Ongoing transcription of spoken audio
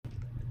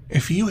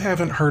If you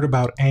haven't heard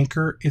about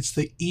Anchor, it's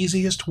the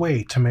easiest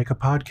way to make a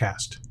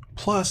podcast.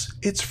 Plus,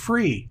 it's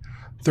free.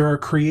 There are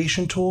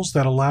creation tools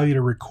that allow you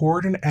to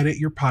record and edit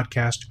your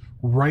podcast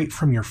right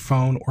from your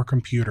phone or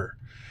computer.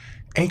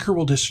 Anchor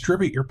will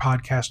distribute your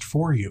podcast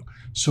for you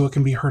so it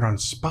can be heard on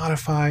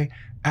Spotify,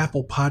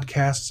 Apple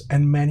Podcasts,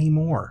 and many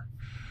more.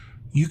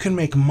 You can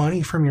make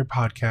money from your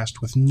podcast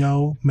with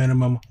no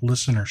minimum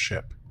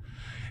listenership.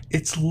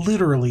 It's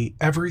literally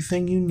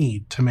everything you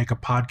need to make a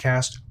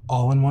podcast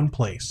all in one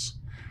place.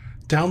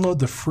 Download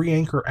the free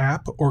Anchor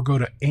app or go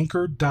to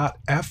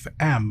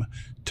anchor.fm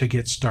to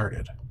get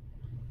started.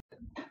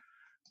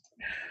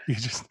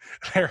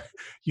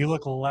 You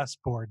look less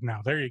bored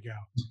now. There you go.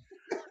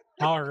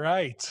 All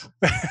right.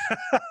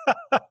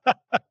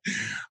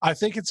 I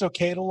think it's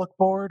okay to look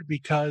bored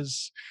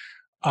because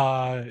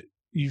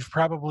you've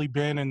probably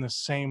been in the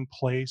same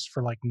place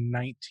for like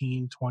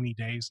 19, 20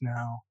 days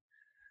now.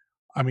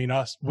 I mean,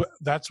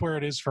 that's where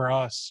it is for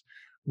us.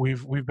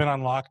 We've been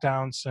on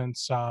lockdown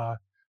since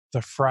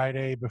the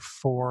Friday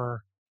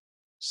before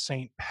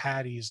St.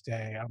 Patty's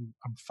Day.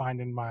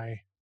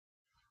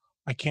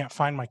 I can't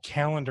find my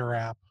calendar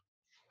app.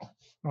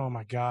 Oh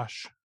my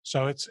gosh.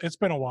 So it's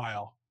been a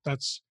while.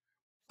 That's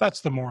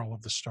the moral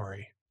of the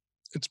story.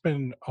 It's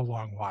been a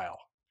long while.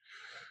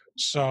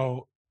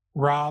 So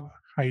Rob,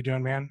 how you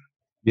doing, man?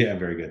 Yeah,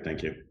 very good.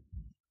 Thank you.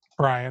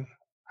 Brian,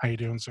 how you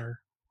doing, sir?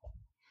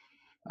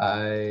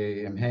 I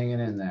am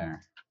hanging in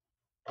there.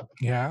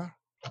 Yeah?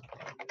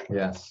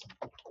 Yes.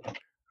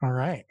 All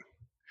right.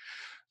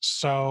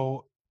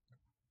 So,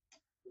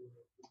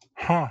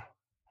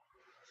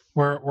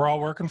 we're all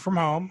working from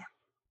home.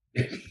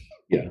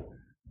 Yeah.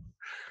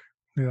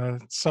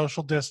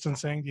 Social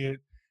distancing. Do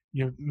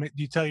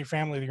you tell your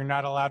family that you're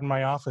not allowed in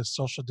my office?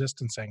 Social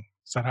distancing.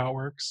 Is that how it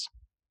works?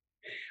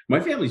 My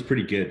family's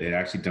pretty good. They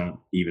actually don't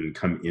even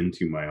come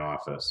into my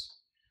office,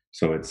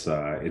 so it's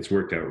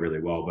worked out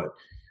really well. But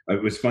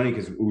it was funny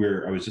because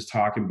I was just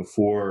talking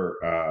before,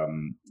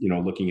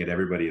 looking at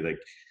everybody, like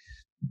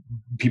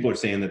people are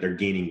saying that they're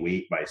gaining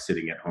weight by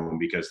sitting at home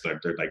because they're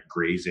like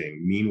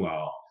grazing.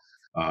 Meanwhile,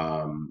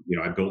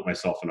 I built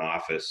myself an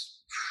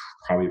office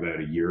probably about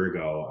a year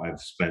ago. I've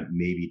spent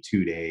maybe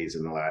 2 days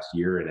in the last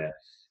year in it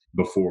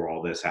before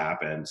all this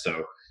happened.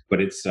 So,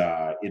 but it's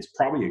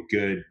probably a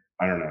good,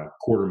 I don't know,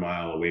 quarter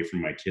mile away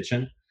from my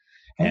kitchen.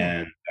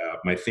 And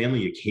my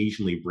family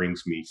occasionally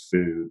brings me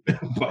food,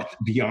 but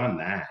beyond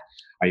that,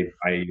 I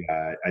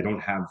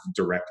don't have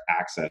direct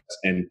access.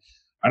 And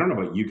I don't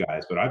know about you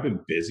guys, but I've been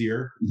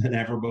busier than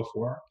ever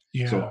before.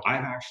 Yeah. So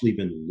I've actually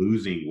been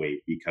losing weight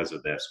because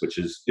of this, which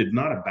is it's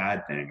not a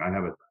bad thing. I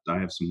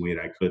have some weight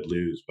I could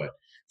lose, but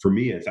for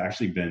me, it's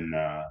actually been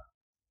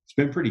it's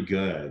been pretty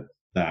good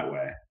that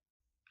way.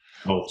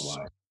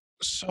 Health-wise.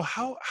 So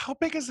how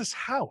big is this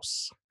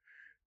house?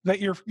 That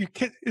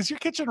is your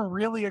kitchen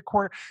really a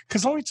quarter?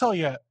 Because let me tell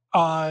you,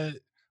 I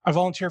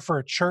volunteer for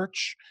a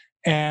church,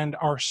 and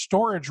our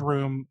storage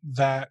room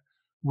that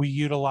we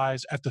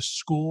utilize at the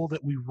school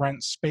that we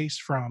rent space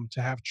from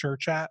to have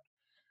church at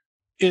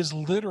is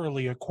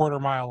literally a quarter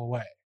mile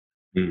away.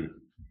 Mm.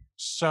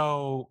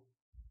 So,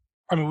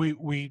 I mean,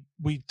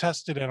 we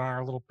tested it on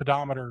our little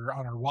pedometer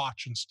on our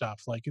watch and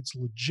stuff. Like, it's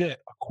legit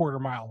a quarter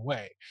mile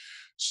away.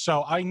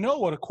 So I know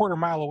what a quarter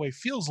mile away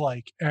feels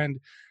like. And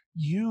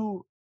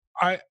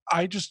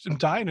I just am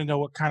dying to know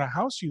what kind of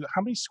house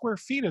how many square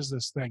feet is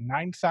this thing?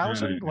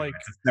 9,000? Like,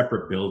 it's a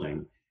separate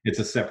building. It's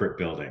a separate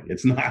building.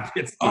 It's not.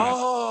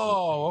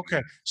 Oh,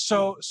 okay.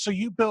 So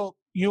you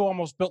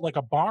almost built like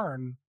a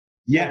barn,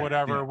 or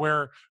whatever,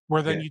 where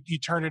then you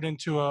turn it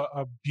into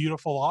a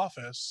beautiful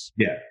office.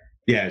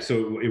 Yeah.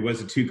 So it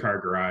was a 2-car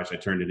garage. I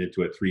turned it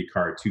into a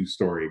 3-car,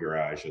 2-story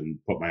garage and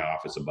put my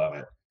office above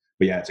it.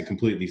 But yeah, it's a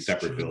completely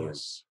separate building.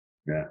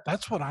 Yeah,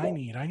 that's what I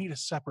need. I need a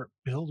separate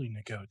building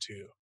to go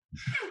to.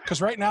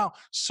 Because right now,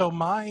 so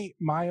my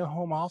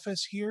home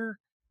office here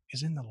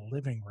is in the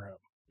living room.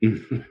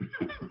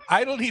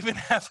 I don't even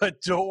have a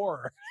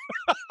door.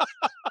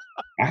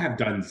 I have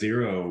done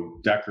zero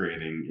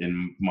decorating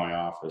in my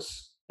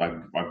office.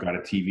 I've got a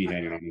TV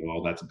hanging on the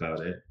wall. That's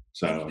about it.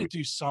 So I need to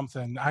do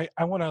something. I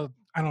want to.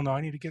 I don't know.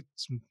 I need to get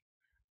some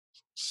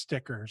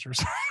stickers or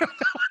something.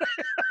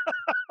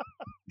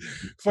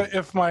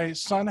 If my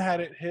son had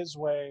it his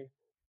way,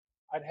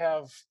 I'd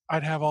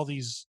have all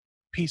these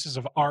pieces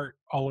of art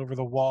all over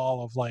the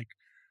wall of like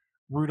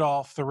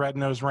Rudolph the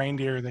Red-Nosed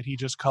Reindeer that he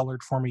just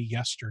colored for me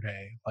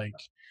yesterday. Like,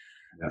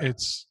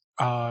 it's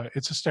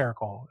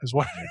hysterical is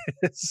what it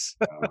is.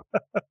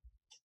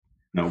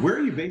 Now, where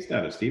are you based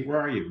out of, Steve? Where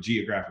are you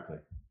geographically?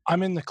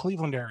 I'm in the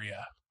Cleveland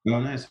area. Oh,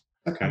 nice.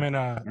 Okay. I'm in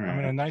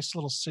a nice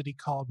little city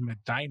called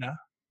Medina.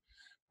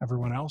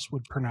 Everyone else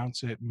would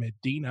pronounce it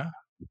Medina,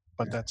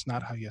 but that's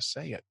not how you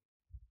say it.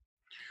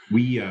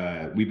 We've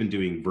been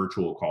doing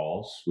virtual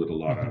calls with a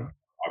lot of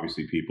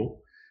obviously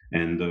people,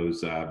 and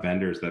those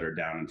vendors that are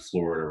down in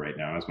Florida right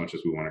now. As much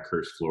as we want to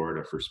curse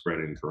Florida for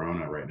spreading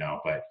Corona right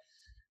now, but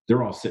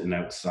they're all sitting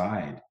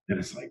outside, and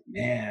it's like,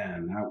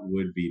 man, that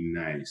would be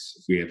nice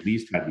if we at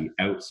least had the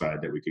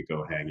outside that we could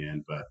go hang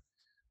in. But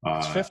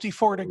It's Uh,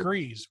 54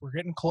 degrees. We're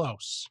getting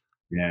close.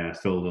 yeah,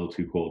 still a little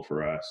too cold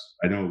for us.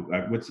 I know.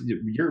 What's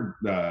you're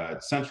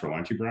central,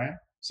 aren't you, Brian?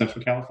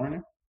 Central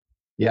California.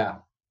 Yeah.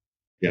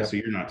 Yeah, so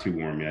Yep. you're not too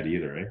warm yet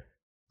either,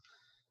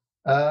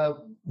 right?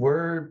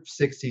 We're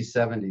 60s,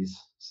 70s,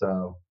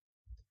 so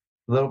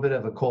a little bit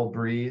of a cold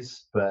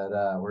breeze, but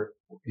we're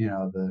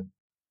the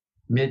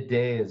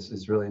midday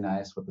is really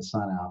nice with the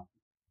sun out.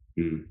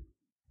 Mm.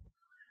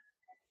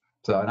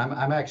 So, and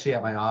I'm actually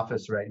at my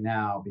office right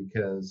now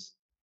because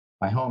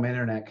my home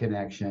internet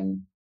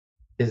connection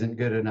isn't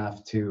good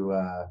enough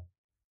to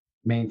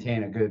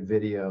maintain a good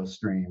video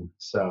stream.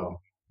 So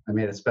I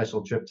made a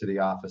special trip to the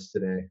office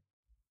today.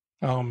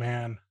 Oh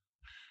man.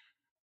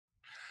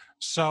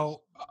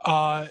 So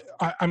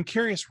I'm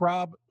curious,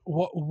 Rob,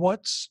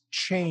 what's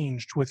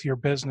changed with your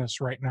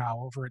business right now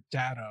over at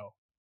Datto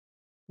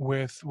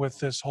with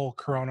this whole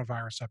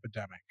coronavirus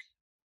epidemic?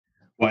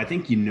 Well, I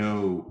think you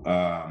know,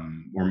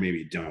 or maybe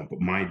you don't, but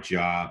my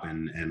job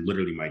and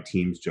literally my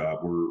team's job,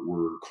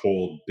 we're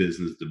called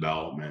business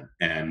development,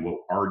 and what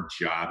our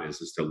job is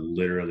to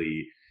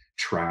literally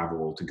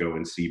travel to go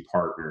and see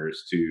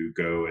partners, to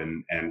go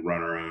and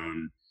run our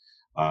own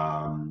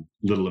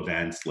little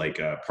events like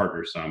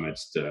partner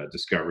summits, to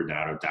discover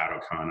Datto.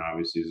 DattoCon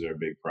obviously is our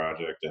big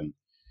project,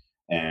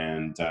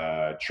 and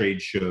trade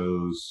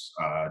shows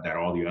that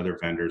all the other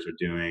vendors are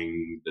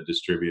doing, the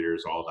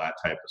distributors, all that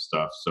type of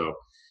stuff. So,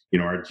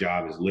 our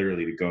job is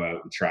literally to go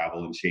out and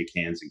travel and shake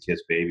hands and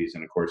kiss babies.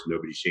 And of course,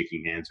 nobody's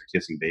shaking hands or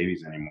kissing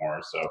babies anymore.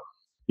 So,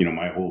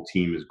 my whole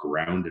team is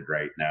grounded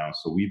right now.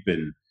 So we've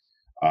been,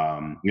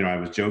 I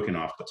was joking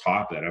off the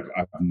top that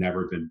I've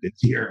never been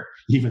busier,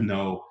 even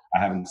though I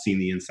haven't seen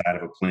the inside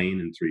of a plane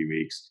in 3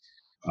 weeks.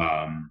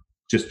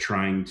 Just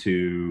trying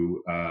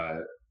to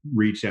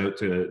reach out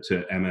to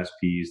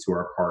MSPs, to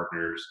our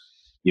partners.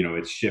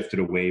 It's shifted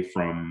away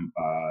from,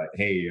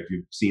 hey, have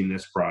you seen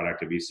this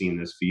product? Have you seen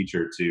this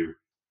feature? To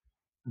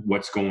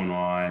what's going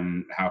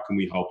on? How can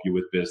we help you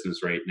with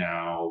business right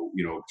now?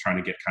 Trying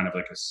to get kind of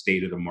like a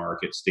state of the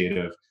market, state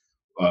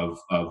of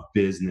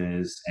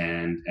business,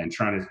 and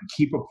trying to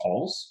keep a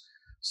pulse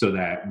so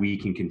that we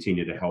can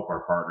continue to help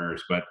our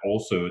partners, but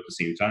also at the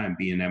same time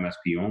be an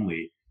MSP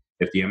only.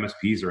 If the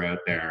MSPs are out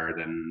there,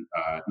 then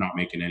not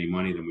making any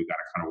money, then we've got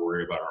to kind of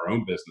worry about our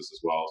own business as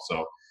well.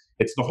 So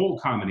it's the whole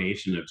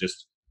combination of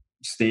just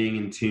staying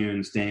in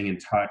tune, staying in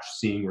touch,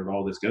 seeing where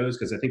all this goes,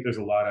 because I think there's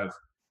a lot of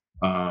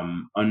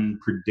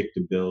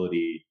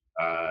unpredictability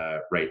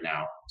right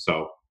now.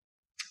 So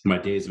my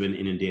days have been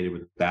inundated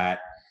with that.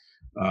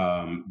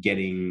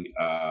 Getting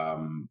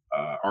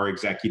our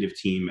executive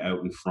team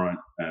out in front,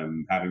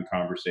 having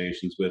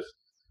conversations with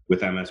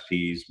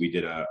MSPs. We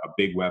did a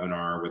big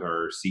webinar with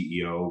our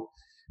CEO,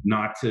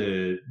 not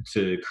to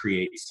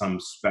create some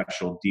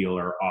special deal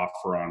or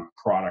offer on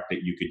product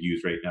that you could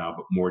use right now,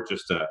 but more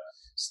just a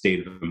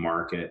state of the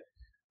market.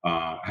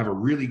 Have a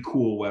really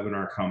cool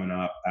webinar coming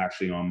up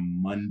actually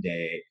on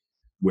Monday,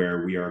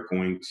 where we are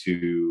going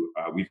to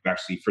we've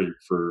actually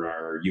for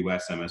our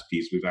US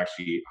MSPs, we've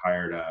actually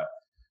hired a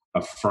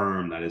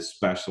firm that is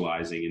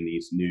specializing in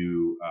these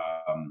new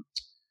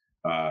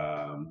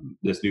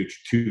this new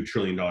 $2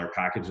 trillion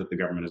package that the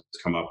government has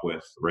come up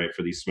with, right,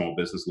 for these small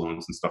business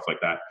loans and stuff like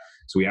that.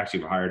 So we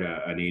actually hired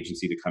an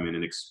agency to come in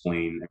and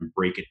explain and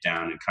break it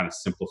down and kind of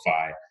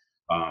simplify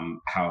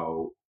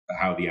how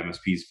the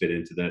MSPs fit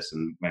into this,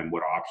 and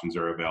what options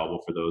are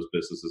available for those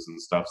businesses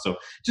and stuff. So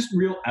just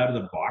real out of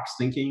the box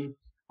thinking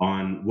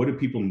on what do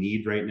people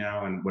need right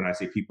now. And when I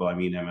say people, I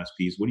mean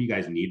MSPs. What do you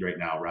guys need right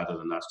now, rather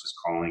than us just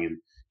calling and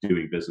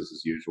doing business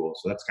as usual?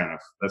 So that's kind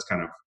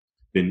of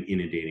been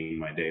inundating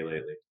my day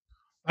lately.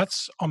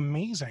 That's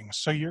amazing.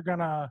 So you're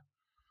gonna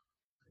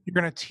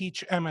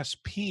teach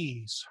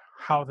MSPs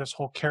how this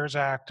whole CARES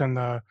Act and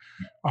the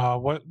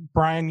what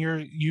Brian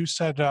you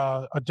said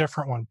a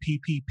different one,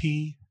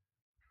 PPP,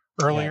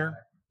 Yeah. earlier.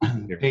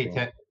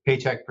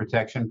 Paycheck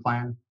protection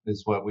plan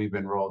is what we've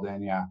enrolled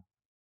in. Yeah.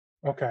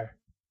 Okay.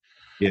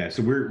 Yeah,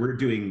 so we're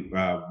doing.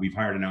 We've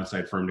hired an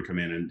outside firm to come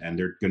in, and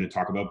they're going to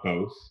talk about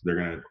both. They're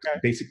going to Okay.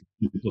 basically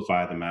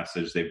simplify the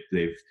message.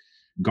 They've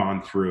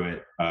gone through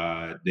it.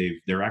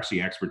 They're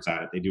actually experts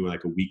at it. They do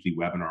like a weekly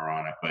webinar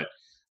on it, but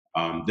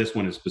this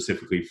one is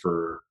specifically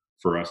for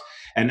us.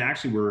 And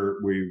actually, we're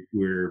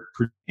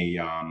a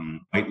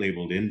white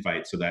labeled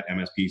invite so that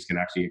MSPs can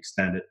actually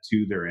extend it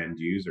to their end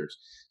users.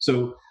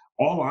 So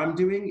all I'm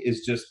doing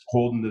is just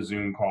holding the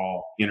Zoom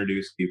call,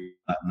 introduce people,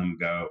 letting them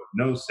go.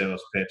 No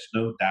sales pitch,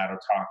 no data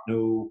talk,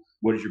 no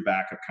what is your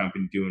backup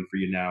company doing for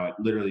you now. It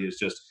literally is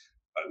just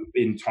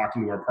in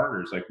talking to our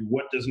partners, like,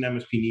 what does an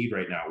MSP need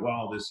right now?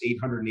 Well, this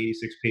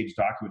 886-page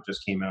document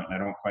just came out and I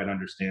don't quite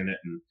understand it.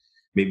 And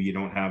maybe you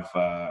don't have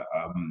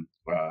an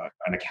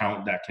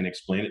account that can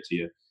explain it to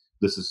you.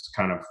 This is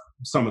kind of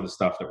some of the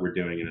stuff that we're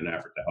doing in an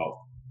effort to help.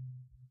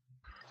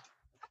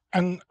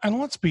 And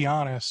let's be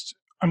honest.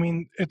 I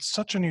mean, it's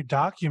such a new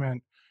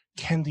document.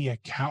 Can the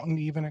accountant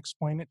even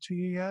explain it to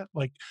you yet?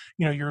 Like,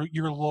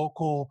 your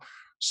local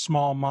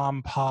small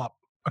mom pop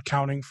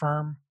accounting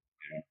firm.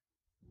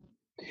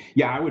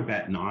 Yeah, I would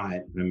bet not.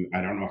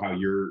 I don't know how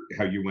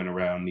you went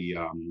around the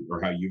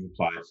or how you've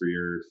applied for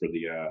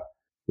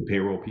the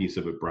payroll piece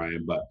of it,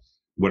 Brian. But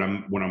what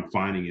I'm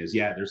finding is,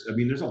 yeah, there's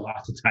a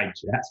lot to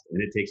digest,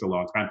 and it takes a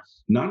long time.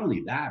 Not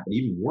only that, but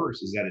even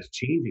worse is that it's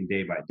changing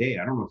day by day.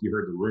 I don't know if you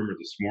heard the rumor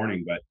this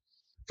morning, but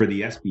for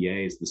the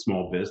SBA's, the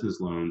small business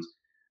loans,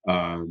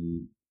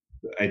 um,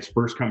 it's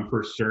first come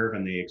first serve,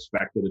 and they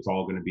expect that it's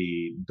all going to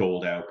be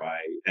doled out by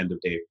end of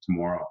day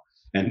tomorrow,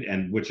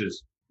 and which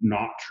is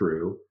not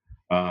true.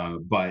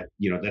 But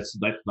that's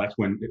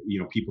when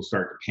people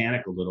start to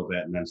panic a little bit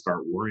and then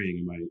start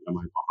worrying, am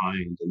I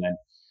behind? And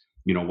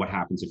then what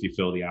happens if you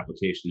fill the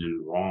application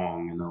in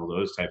wrong and all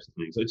those types of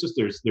things. It's just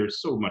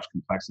there's so much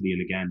complexity,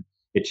 and again,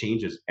 it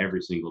changes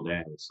every single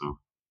day. So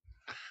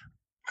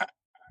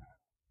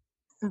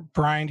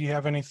Brian, do you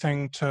have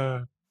anything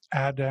to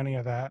add to any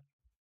of that?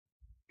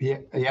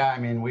 Yeah. I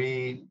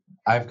mean,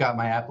 I've got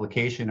my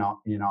application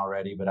in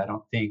already, but I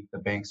don't think the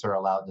banks are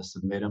allowed to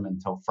submit them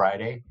until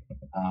Friday.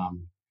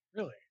 Um,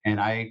 Really? and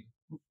I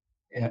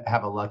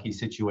have a lucky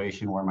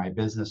situation where my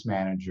business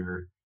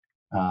manager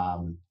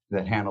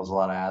that handles a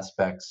lot of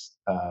aspects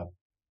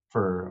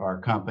for our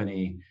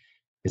company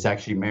is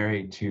actually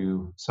married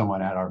to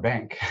someone at our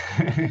bank.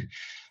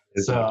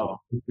 it's awesome.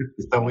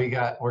 so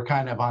we're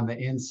kind of on the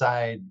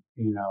inside,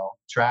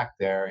 track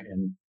there,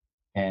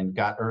 and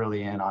got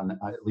early in on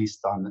at least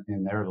on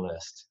in their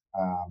list.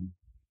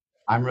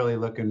 I'm really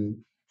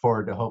looking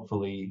forward to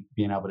hopefully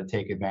being able to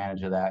take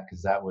advantage of that,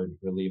 because that would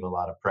relieve a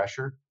lot of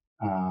pressure.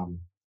 Um,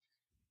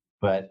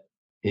 but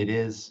it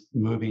is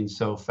moving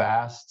so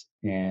fast,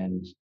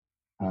 and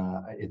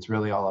it's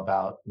really all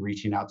about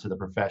reaching out to the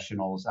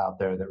professionals out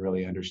there that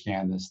really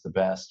understand this the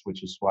best,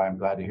 which is why I'm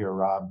glad to hear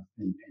Rob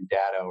and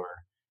Dado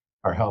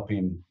are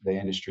helping the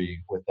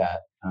industry with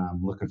that.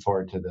 Looking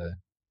forward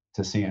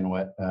to seeing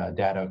what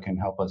Dado can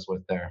help us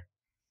with there.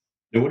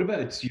 And what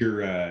about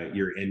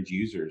your end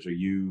users? Are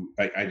you?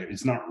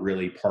 It's not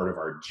really part of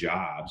our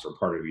jobs or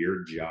part of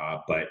your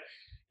job, but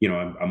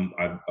I'm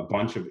a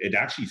bunch of it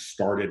actually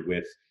started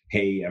with,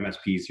 hey,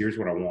 MSPs, here's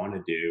what I want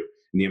to do,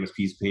 and the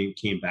MSPs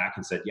came back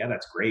and said, yeah,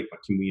 that's great, but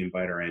can we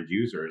invite our end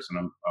users?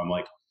 And I'm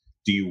like,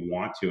 do you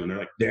want to? And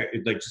they're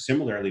like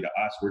similarly to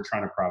us, we're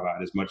trying to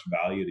provide as much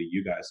value to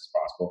you guys as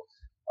possible.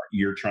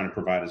 You're trying to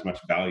provide as much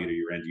value to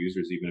your end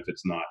users, even if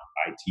it's not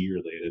IT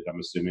related. I'm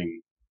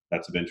assuming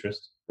that's of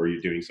interest, or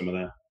you're doing some of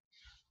that.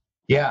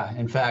 Yeah,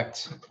 in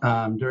fact,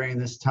 during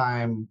this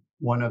time,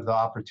 one of the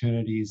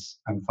opportunities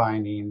I'm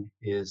finding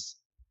is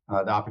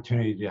the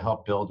opportunity to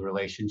help build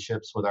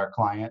relationships with our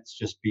clients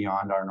just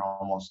beyond our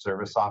normal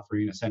service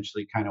offering.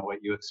 Essentially, kind of what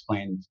you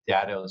explained,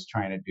 Data is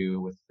trying to do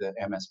with the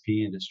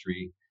MSP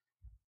industry.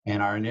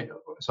 And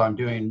so I'm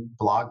doing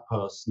blog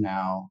posts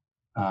now.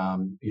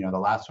 The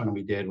last one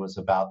we did was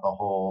about the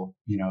whole,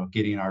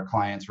 getting our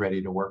clients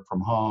ready to work from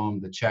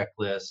home, the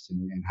checklist,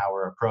 and how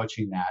we're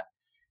approaching that.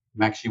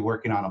 I'm actually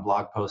working on a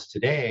blog post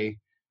today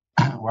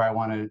where I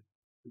want to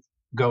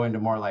go into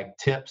more like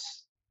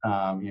tips,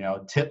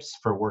 tips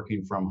for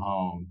working from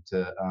home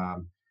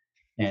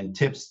and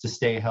tips to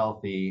stay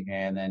healthy,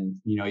 and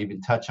then even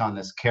touch on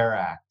this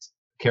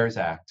CARES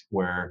Act,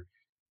 where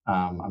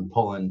I'm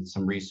pulling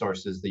some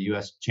resources. The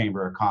U.S.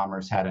 Chamber of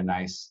Commerce had a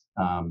nice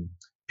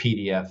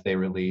PDF they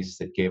released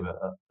that gave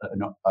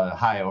a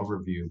high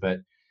overview, but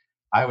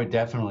I would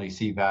definitely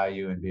see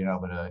value in being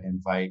able to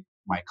invite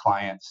my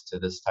clients to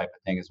this type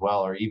of thing as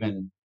well, or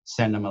even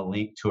send them a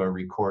link to a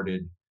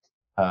recorded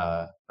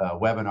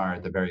webinar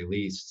at the very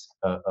least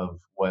of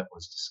what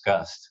was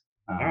discussed.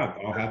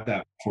 I'll have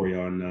that for you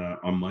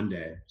on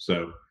Monday.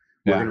 So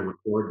we're Yeah. going to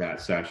record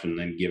that session, and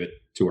then give it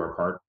to our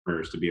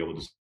partners to be able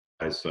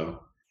to.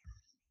 So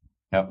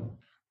Yep.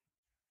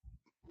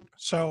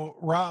 So,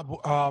 Rob,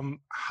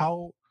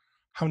 how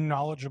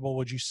knowledgeable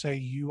would you say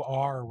you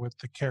are with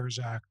the CARES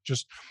Act?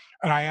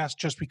 And I ask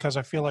just because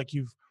I feel like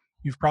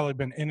you've probably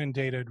been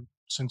inundated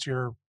since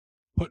you're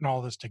putting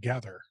all this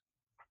together.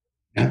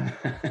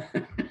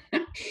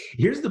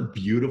 here's the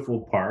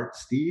beautiful part,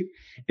 Steve,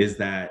 is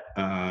that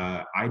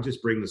I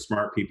just bring the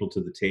smart people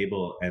to the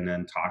table and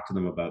then talk to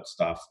them about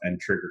stuff and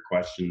trigger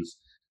questions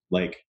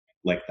like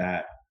like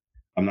that.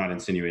 I'm not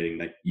insinuating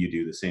that you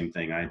do the same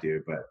thing I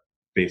do, but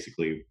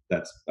basically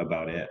that's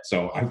about it.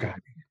 So I've Oh, got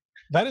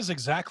that is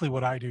exactly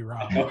what I do,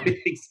 Rob.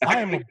 I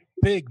am a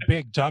exactly.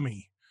 big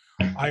dummy.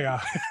 I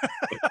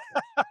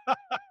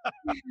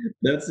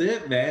That's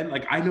it, man.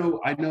 Like I know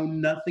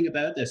nothing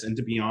about this, and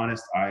to be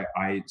honest,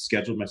 I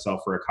scheduled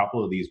myself for a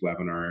couple of these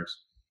webinars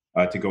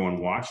to go and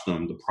watch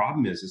them. The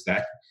problem is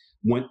that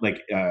when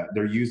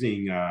they're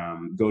using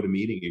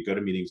GoToMeeting, and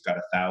GoToMeeting's got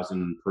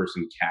 1,000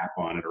 person cap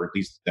on it, or at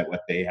least that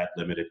what they had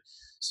limited.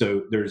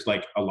 So there's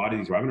like a lot of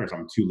these webinars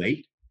I'm too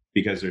late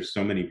because there's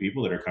so many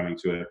people that are coming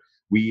to it.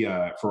 We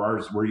for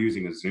ours, we're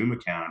using a Zoom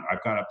account.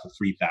 I've got up to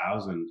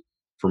 3,000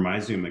 for my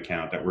Zoom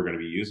account that we're going to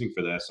be using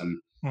for this, and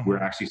we're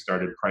Mhm. actually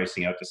started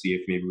pricing out to see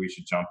if maybe we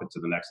should jump it to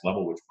the next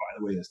level, which by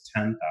the way is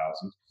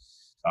 10,000,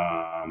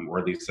 or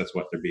at least that's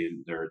what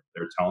they're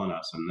telling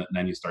us. And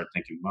then you start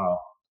thinking, well,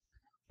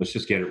 let's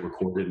just get it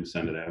recorded and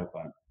send it out.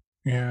 But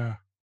Yeah.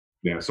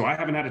 Yeah. So I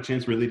haven't had a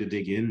chance really to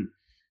dig in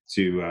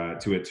to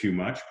it too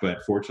much, but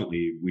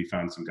fortunately we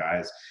found some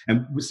guys.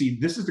 And see,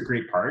 this is the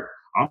great part.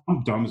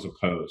 I'm dumb as a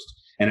post.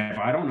 And if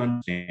I don't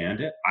understand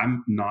it,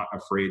 I'm not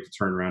afraid to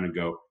turn around and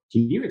go,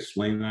 can you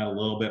explain that a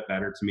little bit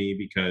better to me?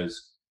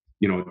 Because,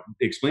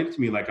 explain it to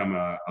me like I'm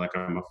a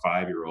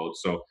 5-year-old.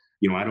 So,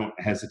 I don't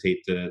hesitate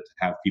to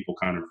have people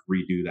kind of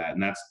redo that.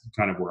 And that's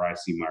kind of where I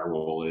see my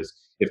role is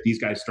if these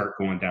guys start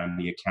going down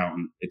the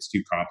accountant, it's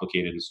too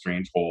complicated and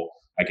strange hole,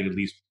 I can at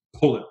least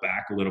pull it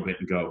back a little bit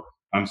and go,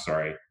 I'm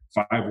sorry,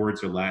 5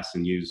 words or less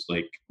and use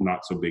like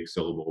not so big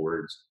syllable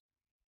words.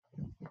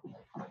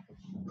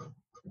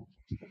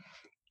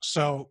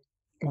 So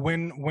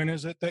when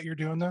is it that you're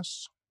doing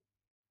this?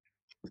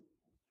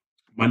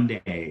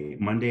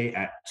 Monday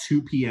at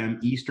 2 p.m.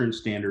 Eastern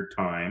Standard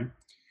Time.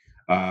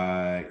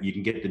 You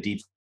can get the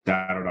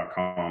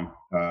deepdata.com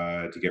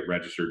to get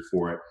registered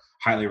for it.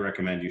 Highly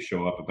recommend you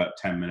show up about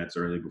 10 minutes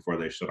early before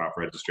they shut off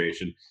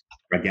registration.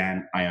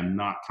 Again, I am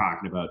not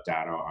talking about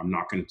data. I'm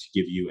not going to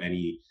give you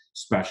any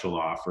special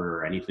offer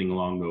or anything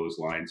along those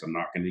lines. I'm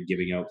not going to be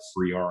giving out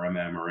free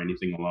RMM or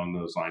anything along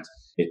those lines.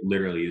 It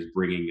literally is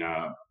bringing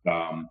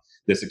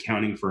this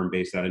accounting firm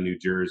based out of New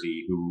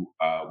Jersey who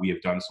we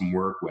have done some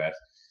work with.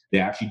 They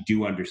actually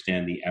do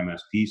understand the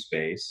MSP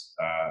space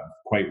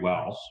quite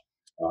well.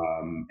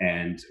 Nice.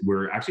 And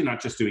we're actually not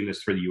just doing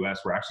this for the US,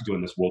 we're actually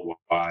doing this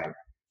worldwide.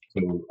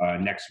 So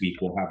next week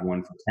we'll have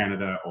one for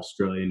Canada,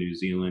 Australia, New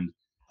Zealand,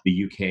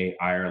 the UK,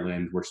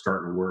 Ireland. We're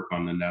starting to work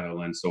on the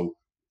Netherlands. So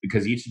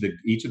because each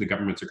of the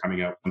governments are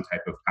coming out with one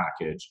type of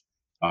package.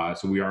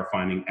 So we are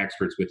finding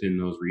experts within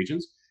those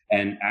regions.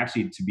 And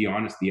actually, to be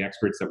honest, the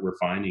experts that we're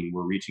finding,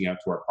 we're reaching out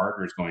to our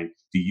partners going,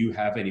 do you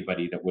have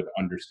anybody that would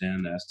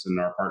understand this? And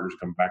our partners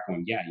come back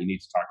going, yeah, you need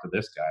to talk to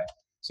this guy.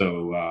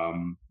 So, a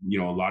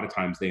lot of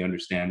times they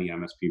understand the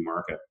MSP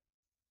market.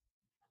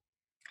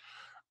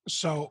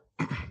 So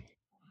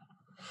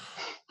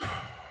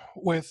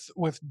with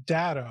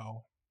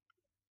Datto,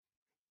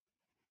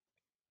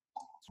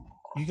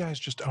 you guys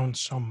just own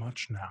so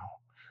much now.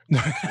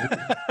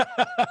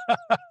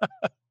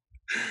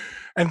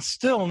 And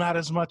still not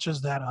as much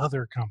as that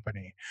other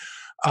company.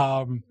 What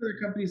other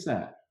company is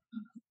that?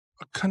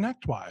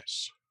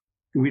 ConnectWise.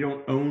 We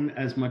don't own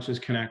as much as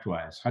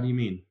ConnectWise. How do you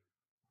mean?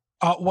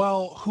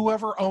 Well,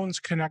 whoever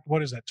owns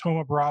what is that?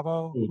 Toma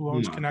Bravo, Oh, who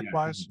owns Toma,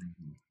 ConnectWise?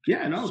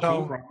 Yeah, no, So,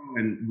 Toma Bravo,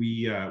 and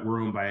we're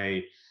owned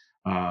by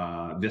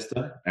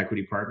Vista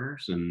Equity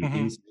Partners, and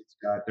Insight's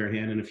got their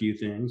hand in a few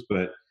things,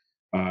 but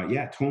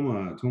yeah,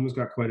 Toma's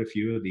got quite a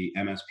few of the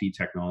MSP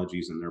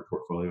technologies in their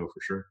portfolio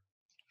for sure.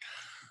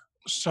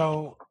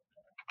 So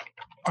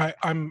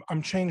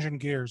I'm changing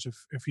gears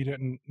if you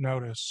didn't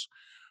notice.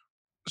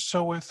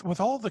 So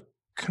with all the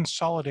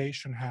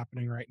consolidation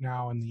happening right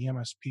now in the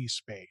MSP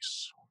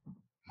space,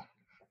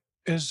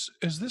 is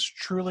this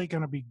truly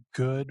going to be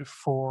good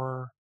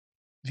for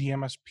the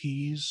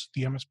MSPs,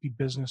 the MSP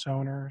business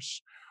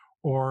owners,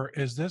 or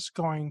is this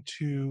going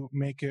to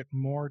make it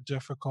more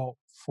difficult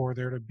for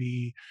there to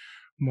be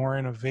more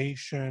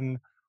innovation,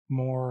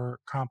 more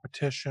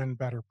competition,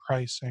 better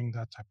pricing,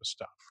 that type of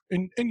stuff?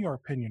 In your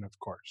opinion, of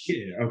course.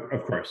 Yeah,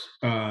 of course.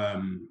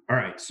 All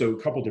right, so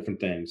a couple different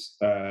things.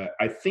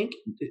 I think,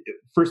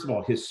 first of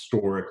all,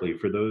 historically,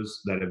 for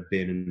those that have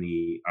been in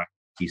the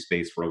IT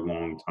space for a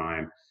long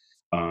time,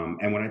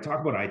 and when I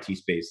talk about IT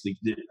space,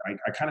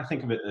 I kind of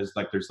think of it as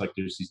there's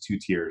these two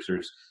tiers.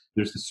 There's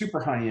the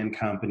super high end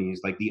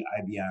companies like the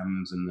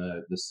IBMs and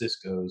the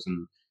Cisco's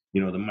and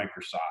the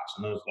Microsofts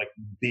and those like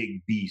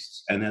big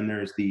beasts, and then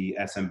there's the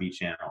SMB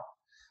channel.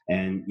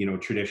 And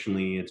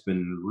traditionally it's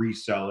been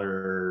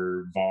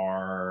reseller,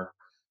 VAR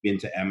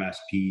into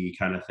MSP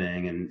kind of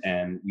thing,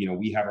 and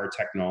we have our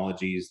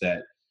technologies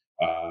that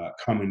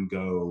come and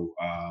go,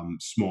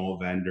 small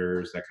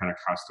vendors that kind of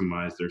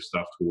customize their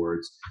stuff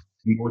towards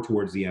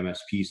the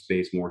MSP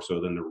space more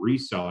so than the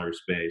reseller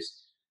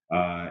space.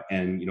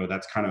 And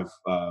that's kind of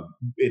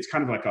it's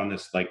kind of like on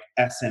this like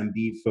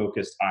SMB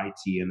focused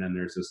IT, and then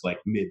there's this like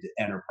mid to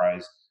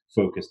enterprise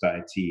focused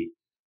IT.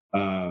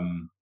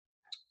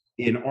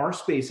 In our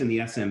space, in the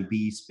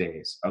SMB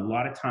space, a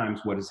lot of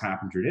times what has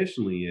happened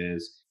traditionally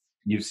is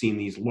you've seen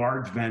these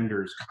large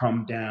vendors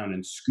come down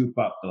and scoop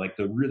up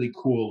the really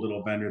cool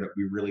little vendor that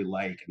we really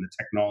like and the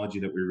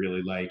technology that we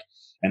really like,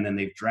 and then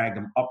they've dragged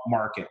them up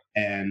market,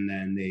 and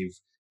then they've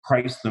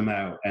priced them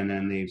out, and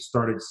then they've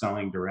started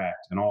selling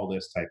direct and all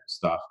this type of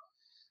stuff.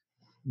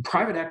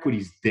 Private equity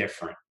is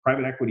different.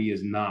 Private equity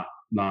is not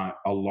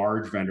a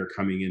large vendor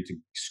coming in to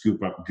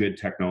scoop up good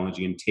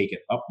technology and take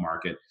it up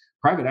market.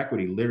 Private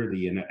equity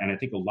literally, and I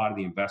think a lot of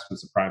the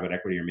investments that private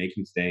equity are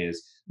making today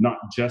is not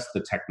just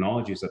the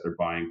technologies that they're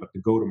buying, but the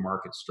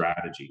go-to-market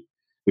strategy.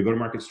 The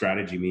go-to-market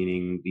strategy,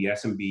 meaning the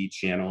SMB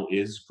channel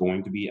is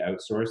going to be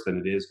outsourced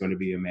and it is going to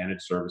be a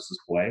managed services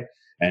play.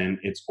 And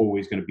it's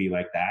always going to be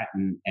like that.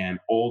 And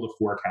all the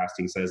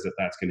forecasting says that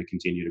that's going to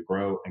continue to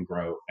grow and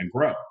grow and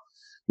grow,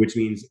 which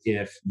means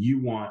if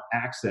you want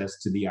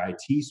access to the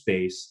IT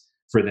space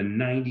for the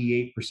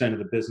 98% of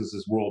the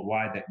businesses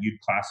worldwide that you'd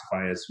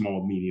classify as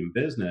small, medium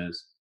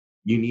business,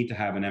 you need to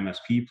have an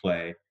MSP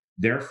play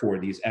Therefore,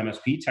 these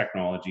MSP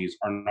technologies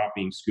are not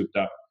being scooped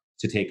up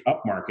to take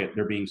up market,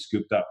 they're being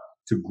scooped up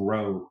to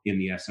grow in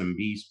the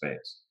SMB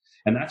space.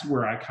 And that's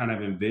where I kind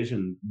of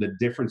envision the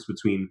difference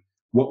between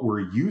what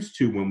we're used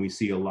to when we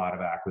see a lot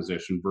of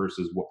acquisition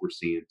versus what we're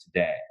seeing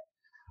today.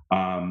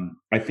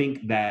 I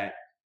think that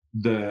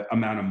the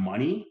amount of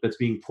money that's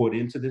being put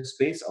into this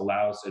space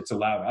it's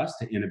allowed us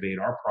to innovate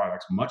our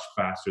products much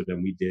faster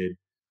than we did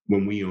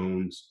when we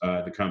owned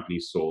the company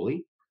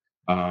solely.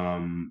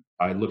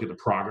 I look at the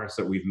progress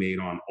that we've made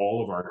on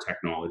all of our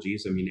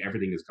technologies. I mean,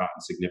 everything has gotten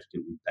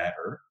significantly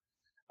better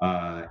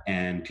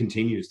and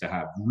continues to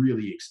have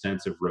really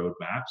extensive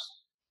roadmaps.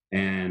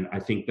 And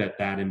I think that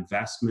that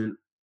investment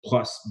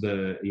plus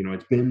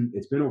it's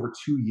been over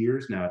 2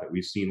 years now that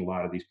we've seen a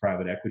lot of these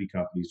private equity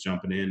companies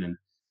jumping in,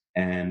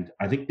 and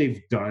I think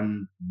they've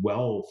done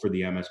well for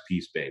the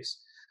MSP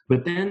space.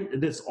 But then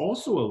this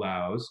also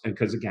allows, and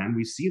because again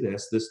we see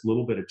this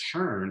little bit of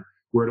churn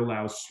where it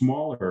allows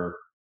smaller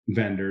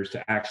vendors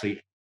to actually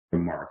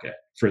market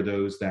for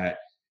those that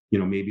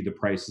maybe the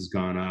price has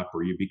gone up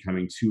or you're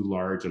becoming too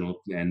large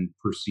and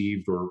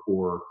perceived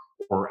or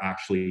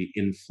actually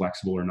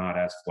inflexible or not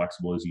as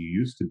flexible as you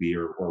used to be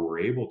or were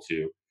able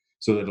to.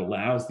 So that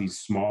allows these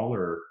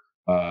smaller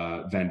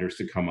vendors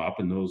to come up,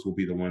 and those will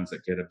be the ones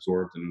that get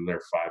absorbed in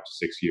their 5 to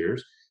 6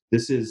 years.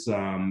 This is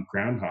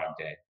Groundhog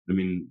Day. I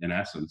mean, in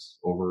essence,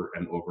 over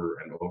and over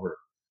and over.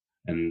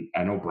 And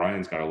I know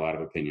Brian's got a lot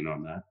of opinion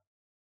on that.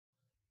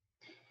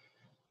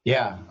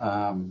 Yeah.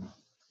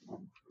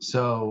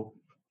 So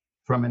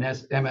from an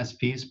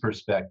MSP's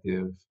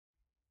perspective,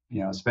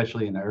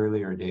 especially in the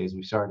earlier days,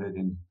 we started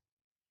in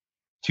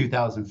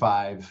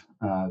 2005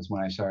 is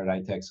when I started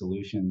iTech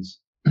Solutions.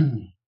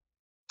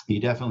 You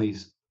definitely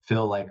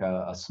feel like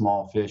a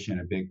small fish in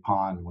a big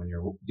pond when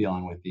you're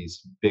dealing with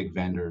these big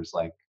vendors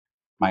like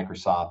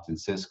Microsoft and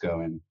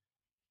Cisco,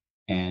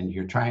 and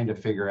you're trying to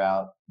figure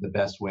out the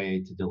best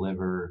way to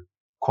deliver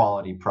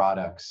quality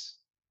products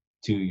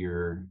to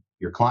your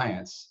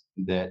clients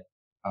that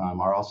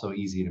are also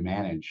easy to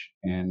manage.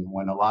 And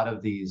when a lot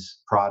of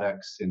these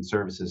products and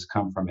services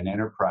come from an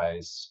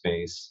enterprise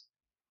space,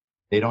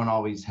 they don't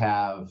always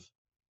have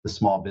the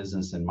small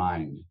business in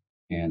mind.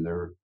 And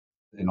they're,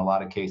 in a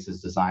lot of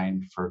cases,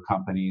 designed for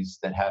companies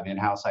that have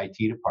in-house IT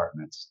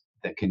departments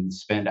that can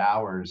spend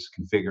hours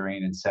configuring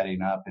and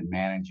setting up and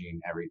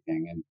managing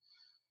everything. And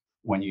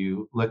when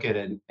you look at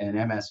an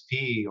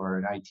MSP or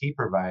an IT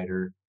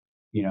provider,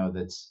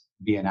 that's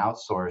being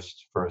outsourced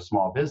for a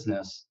small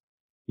business,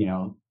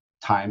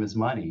 time is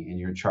money, and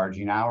you're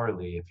charging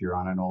hourly if you're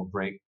on an old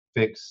break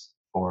fix,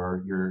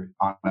 or you're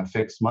on a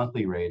fixed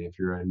monthly rate if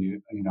you're on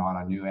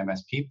a new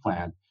MSP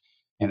plan.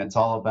 And it's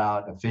all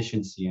about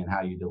efficiency and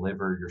how you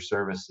deliver your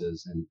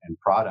services and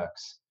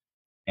products.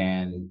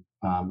 And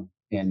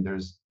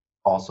there's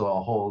also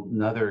a whole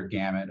another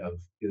gamut of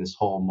this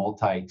whole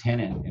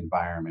multi-tenant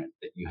environment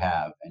that you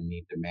have and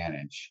need to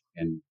manage.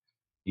 And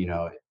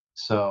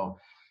so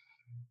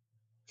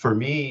for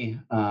me,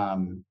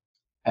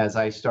 as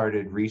I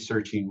started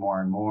researching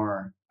more and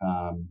more,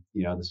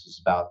 this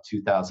was about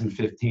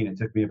 2015. It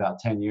took me about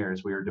 10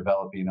 years. We were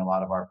developing a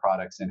lot of our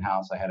products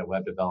in-house. I had a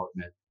web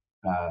development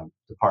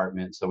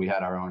department, so we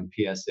had our own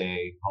PSA,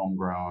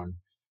 homegrown,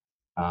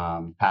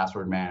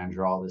 password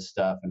manager, all this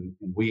stuff. And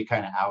we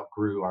kind of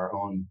outgrew our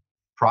own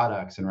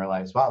products and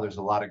realized, wow, there's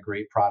a lot of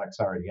great products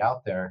already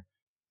out there.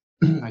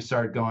 I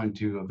started going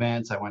to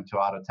events. I went to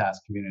Autotask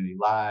Community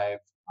Live,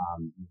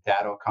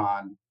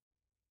 DattoCon,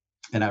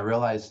 and I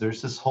realized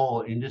there's this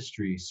whole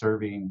industry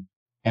serving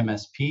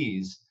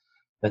MSPs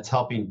that's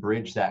helping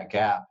bridge that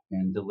gap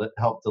and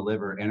help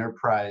deliver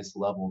enterprise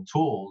level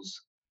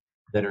tools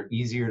that are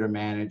easier to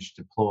manage,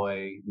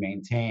 deploy,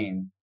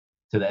 maintain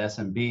to the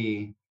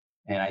SMB.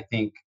 And I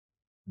think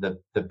the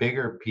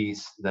bigger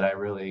piece that I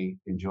really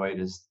enjoyed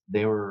is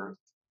they were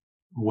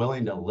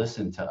willing to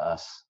listen to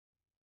us,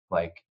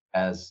 like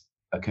as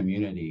a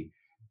community,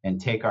 and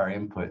take our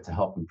input to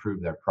help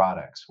improve their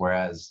products.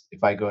 Whereas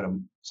if I go to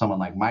someone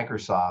like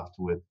Microsoft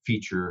with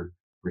feature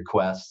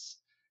requests,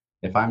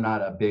 if I'm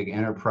not a big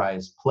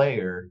enterprise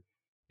player,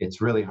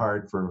 it's really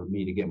hard for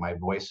me to get my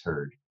voice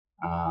heard.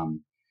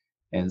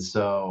 And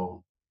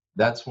so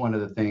that's one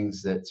of the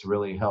things that's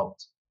really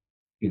helped,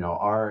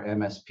 our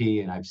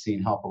MSP, and I've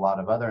seen help a lot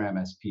of other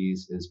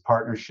MSPs, is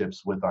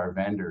partnerships with our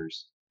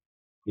vendors.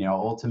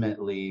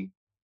 Ultimately,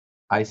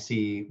 I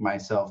see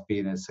myself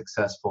being as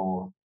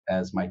successful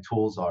as my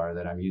tools are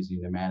that I'm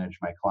using to manage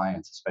my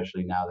clients,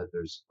 especially now that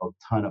there's a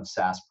ton of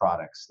SaaS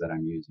products that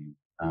I'm using.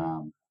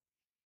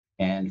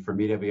 And for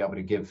me to be able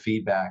to give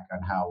feedback on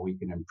how we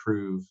can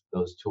improve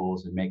those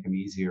tools and make them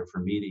easier for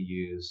me to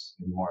use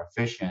and more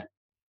efficient,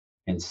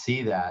 and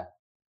see that,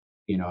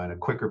 in a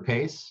quicker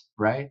pace,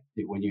 right?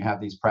 When you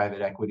have these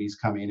private equities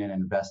coming in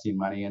and investing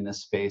money in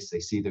this space, they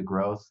see the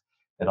growth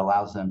that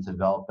allows them to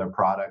develop their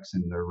products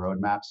and their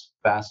roadmaps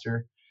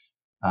faster.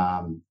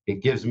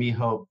 It gives me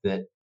hope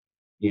that,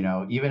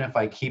 even if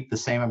I keep the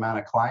same amount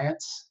of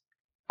clients,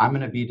 I'm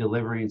going to be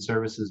delivering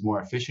services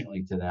more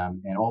efficiently to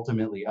them and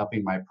ultimately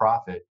upping my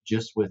profit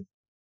just with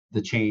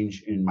the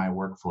change in my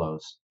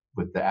workflows.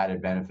 with the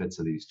added benefits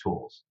of these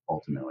tools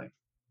ultimately.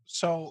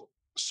 So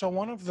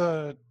one of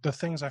the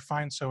things I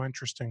find so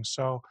interesting.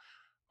 So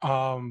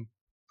um,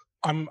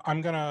 I'm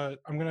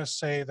gonna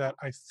say that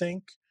I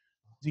think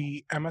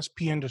the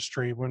MSP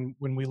industry, when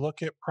we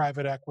look at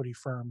private equity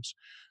firms,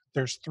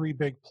 there's three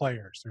big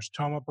players. There's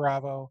Thoma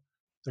Bravo,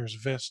 there's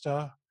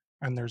Vista,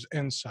 and there's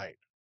Insight.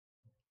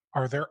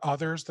 Are there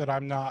others that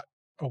I'm not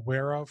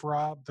aware of,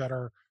 Rob, that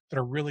are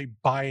really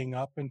buying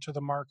up into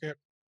the market?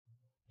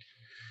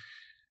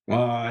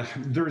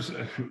 There's,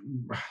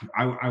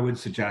 I would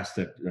suggest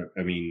that,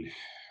 I mean,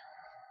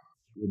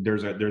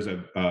 there's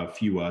a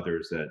few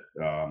others that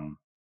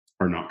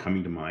are not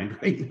coming to mind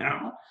right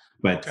now,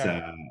 but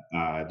Okay,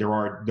 there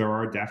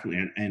are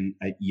definitely, and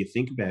you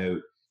think about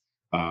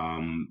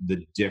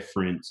the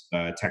different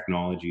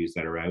technologies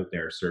that are out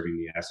there serving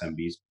the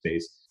SMB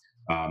space,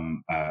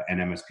 and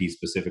MSP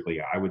specifically.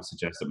 I would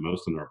suggest that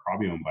most of them are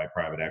probably owned by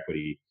private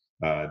equity.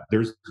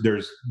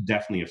 There's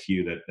definitely a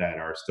few that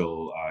are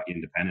still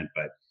independent,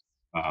 but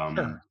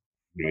sure.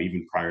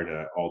 even prior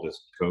to all this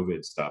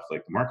COVID stuff,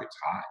 like the market's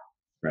hot,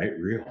 right?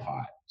 Real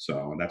hot.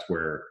 So that's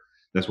where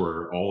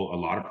a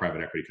lot of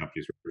private equity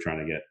companies were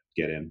trying to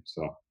get in.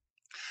 So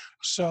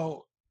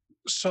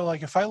So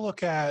like if I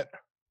look at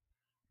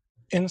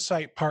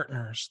Insight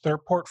Partners, their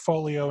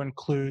portfolio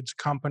includes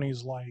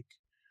companies like,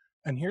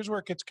 and here's where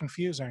it gets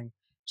confusing.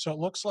 So it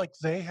looks like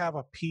they have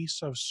a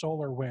piece of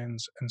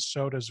SolarWinds and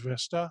so does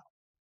Vista,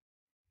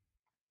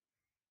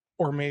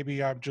 or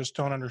maybe I just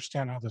don't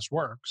understand how this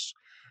works.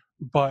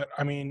 But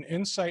I mean,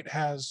 Insight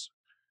has,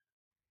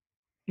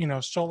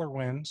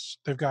 SolarWinds,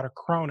 they've got a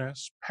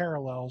Cronus,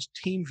 Parallels,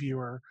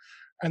 TeamViewer,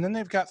 and then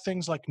they've got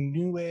things like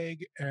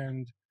Newegg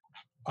and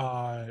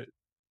uh,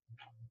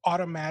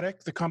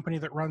 Automatic, the company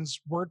that runs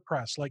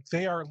WordPress. Like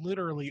they are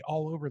literally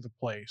all over the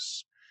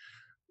place.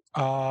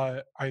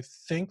 I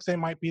think they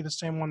might be the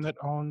same one that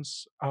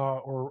owns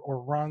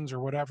or runs or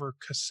whatever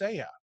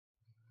Kaseya.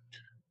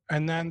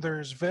 And then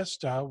there's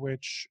Vista,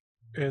 which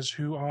is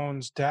who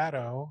owns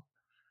Datto,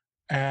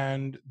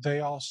 and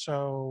they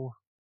also,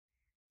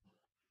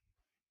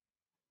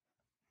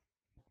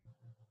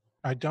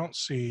 I don't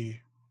see.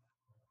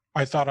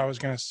 I thought I was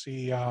going to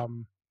see uh,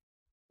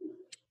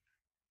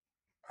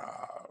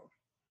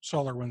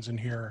 SolarWinds in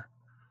here,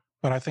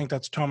 but I think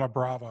that's Thoma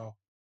Bravo,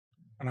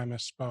 and I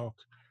misspoke.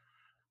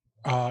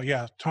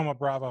 Yeah, Thoma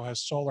Bravo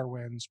has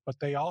SolarWinds, but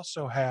they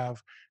also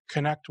have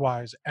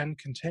ConnectWise and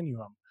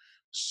Continuum.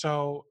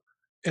 So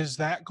is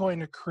that going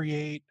to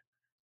create,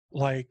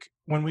 like,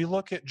 when we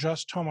look at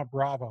just Thoma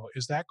Bravo,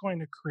 is that going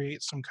to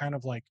create some kind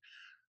of like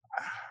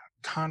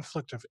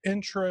conflict of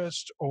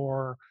interest?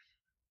 Or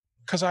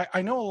because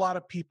I know a lot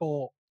of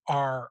people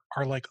are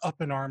like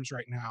up in arms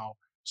right now,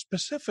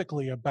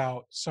 specifically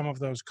about some of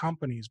those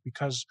companies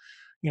because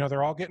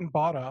they're all getting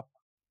bought up,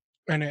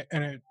 and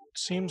it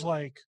seems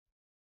like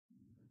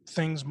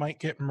things might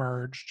get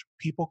merged.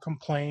 People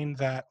complain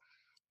that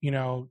you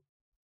know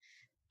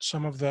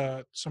some of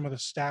the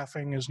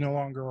staffing is no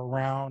longer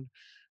around,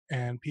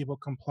 and people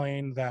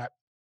complain that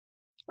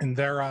in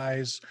their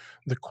eyes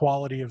the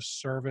quality of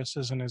service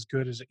isn't as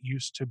good as it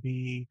used to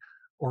be,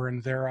 or in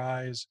their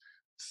eyes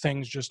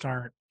things just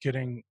aren't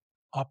getting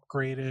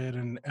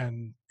upgraded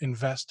and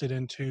invested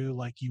into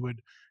like you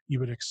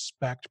would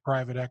expect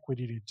private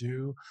equity to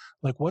do.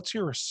 Like, what's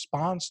your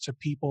response to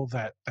people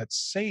that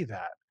say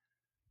that,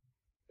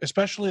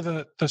 especially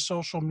the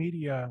social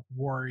media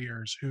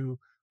warriors who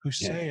yeah.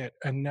 say it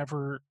and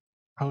never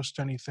post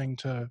anything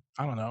to,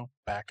 I don't know,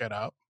 back it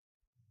up?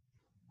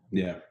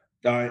 Yeah,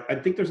 I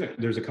think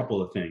there's a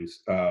couple of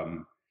things,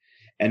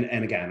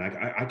 and again,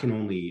 I can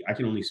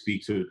only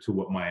speak to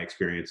what my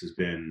experience has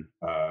been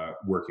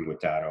working with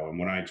Datto. And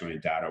when I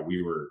joined Datto,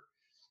 we were,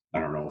 I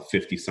don't know,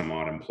 50 some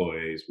odd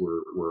employees.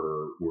 We're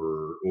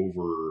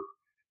over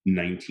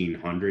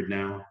 1,900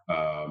 now,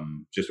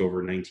 just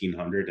over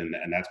 1,900,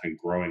 and that's been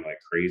growing like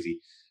crazy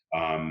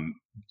um,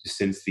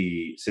 since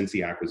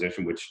the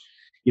acquisition. Which,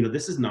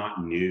 this is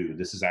not new.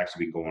 This has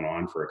actually been going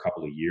on for a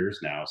couple of years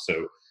now.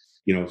 So,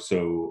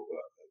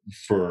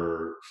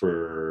 for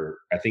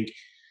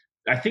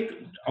I think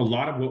a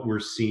lot of what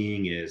we're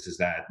seeing is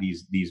that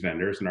these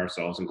vendors, and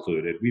ourselves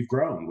included, we've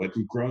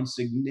grown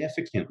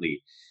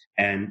significantly,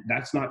 and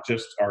that's not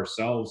just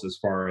ourselves as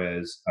far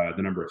as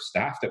the number of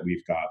staff that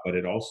we've got, but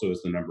it also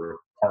is the number of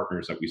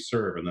partners that we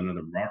serve, and then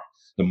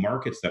the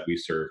markets that we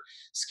serve.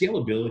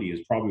 Scalability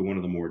is probably one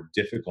of the more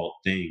difficult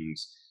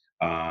things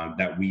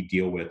that we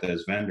deal with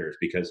as vendors,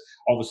 because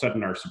all of a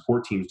sudden our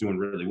support team's doing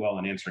really well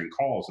in answering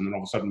calls, and then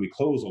all of a sudden we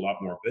close a lot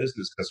more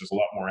business because there's a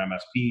lot more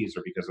MSPs,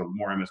 or because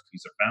more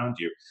MSPs have found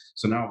you.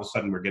 So now all of a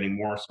sudden we're getting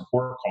more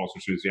support calls,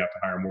 which means you have to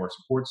hire more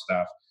support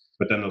staff.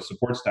 But then those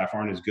support staff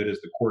aren't as good as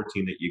the core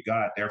team that you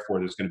got. Therefore,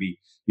 there's going to be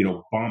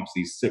bumps,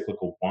 these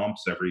cyclical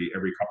bumps every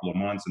couple of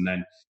months, and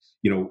then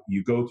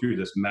you go through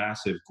this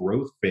massive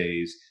growth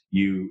phase.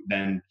 You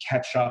then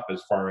catch up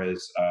as far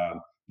as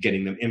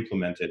getting them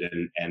implemented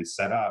and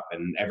set up,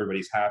 and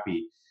everybody's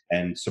happy,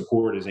 and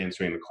support is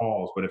answering the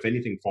calls. But if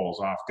anything falls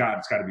off, God,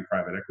 it's got to be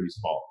private equity's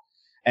fault.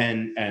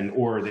 and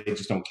or they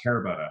just don't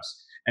care about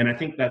us. And I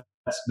think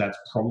that's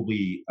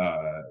probably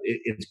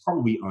it's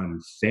probably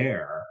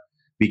unfair,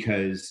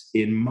 because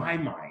in my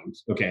mind,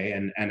 okay,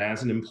 and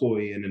as an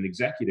employee and an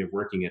executive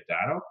working at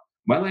Datto,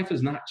 my life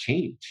has not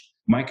changed.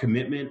 My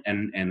commitment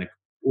and the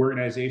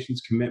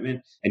organization's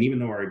commitment, and even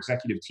though our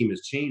executive team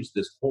has changed,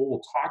 this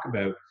whole talk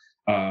about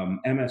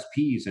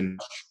MSPs and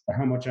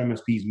how much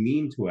MSPs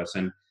mean to us,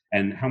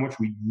 and how much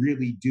we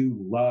really do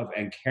love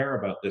and care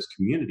about this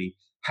community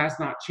has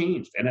not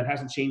changed. And it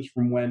hasn't changed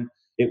from when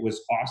it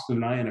was Austin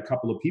and I and a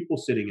couple of people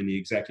sitting in the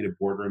executive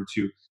boardroom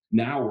to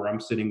now, where I'm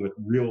sitting with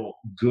real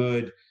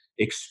good,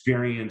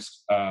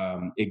 experienced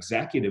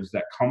executives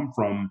that come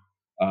from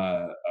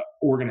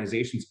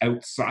organizations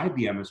outside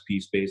the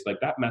MSP space. Like,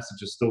 that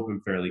message has still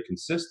been fairly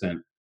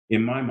consistent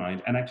in my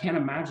mind. And I can't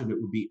imagine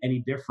it would be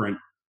any different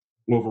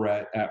over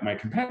at my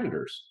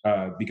competitors,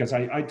 because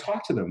I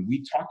talk to them,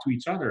 we talk to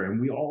each other, and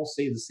we all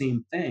say the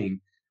same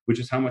thing, which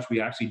is how much we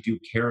actually do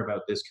care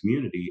about this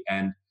community.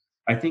 And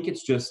I think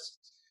it's just,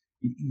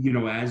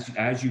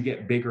 as you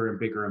get bigger and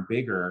bigger and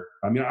bigger.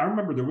 I mean, I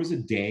remember there was a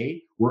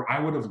day where I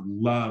would have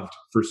loved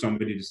for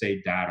somebody to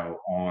say Datto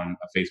on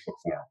a Facebook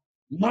forum.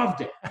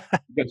 Loved it,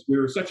 because we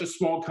were such a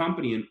small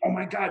company, and oh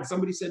my God,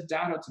 somebody said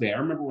Datto today. I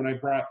remember when I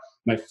brought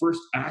my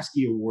first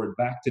ASCII award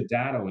back to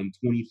Datto in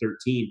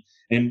 2013,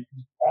 and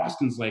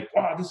Austin's like,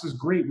 "Oh, this is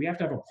great. We have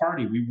to have a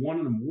party. We won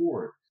an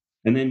award."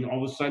 And then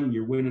all of a sudden,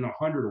 you're winning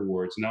 100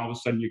 awards, and all of a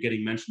sudden, you're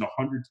getting mentioned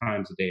 100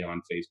 times a day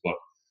on Facebook.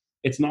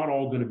 It's not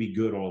all going to be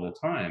good all the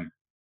time,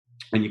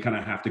 and you kind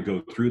of have to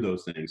go through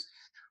those things.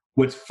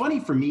 What's funny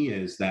for me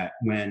is that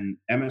when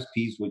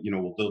MSPs will,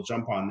 they'll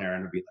jump on there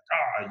and they'll be like,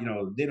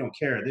 they don't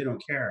care, they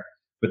don't care.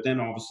 But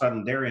then all of a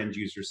sudden their end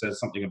user says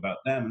something about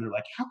them, and they're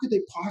like, how could they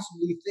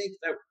possibly think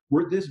that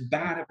we're this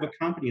bad of a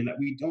company and that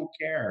we don't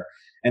care?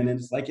 And then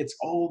it's like, it's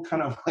all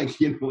kind of like,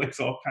 it's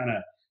all kind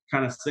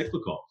of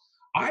cyclical.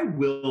 I'll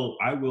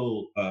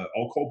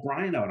call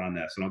Brian out on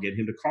this, and I'll get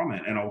him to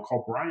comment, and I'll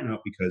call Brian out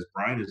because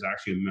Brian is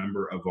actually a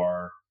member of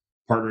our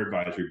partner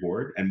advisory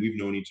board, and we've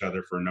known each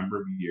other for a number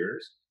of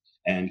years,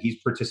 and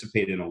he's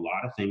participated in a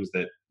lot of things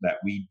that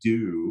we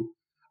do.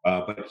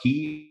 But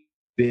he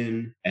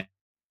been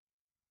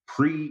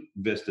pre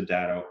Vista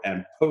Datto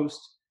and post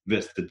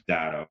Vista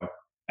Datto,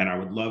 and I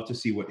would love to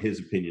see what his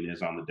opinion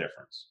is on the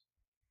difference.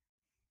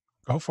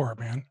 Go for it,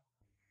 man.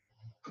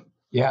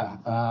 Yeah.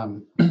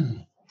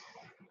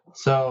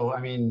 So,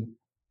 I mean,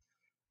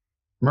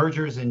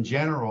 mergers in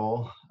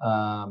general,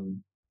 I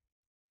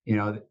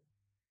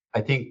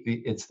think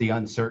it's the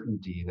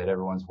uncertainty that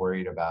everyone's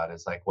worried about.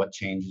 Is like, what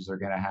changes are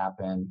going to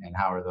happen and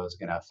how are those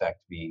going to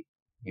affect me?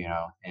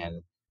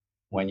 And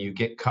when you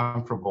get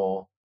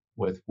comfortable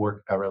with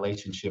a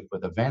relationship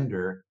with a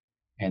vendor,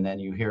 and then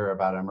you hear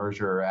about a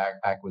merger or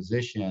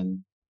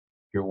acquisition,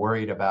 you're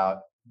worried about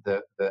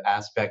the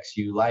aspects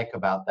you like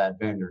about that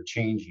vendor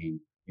changing.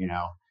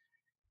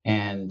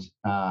 And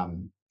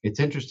it's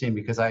interesting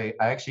because I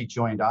actually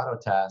joined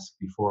Autotask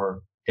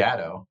before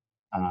Datto,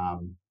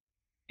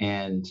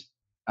 and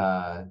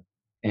uh,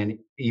 and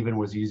even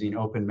was using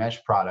Open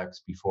Mesh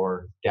products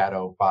before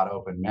Datto bought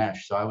Open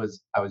Mesh. So I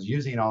was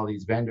using all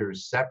these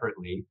vendors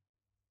separately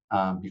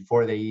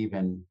before they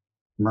even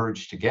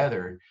merged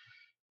together.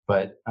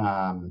 But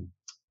I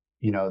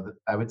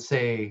would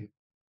say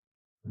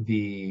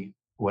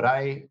what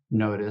I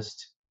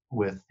noticed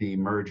with the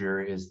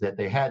merger is that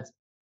they had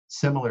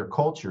similar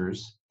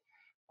cultures.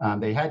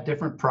 They had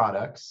different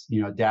products.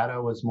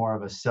 Datto was more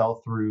of a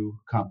sell-through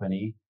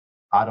company.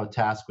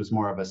 Autotask was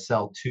more of a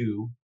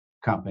sell-to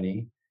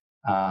company.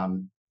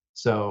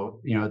 So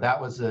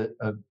that was a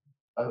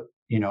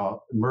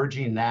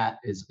merging that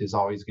is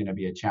always going to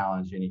be a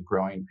challenge. Any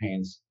growing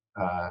pains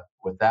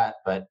with that,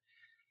 but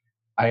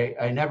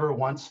I never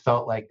once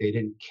felt like they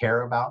didn't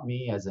care about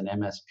me as an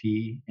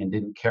MSP and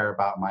didn't care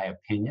about my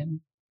opinion.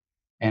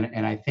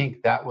 And I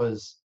think that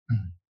was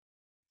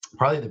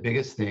probably the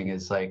biggest thing.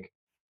 Is like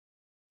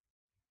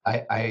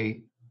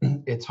I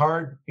it's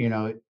hard,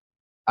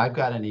 I've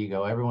got an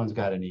ego, everyone's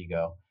got an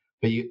ego,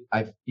 but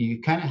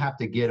you kind of have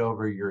to get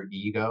over your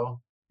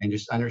ego and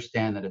just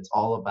understand that it's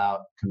all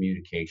about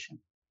communication,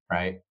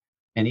 right?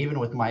 And even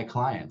with my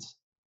clients,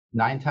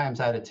 9 times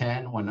out of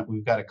 10, when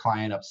we've got a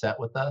client upset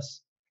with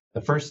us,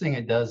 the first thing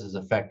it does is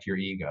affect your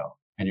ego.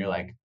 And you're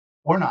like,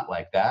 we're not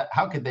like that.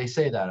 How could they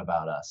say that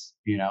about us?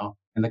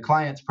 And the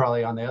client's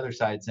probably on the other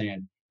side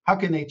saying, how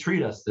can they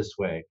treat us this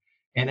way?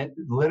 And it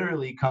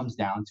literally comes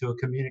down to a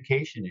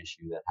communication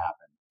issue that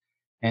happened.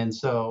 And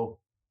so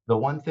the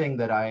one thing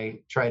that I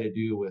try to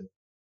do with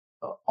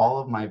all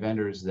of my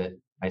vendors that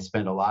I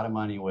spend a lot of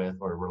money with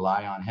or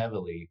rely on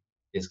heavily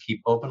is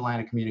keep open line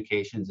of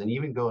communications, and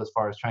even go as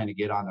far as trying to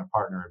get on their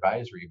partner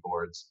advisory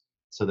boards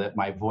so that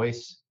my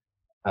voice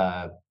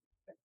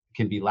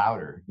can be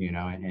louder,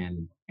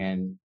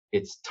 and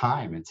it's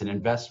time. It's an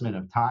investment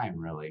of time,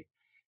 really.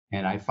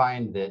 And I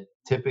find that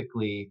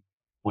typically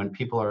when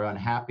people are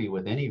unhappy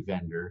with any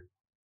vendor,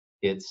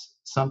 it's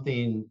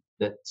something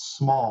that's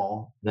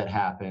small that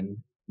happened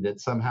that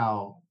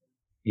somehow,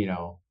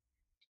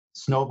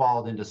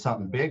 snowballed into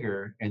something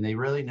bigger, and they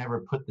really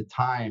never put the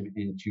time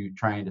into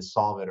trying to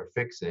solve it or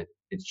fix it.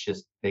 It's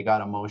just they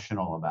got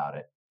emotional about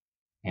it,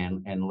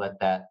 and let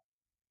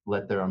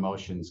their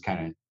emotions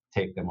kind of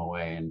take them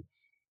away.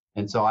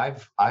 And so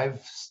I've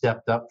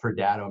stepped up for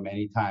Dado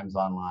many times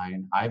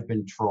online. I've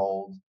been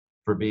trolled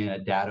for being a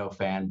Dado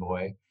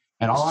fanboy,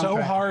 and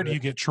So hard you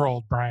get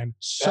trolled, Brian.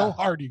 So yeah,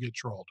 hard you get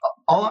trolled.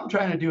 all I'm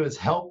trying to do is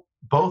help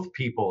both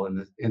people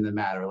in the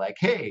matter. Like,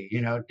 hey,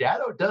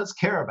 Dado does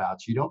care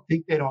about you. Don't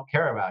think they don't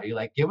care about you.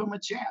 Like, give them a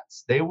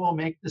chance. They will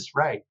make this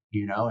right.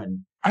 And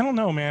I don't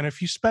know, man.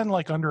 If you spend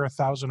like under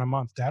 $1,000 a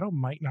month, Dado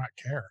might not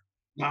care.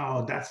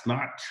 No, that's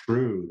not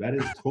true. That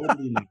is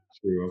totally not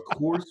true. Of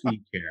course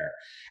we care.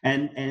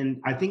 And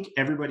I think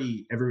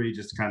everybody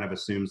just kind of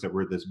assumes that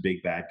we're this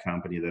big bad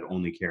company that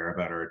only care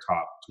about our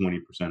top 20%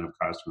 of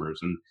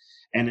customers.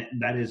 And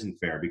that isn't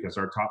fair, because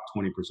our top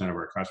 20% of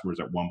our customers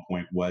at one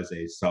point was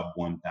a sub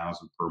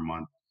 1,000 per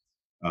month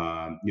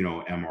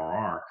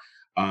MRR.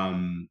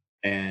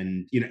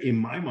 And in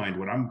my mind,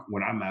 when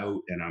I'm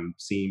out and I'm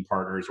seeing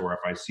partners, or if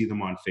I see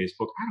them on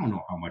Facebook, I don't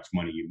know how much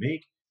money you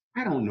make.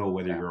 I don't know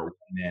whether yeah, you're a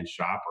one-man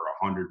shop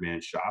or a 100-man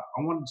shop.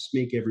 I want to just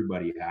make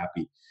everybody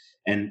happy.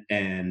 And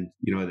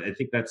I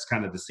think that's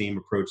kind of the same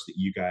approach that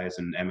you guys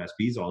and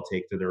MSPs all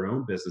take to their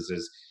own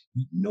businesses.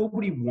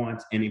 Nobody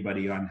wants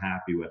anybody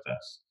unhappy with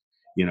us.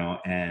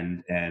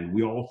 And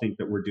we all think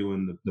that we're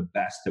doing the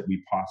best that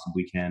we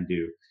possibly can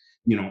do.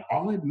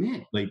 I'll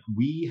admit, like,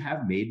 we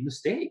have made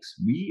mistakes.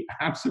 We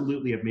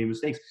absolutely have made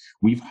mistakes.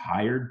 We've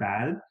hired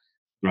bad.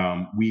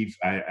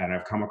 And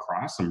I've come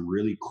across some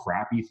really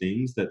crappy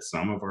things that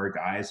some of our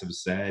guys have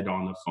said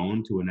on the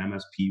phone to an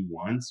MSP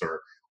once,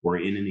 or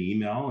in an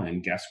email.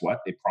 And guess what?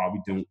 They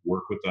probably don't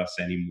work with us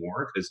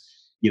anymore, because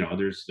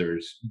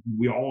there's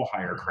we all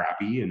hire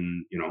crappy,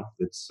 and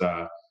it's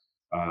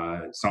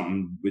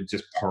something with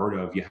just part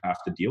of you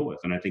have to deal with.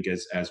 And I think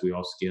as we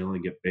all scale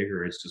and get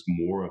bigger, it's just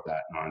more of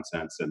that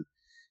nonsense.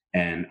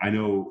 And I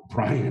know,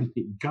 Brian,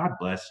 God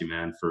bless you,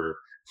 man, for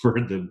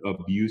the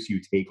abuse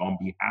you take on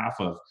behalf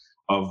of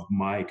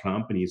my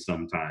company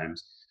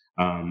sometimes.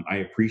 I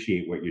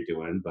appreciate what you're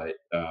doing, but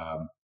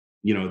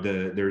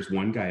there's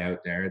one guy out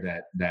there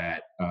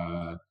that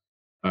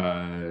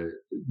uh,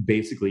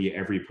 basically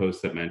every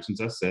post that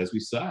mentions us says we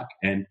suck,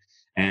 and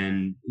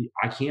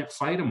I can't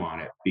fight him on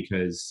it,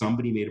 because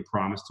somebody made a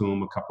promise to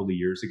him a couple of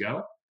years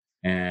ago,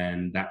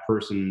 and that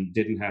person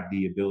didn't have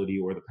the ability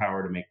or the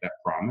power to make that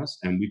promise,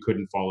 and we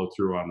couldn't follow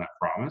through on that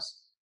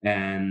promise.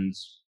 And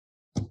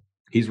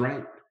he's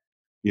right.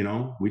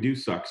 We do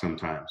suck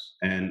sometimes.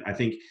 And I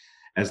think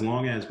as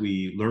long as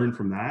we learn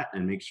from that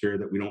and make sure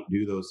that we don't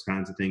do those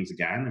kinds of things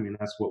again, I mean,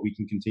 that's what we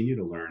can continue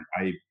to learn.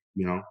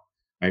 You know,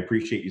 I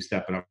appreciate you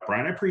stepping up,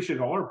 Brian. I appreciate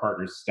all our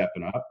partners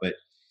stepping up, but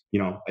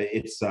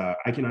it's,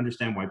 I can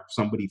understand why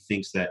somebody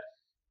thinks that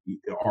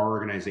our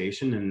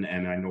organization,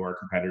 and I know our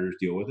competitors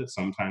deal with it.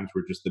 Sometimes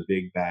we're just a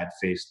big, bad,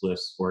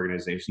 faceless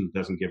organization that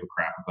doesn't give a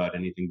crap about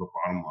anything but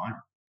bottom line.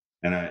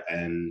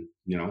 And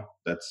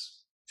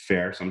that's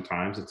fair.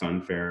 Sometimes it's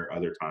unfair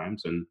other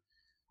times. And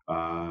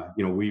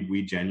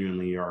we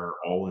genuinely are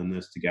all in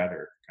this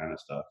together, kind of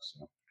stuff.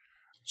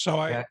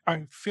 So yeah,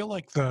 I feel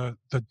like the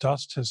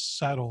dust has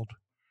settled.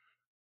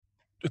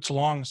 It's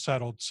long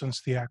settled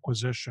since the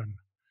acquisition,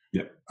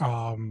 Yeah.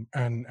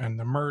 and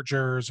the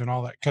mergers and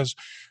all that. Because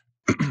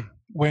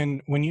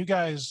when you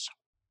guys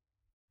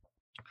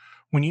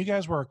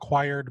were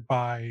acquired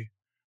by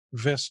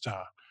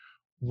Vista,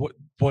 what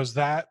was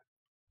that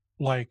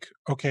like?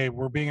 Okay,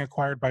 we're being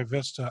acquired by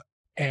Vista,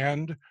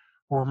 and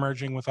we're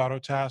merging with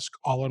Autotask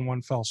all in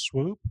one fell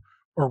swoop,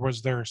 or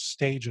was there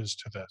stages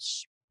to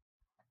this?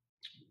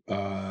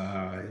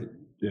 Uh,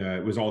 yeah,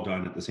 it was all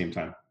done at the same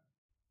time.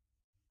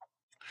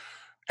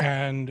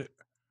 And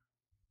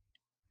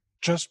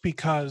just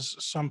because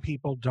some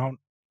people don't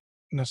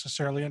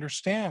necessarily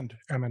understand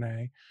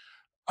M&A,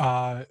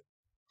 uh,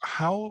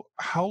 how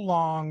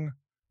long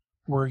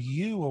were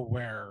you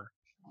aware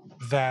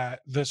that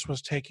this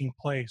was taking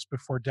place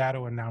before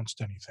Datto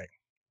announced anything?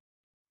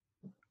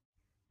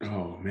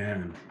 Oh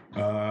man.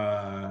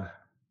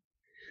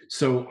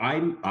 So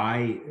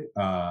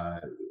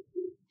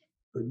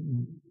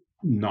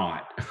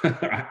not.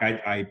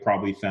 I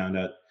probably found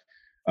out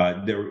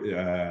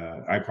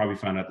I probably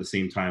found out the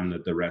same time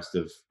that the rest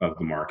of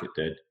the market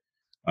did,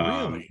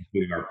 Really?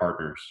 including our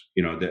partners.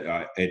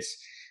 That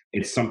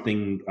it's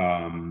something.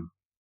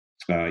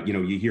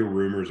 You hear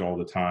rumors all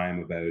the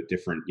time about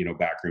different,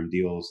 backroom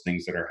deals,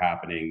 things that are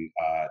happening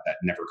that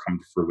never come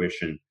to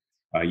fruition.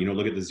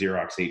 Look at the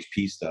Xerox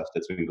HP stuff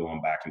that's been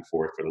going back and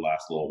forth for the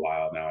last little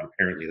while now, and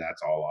apparently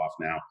that's all off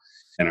now.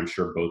 And I'm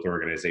sure both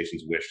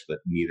organizations wish that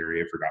neither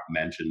ever got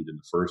mentioned in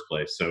the first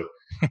place. So,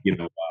 you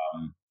know,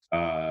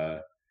 uh,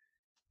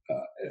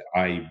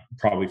 I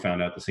probably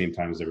found out the same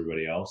time as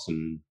everybody else,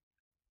 and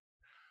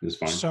it was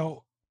fine.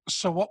 So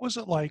what was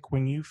it like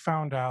when you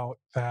found out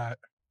that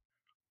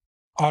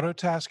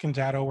Autotask and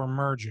Datto were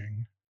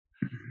merging?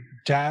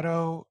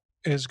 Datto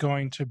is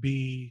going to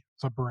be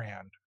the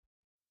brand.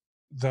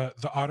 The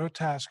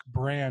Autotask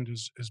brand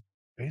is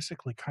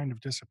basically kind of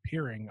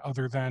disappearing,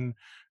 other than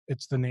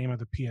it's the name of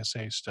the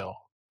PSA still.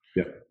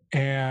 Yeah.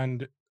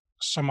 And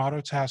some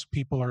Autotask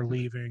people are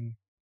leaving,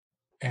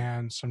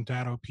 and some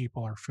Datto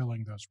people are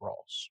filling those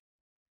roles.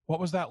 What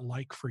was that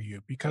like for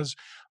you? Because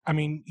I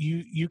mean,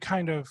 you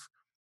kind of,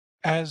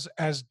 as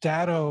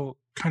Datto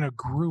kind of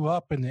grew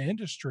up in the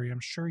industry, I'm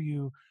sure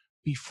you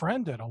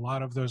befriended a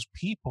lot of those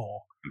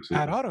people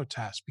at Absolutely.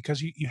 Autotask,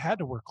 because you had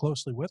to work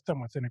closely with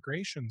them with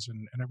integrations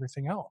and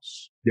everything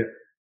else. Yeah.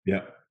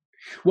 Yeah.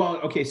 Well,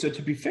 okay. So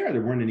to be fair,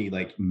 there weren't any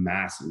like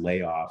mass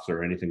layoffs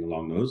or anything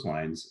along those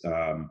lines.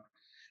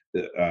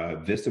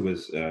 Vista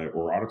was,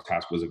 or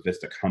Autotask was a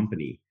Vista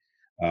company.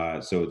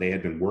 So they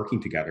had been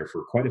working together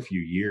for quite a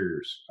few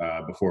years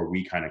before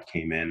we kind of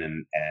came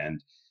in,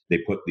 and they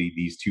put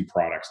these two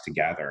products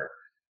together,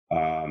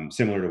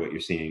 similar to what you're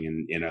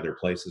seeing in other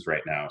places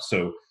right now.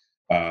 So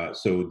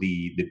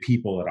the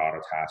people at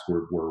Autotask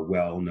were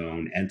well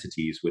known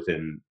entities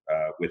within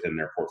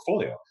their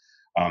portfolio,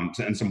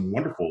 and some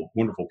wonderful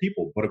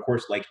people. But of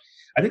course, like,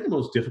 I think the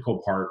most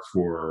difficult part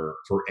for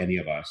any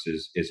of us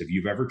is if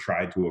you've ever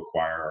tried to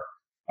acquire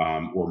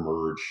or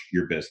merge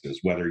your business,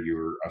 whether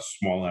you're a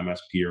small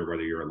MSP or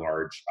whether you're a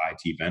large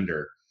IT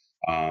vendor.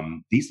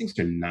 These things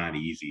are not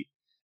easy,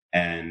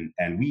 and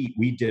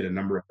we did a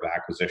number of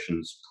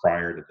acquisitions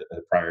prior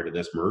to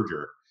this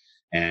merger,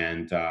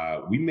 and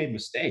we made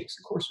mistakes.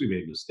 Of course, we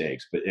made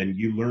mistakes, and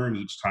you learn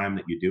each time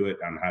that you do it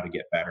on how to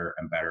get better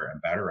and better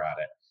and better at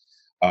it.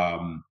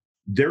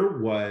 There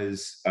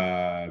was,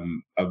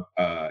 in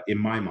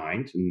my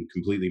mind, and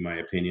completely my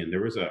opinion,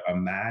 there was a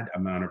mad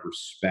amount of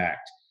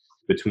respect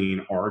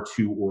between our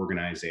two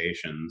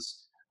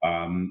organizations,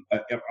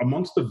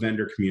 amongst the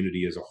vendor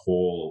community as a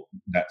whole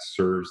that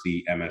serves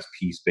the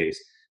MSP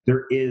space.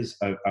 There is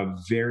a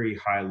very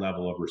high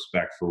level of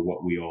respect for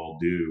what we all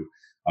do,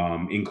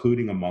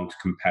 including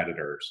amongst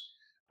competitors.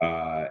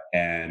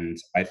 And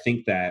I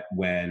think that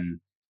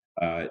when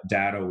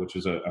Datto, which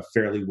was a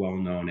fairly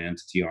well-known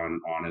entity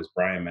on, as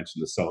Brian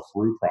mentioned, the sell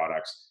through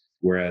products,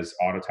 whereas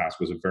Autotask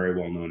was a very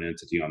well-known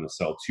entity on the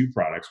sell to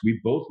products. We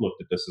both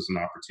looked at this as an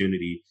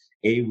opportunity.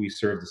 We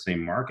serve the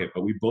same market,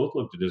 but we both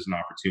looked at it as an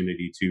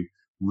opportunity to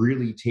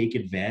really take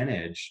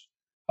advantage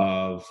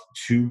of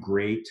two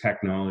great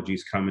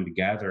technologies coming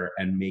together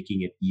and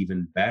making it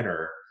even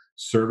better,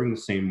 serving the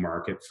same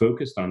market,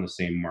 focused on the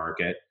same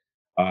market,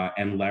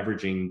 and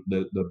leveraging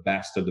the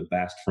best of the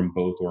best from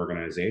both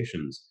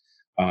organizations.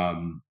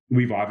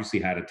 We've obviously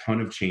had a ton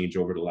of change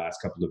over the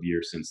last couple of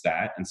years since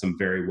that, and some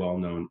very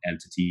well-known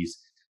entities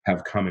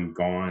have come and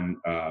gone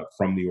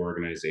from the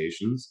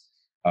organizations.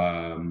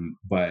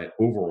 But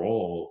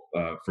overall,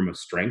 from a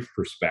strength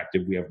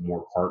perspective, we have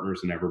more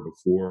partners than ever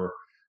before.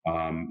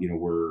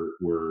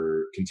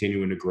 We're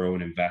continuing to grow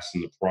and invest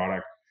in the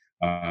product.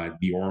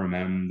 The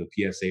RMM, the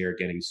PSA are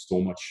getting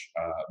so much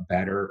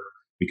better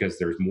because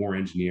there's more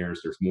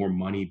engineers, there's more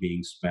money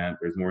being spent,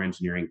 there's more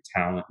engineering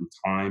talent and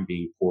time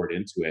being poured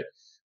into it.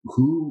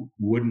 Who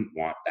wouldn't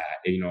want that?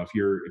 If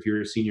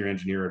you're a senior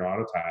engineer at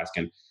Autotask,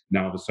 and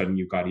now all of a sudden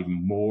you've got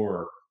even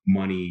more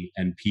money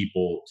and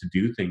people to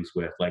do things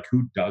with, like,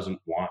 who doesn't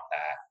want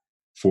that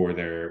for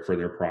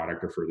their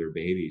product or for their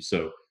baby?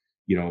 So,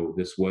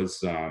 this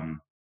was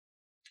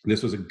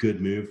a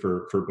good move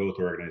for both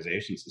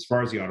organizations. As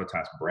far as the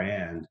Autotask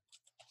brand,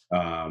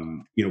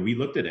 we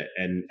looked at it,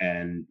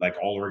 and like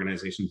all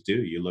organizations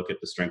do, you look at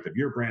the strength of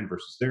your brand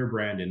versus their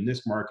brand in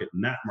this market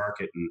and that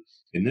market, and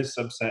in this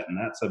subset and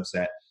that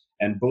subset.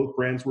 And both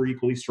brands were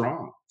equally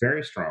strong,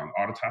 very strong.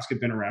 Autotask had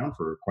been around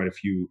for quite a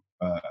few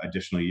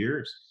additional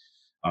years.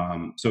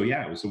 So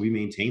we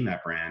maintain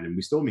that brand, and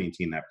we still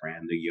maintain that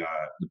brand.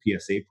 The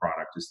PSA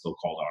product is still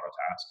called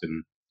Autotask,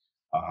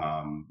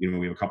 and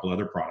we have a couple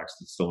other products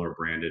that still are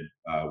branded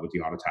with the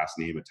Autotask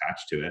name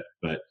attached to it,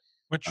 but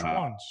Which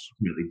ones?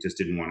 they just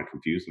didn't want to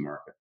confuse the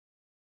market.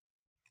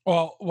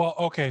 Well,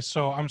 okay.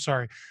 So I'm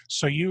sorry.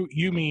 So you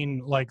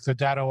mean like the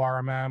Datto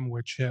RMM,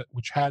 which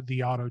had the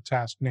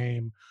Autotask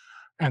name,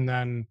 and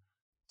then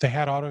they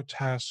had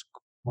Autotask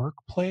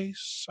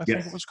Workplace, I think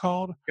it Yes. was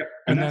called, Yep.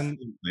 And and that's then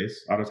the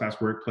place,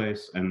 Autotask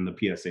Workplace, and the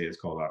PSA is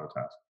called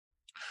Autotask.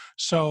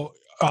 so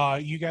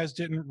you guys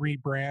didn't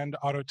rebrand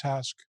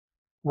Autotask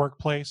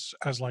Workplace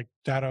as like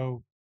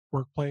Datto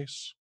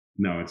Workplace?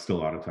 No, it's still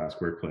Autotask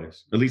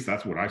Workplace. At least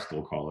that's what I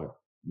still call it.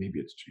 Maybe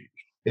it's changed.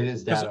 It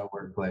is Is it Datto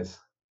Workplace.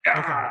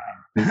 okay?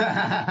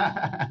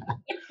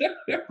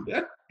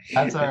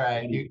 That's all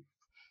right.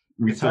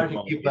 We It's still hard to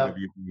call keep it up.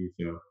 AWP,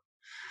 so.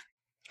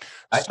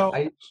 So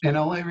And the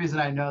only reason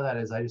I know that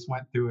is I just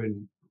went through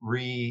and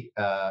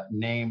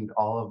named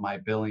all of my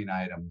billing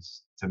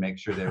items to make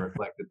sure they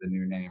reflected the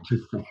new name.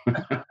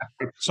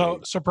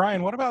 so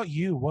Brian, what about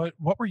you? What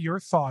were your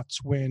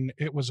thoughts when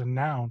it was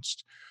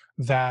announced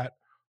that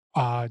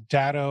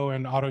Datto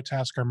and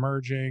Autotask are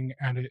merging,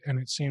 and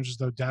it seems as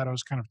though Datto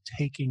is kind of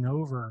taking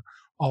over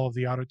all of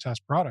the Autotask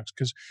products,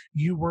 because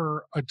you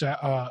were a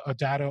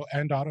Datto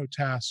and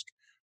Autotask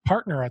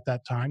partner at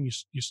that time.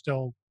 You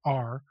still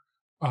are.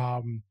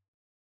 Um,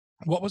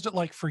 what was it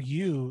like for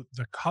you,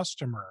 the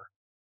customer,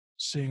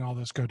 seeing all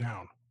this go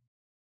down?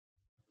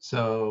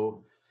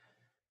 So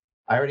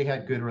I already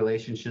had good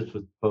relationships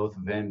with both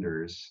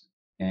vendors,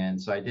 and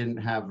so I didn't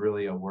have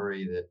really a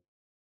worry that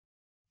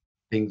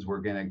things were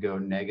going to go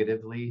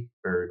negatively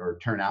or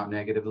turn out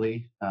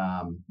negatively.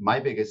 My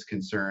biggest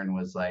concern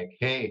was like,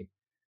 hey,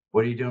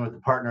 what are you doing with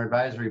the partner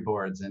advisory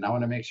boards? And I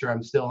want to make sure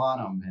I'm still on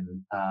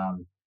them.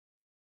 And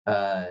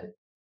uh,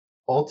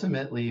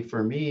 ultimately,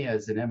 for me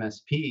as an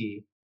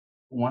MSP,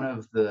 one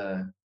of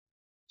the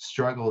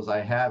struggles I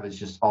have is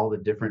just all the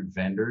different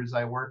vendors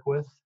I work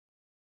with.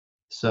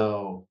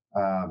 So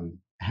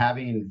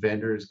having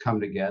vendors come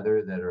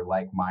together that are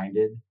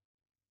like-minded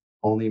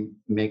only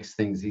makes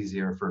things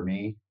easier for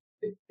me.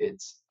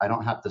 It's I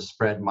don't have to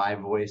spread my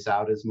voice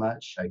out as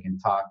much. I can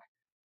talk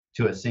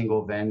to a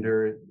single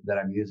vendor that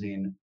I'm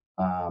using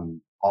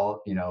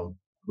all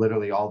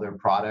literally all their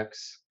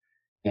products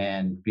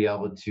and be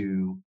able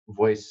to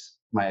voice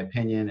my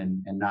opinion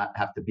and not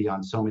have to be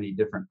on so many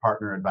different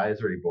partner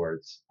advisory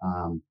boards.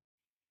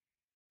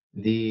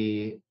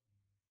 The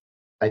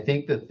I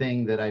think the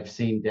thing that I've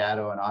seen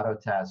Datto and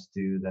Autotask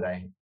do that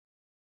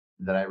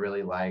I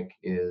really like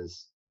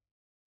is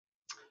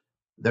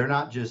they're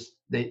not just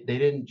they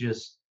didn't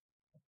just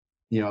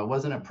it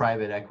wasn't a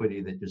private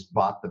equity that just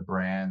bought the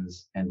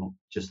brands and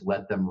just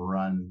let them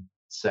run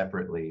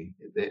separately.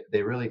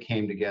 They really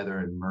came together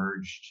and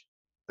merged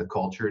the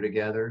culture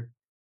together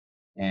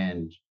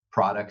and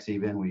products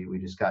even. We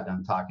just got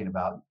done talking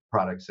about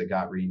products that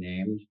got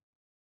renamed.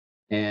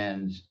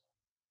 And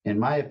in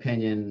my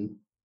opinion,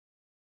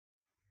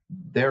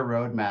 their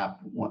roadmap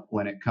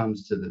when it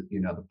comes to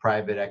the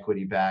private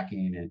equity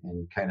backing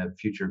and kind of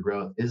future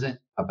growth isn't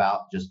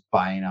about just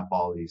buying up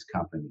all these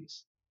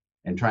companies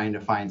and trying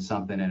to find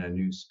something in a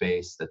new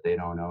space that they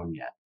don't own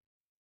yet.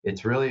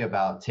 It's really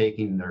about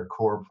taking their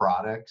core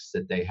products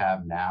that they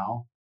have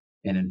now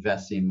and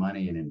investing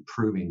money in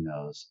improving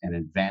those and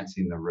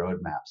advancing the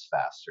roadmaps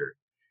faster.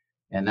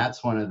 And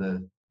that's one of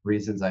the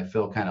reasons I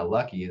feel kind of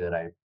lucky that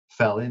I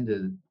fell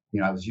into,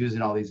 I was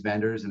using all these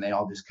vendors and they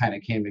all just kind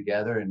of came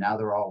together and now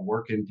they're all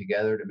working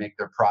together to make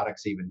their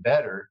products even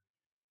better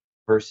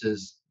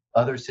versus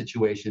other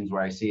situations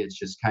where I see it's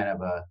just kind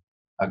of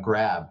a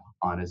grab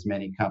on as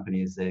many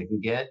companies as they can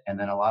get. And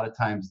then a lot of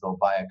times they'll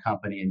buy a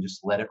company and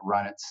just let it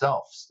run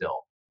itself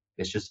still.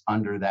 It's just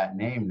under that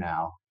name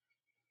now.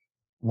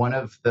 One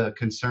of the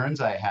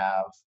concerns I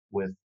have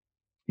with,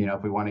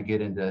 if we want to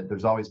get into,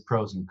 there's always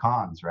pros and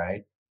cons,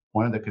 right?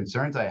 One of the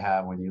concerns I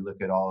have when you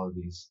look at all of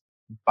these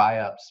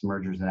buy-ups,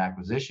 mergers, and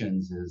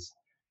acquisitions is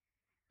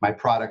my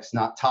product's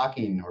not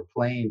talking or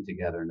playing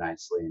together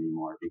nicely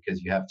anymore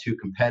because you have two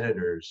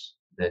competitors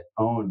that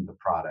own the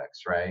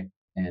products, right?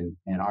 And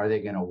are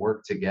they going to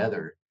work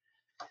together?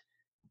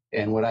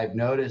 And what I've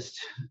noticed,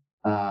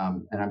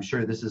 and I'm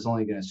sure this is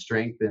only going to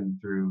strengthen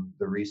through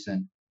the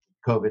recent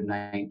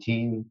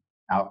COVID-19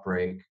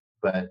 outbreak,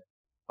 but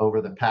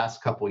over the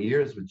past couple of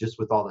years,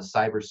 with all the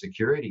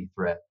cybersecurity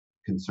threat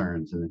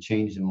concerns and the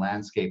change in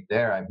landscape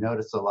there, I've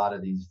noticed a lot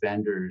of these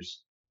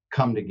vendors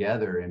come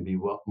together and be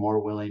more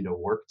willing to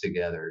work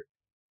together.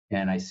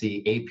 And I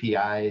see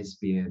APIs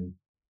being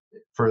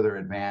further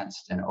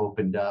advanced and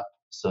opened up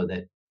so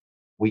that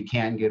we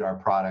can get our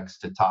products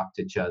to talk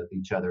to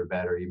each other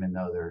better, even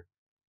though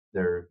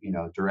they're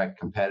direct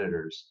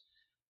competitors.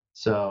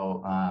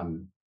 So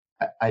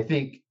I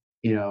think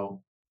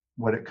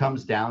what it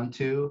comes down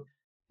to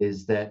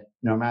is that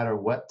no matter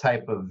what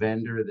type of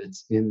vendor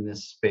that's in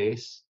this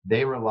space,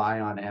 they rely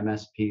on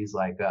MSPs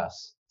like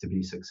us to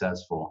be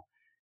successful.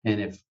 And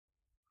if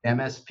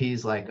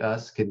MSPs like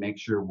us can make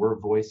sure we're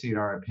voicing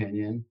our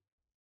opinion,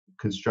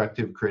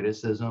 constructive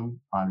criticism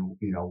on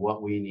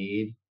what we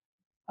need,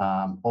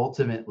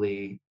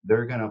 ultimately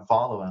they're going to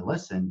follow and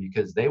listen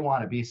because they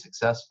want to be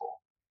successful.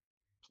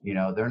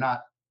 They're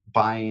not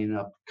buying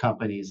up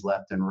companies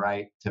left and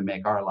right to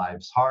make our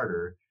lives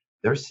harder.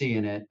 They're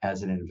seeing it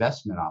as an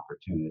investment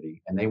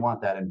opportunity and they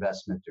want that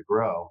investment to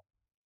grow.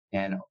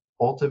 And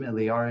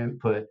ultimately our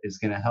input is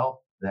going to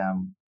help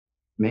them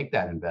make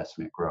that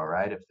investment grow,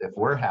 right? If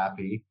we're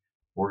happy,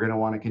 we're going to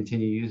want to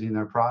continue using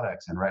their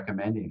products and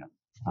recommending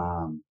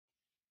them.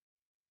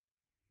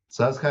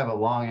 So that's kind of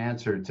a long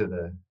answer to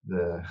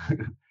the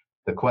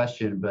the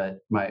question, but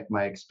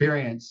my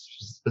experience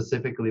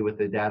specifically with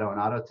the Datto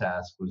and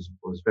Autotask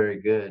was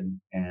very good,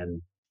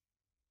 and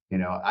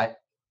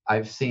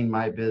I've seen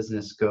my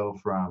business go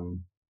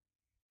from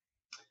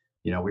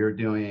we were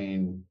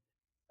doing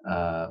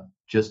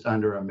just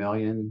under $1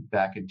 million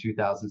back in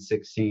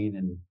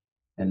 2016,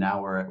 and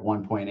now we're at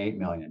 1.8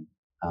 million,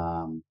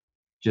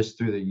 just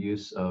through the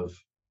use of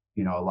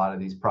a lot of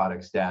these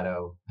products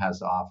Datto has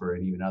to offer,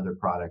 and even other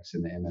products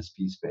in the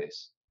MSP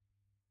space.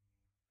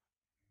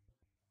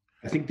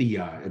 I think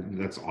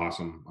that's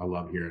awesome. I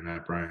love hearing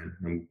that, Brian.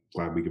 I'm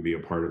glad we could be a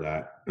part of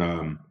that.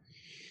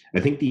 I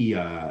think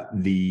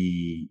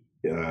the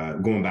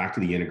going back to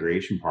the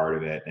integration part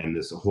of it and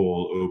this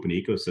whole open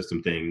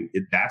ecosystem thing,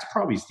 that's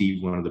probably,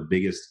 Steve, one of the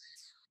biggest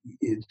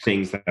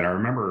things that I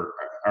remember.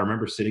 I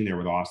remember sitting there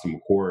with Austin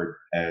McCord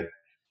at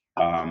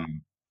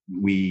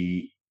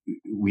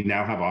we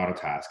now have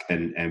Autotask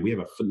and we have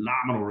a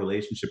phenomenal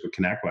relationship with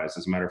ConnectWise.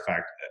 As a matter of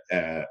fact,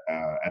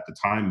 at the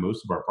time,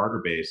 most of our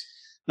partner base,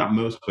 not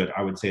most, but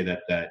I would say that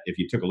if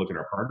you took a look at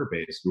our partner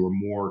base, we were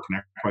more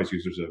ConnectWise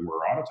users than we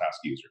were Autotask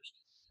users.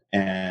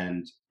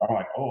 And I'm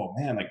like, oh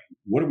man, like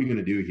what are we going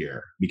to do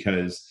here?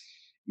 Because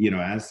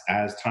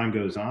as time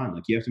goes on,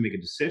 like you have to make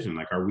a decision.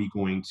 Like, are we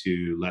going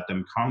to let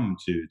them come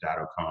to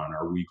DattoCon?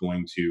 Are we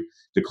going to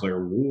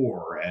declare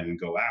war and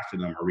go after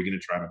them? Are we going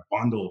to try to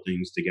bundle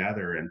things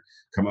together and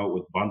come out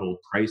with bundled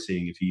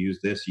pricing? If you use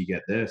this, you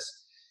get this.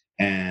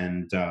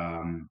 And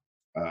uh,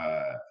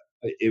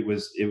 it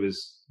was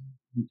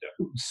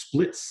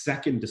split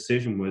second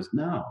decision was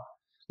no.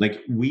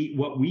 Like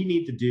what we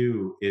need to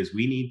do is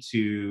we need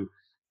to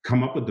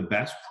come up with the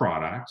best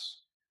products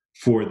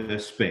for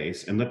this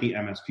space and let the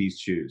MSPs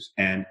choose.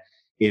 And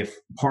if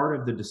part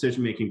of the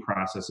decision making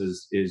process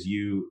is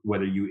you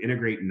whether you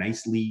integrate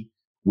nicely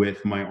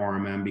with my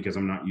RMM because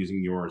I'm not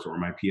using yours, or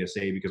my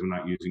PSA because I'm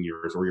not using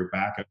yours, or your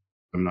backup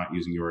I'm not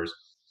using yours.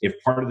 If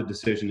part of the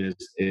decision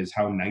is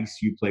how nice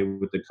you play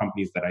with the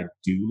companies that I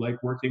do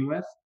like working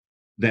with,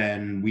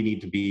 then we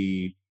need to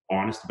be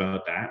honest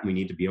about that. And we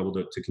need to be able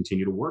to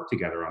continue to work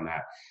together on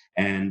that.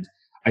 And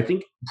I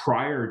think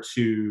prior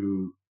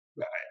to,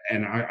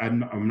 and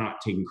I'm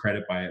not taking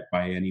credit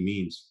by any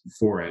means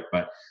for it,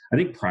 but I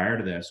think prior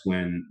to this,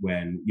 when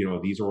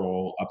these are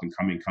all up and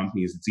coming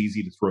companies, it's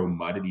easy to throw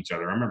mud at each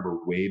other. I remember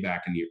way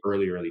back in the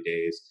early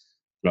days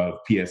of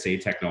PSA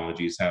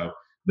technologies, how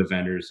the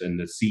vendors and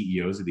the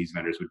CEOs of these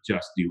vendors would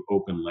just do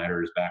open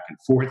letters back and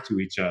forth to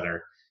each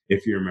other.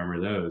 If you remember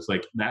those,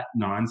 like that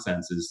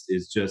nonsense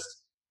is just,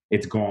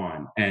 it's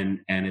gone, and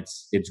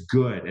it's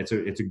good. It's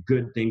a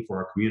good thing for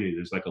our community.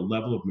 There's like a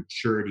level of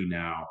maturity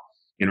now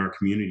in our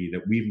community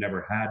that we've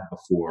never had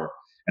before,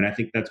 and I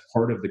think that's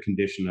part of the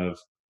condition of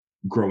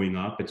growing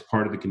up. It's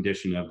part of the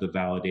condition of the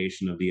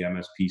validation of the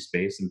MSP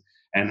space,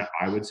 and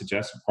I would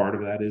suggest part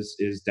of that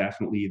is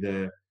definitely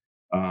the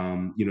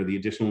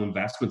additional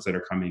investments that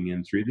are coming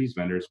in through these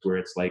vendors, where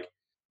it's like,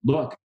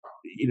 look,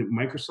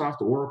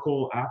 Microsoft,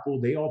 Oracle, Apple,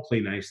 they all play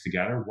nice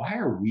together. Why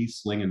are we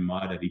slinging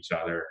mud at each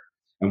other,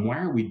 and why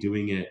are we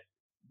doing it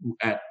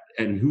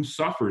and who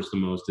suffers the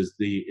most is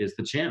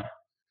the channel.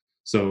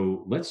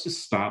 So let's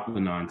just stop the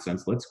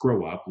nonsense. Let's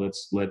grow up.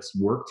 Let's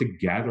work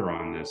together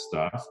on this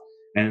stuff.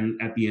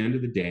 And at the end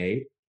of the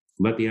day,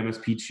 let the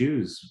MSP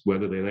choose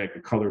whether they like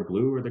the color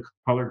blue or the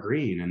color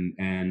green,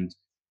 and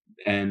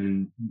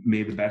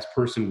may the best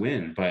person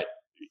win. But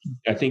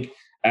I think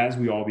as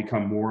we all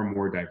become more and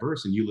more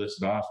diverse, and you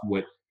listed off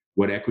what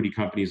equity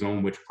companies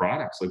own which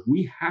products, like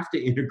we have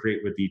to integrate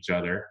with each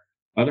other.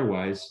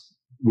 Otherwise,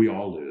 we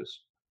all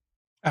lose.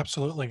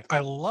 Absolutely. I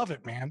love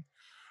it, man.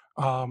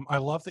 I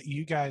love that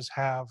you guys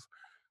have,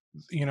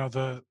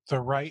 the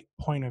right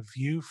point of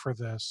view for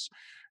this,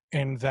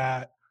 and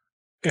that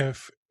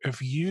if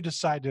you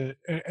decide to,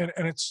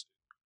 and it's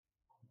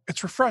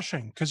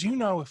refreshing because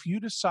if you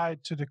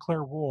decide to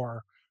declare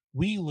war,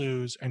 we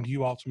lose and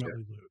you Yeah.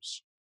 ultimately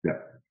lose. Yeah.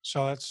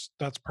 So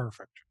that's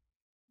perfect.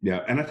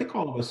 Yeah, and I think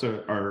all of us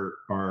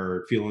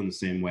are feeling the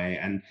same way.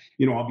 And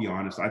I'll be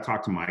honest. I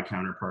talk to my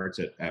counterparts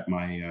at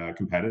my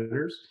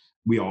competitors.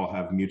 We all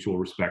have mutual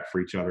respect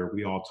for each other.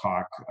 We all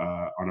talk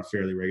on a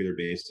fairly regular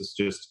basis,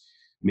 just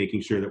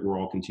making sure that we're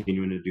all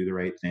continuing to do the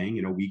right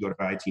thing. We go to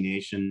IT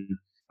Nation.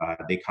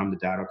 They come to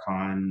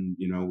DataCon.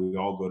 We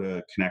all go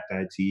to Connect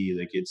IT.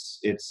 Like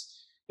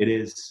it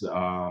is.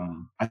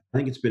 I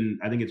think it's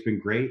been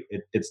great.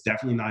 It's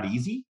definitely not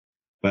easy,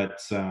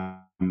 but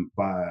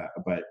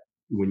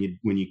when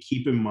you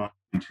keep in mind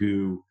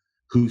who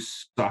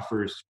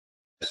suffers,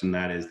 and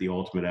that is the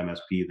ultimate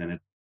MSP, then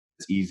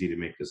it's easy to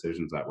make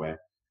decisions that way.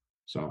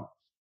 So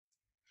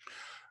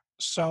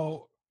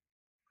So,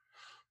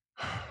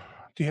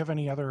 do you have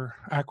any other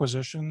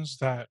acquisitions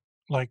that,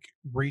 like,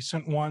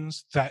 recent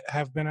ones that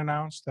have been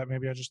announced that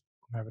maybe I just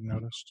haven't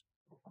noticed?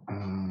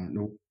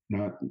 no,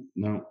 not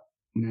no,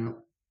 no.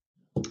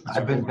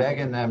 I've been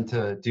begging them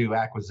to do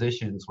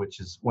acquisitions, which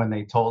is when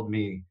they told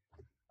me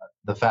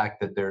the fact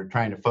that they're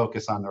trying to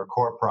focus on their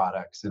core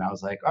products. And I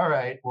was like, all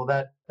right, well,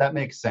 that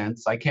makes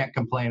sense. I can't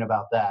complain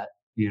about that,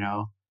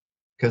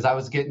 because I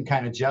was getting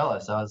kind of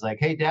jealous. I was like,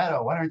 hey,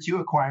 Dado, why aren't you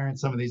acquiring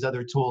some of these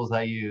other tools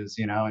I use,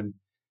 and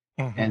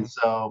Hmm.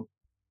 so,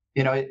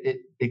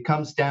 it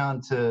comes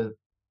down to,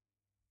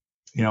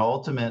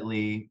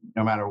 ultimately,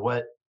 no matter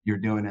what you're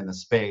doing in the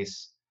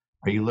space,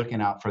 are you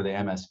looking out for the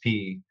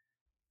MSP,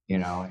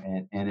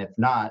 and if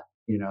not,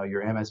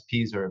 your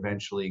MSPs are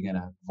eventually going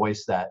to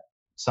voice that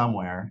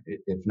somewhere,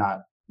 if not,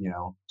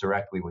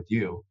 directly with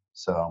you.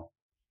 So,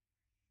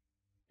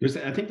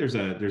 I think there's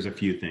a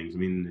few things. I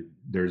mean,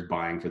 there's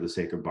buying for the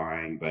sake of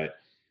buying, but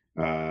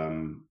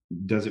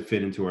does it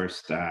fit into our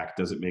stack?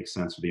 Does it make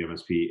sense for the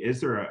MSP?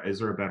 Is there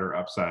a better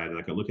upside?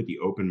 Like I look at the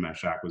Open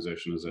Mesh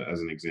acquisition as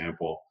an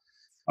example.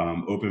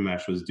 Open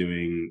Mesh was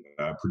doing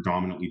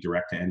predominantly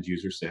direct to end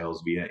user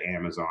sales via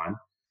Amazon.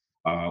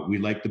 We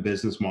like the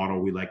business model.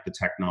 We like the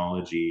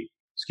technology.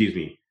 Excuse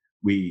me.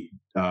 We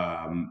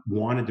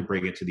wanted to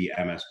bring it to the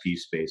MSP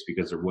space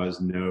because there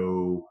was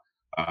no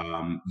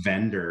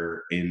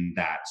vendor in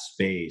that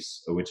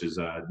space, which is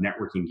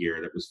networking gear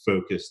that was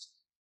focused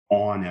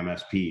on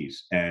MSPs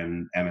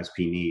and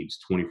MSP needs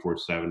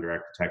 24/7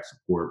 direct tech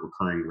support,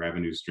 recurring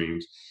revenue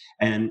streams.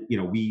 And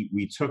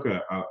we took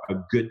a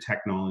good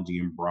technology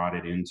and brought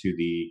it into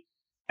the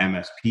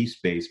MSP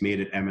space, made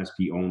it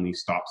MSP only,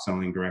 stopped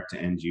selling direct to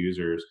end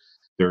users.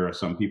 There are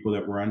some people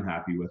that were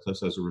unhappy with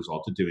us as a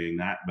result of doing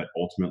that, but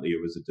ultimately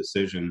it was a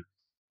decision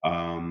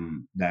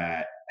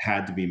that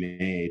had to be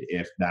made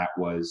if that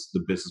was the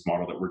business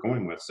model that we're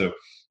going with. So,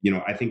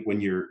 I think when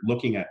you're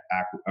looking at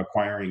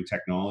acquiring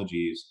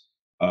technologies,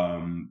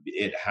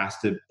 it has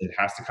to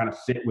kind of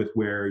fit with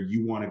where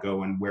you want to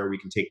go and where we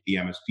can take the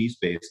MSP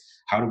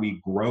space. How do we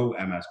grow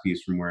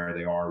MSPs from where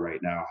they are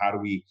right now? How do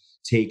we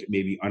take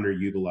maybe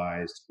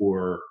underutilized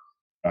or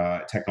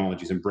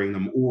technologies and bring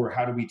them, or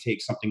how do we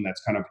take something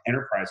that's kind of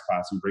enterprise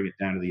class and bring it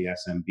down to the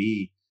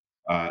SMB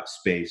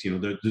space?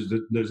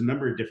 There's a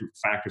number of different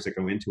factors that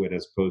go into it,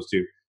 as opposed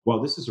to,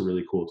 well, this is a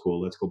really cool tool,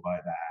 let's go buy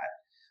that.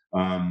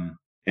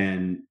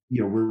 And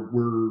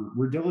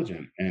we're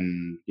diligent,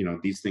 and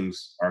these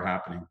things are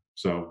happening.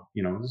 So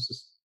this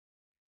is.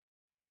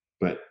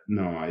 But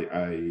no,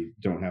 I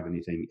don't have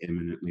anything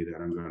imminently that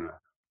I'm going to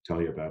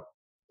tell you about.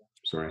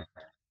 Sorry.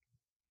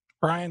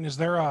 Brian, is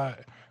there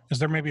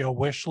maybe a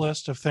wish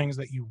list of things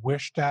that you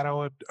wish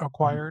Datto had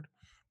acquired?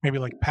 Maybe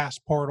like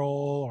Passportal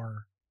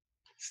or.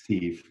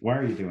 Steve, why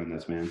are you doing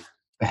this, man?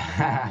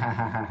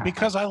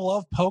 Because I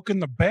love poking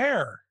the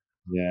bear.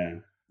 Yeah,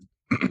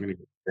 I'm gonna get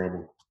in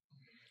trouble.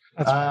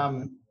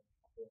 I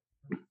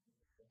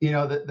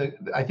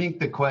think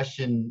the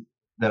question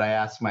that I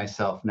ask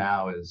myself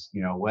now is,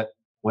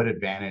 what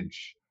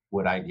advantage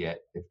would I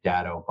get if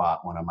Datto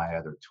bought one of my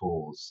other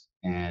tools?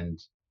 And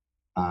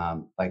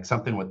like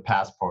something with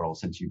Passportal,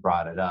 since you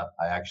brought it up,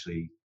 I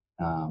actually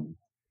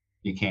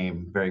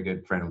became very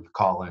good friend with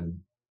Colin,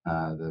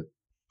 the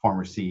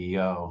former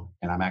CEO,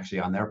 and I'm actually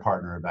on their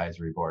partner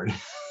advisory board.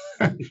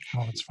 Oh,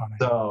 that's funny.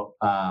 So,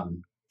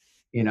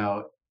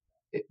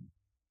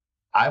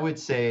 I would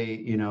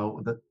say,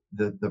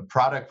 the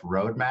product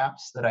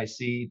roadmaps that I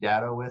see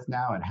Datto with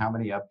now and how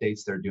many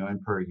updates they're doing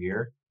per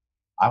year,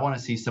 I want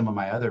to see some of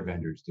my other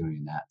vendors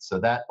doing that.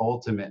 So that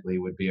ultimately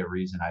would be a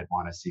reason I'd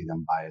want to see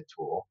them buy a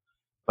tool.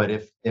 But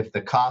if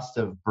the cost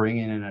of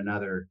bringing in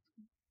another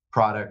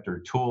product or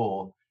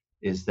tool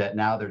is that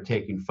now they're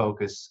taking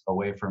focus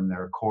away from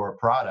their core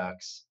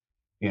products,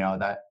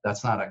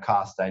 that's not a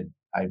cost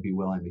I'd be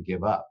willing to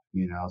give up.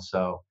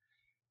 So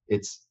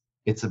it's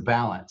a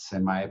balance,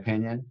 in my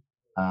opinion.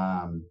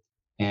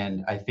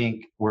 And I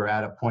think we're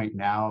at a point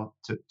now,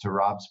 to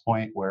Rob's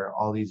point, where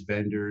all these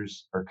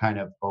vendors are kind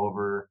of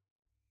over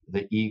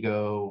the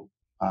ego,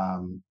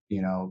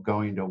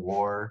 going to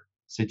war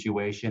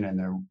situation, and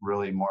they're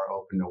really more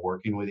open to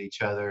working with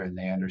each other, and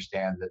they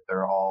understand that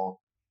they're all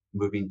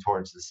moving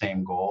towards the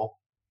same goal,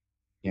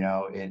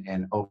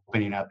 and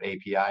opening up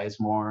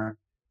APIs more,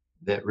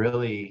 that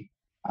really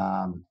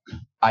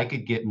I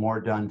could get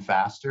more done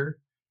faster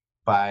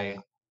by,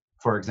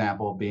 for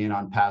example, being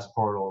on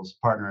Passportal's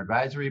partner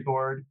advisory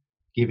board,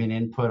 giving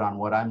input on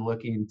what I'm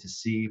looking to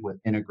see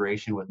with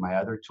integration with my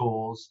other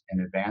tools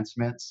and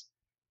advancements,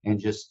 and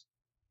just,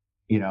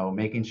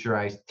 making sure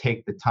I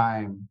take the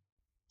time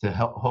to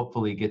help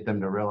hopefully get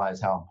them to realize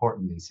how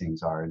important these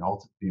things are, and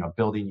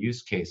building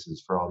use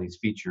cases for all these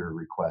feature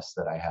requests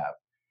that I have.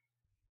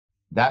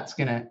 That's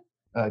going to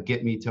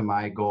get me to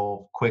my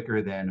goal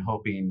quicker than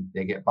hoping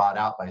they get bought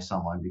out by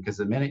someone, because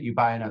the minute you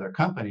buy another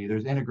company,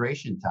 there's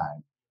integration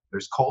time,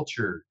 there's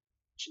culture,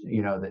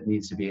 that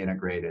needs to be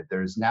integrated.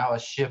 There's now a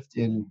shift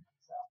in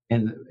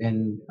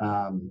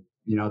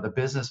the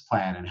business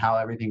plan and how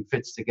everything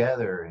fits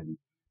together, and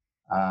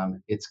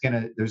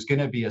there's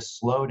gonna be a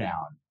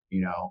slowdown,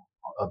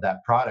 of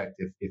that product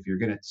if you're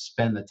gonna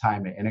spend the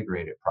time to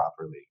integrate it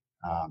properly.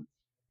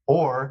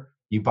 Or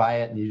you buy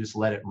it and you just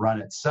let it run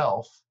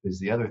itself, is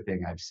the other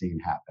thing I've seen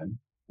happen,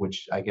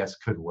 which I guess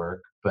could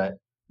work. But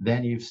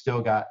then you've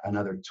still got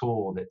another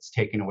tool that's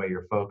taking away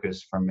your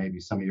focus from maybe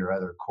some of your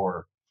other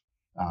core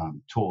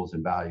tools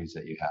and values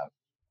that you have.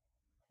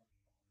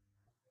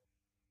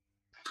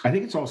 I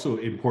think it's also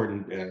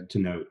important to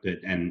note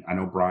that, and I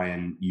know,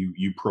 Brian,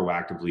 you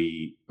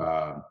proactively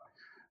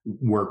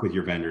work with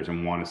your vendors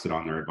and want to sit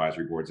on their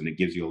advisory boards, and it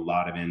gives you a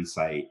lot of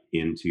insight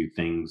into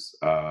things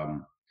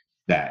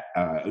that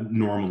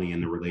normally in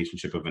the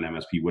relationship of an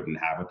MSP wouldn't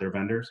have with their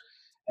vendors.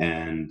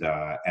 And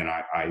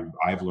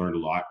I've learned a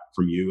lot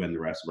from you and the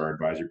rest of our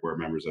advisory board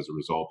members as a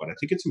result. But I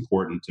think it's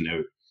important to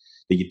note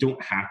that you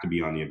don't have to be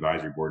on the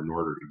advisory board in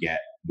order to get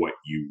what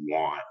you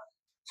want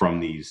from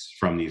these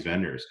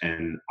vendors.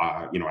 And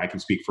I can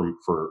speak for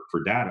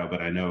Datto,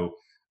 but I know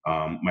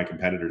my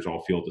competitors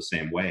all feel the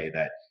same way,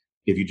 that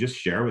if you just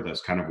share with us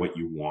kind of what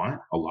you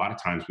want, a lot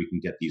of times we can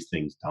get these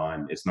things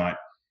done. It's not,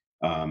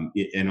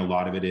 and a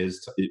lot of it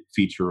is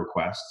feature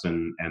requests,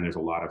 and there's a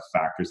lot of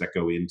factors that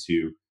go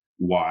into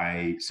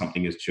why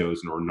something is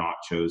chosen or not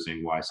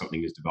chosen, why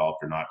something is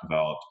developed or not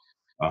developed,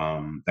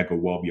 that go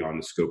well beyond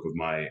the scope of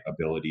my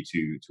ability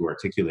to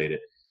articulate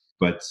it.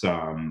 But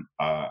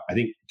I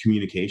think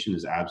communication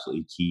is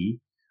absolutely key,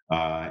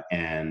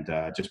 and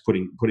just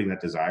putting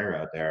that desire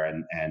out there.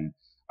 And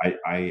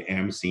I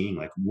am seeing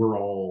like we're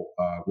all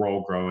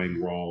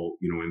growing, we're all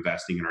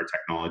investing in our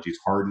technologies,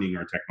 hardening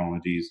our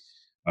technologies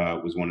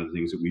was one of the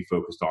things that we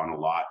focused on a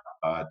lot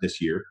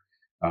this year.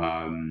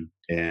 And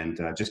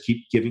just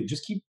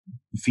keep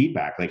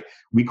feedback. Like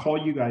we call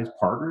you guys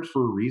partners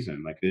for a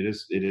reason. Like it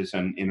is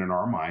in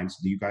our minds,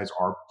 you guys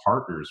are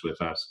partners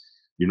with us.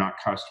 You're not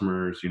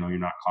customers, you're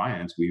not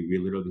clients. We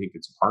literally think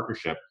it's a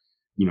partnership.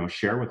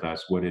 Share with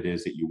us what it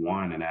is that you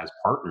want, and as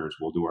partners,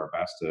 we'll do our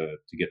best to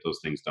get those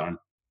things done.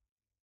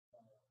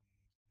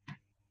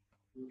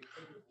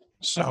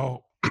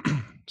 So,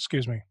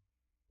 excuse me.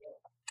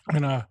 I'm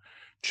gonna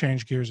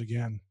change gears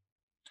again.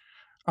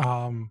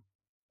 Um,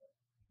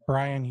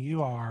 Brian,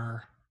 you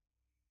are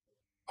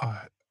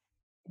uh,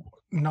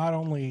 not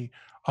only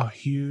a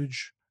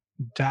huge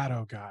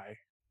dado guy.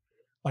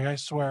 Like I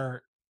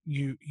swear,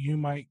 you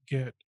might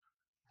get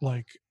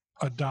like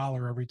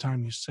 $1 every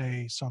time you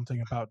say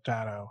something about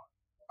dado.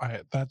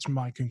 That's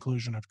my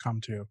conclusion I've come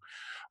to.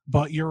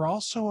 But you're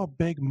also a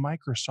big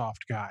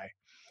Microsoft guy.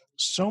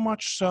 So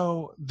much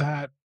so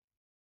that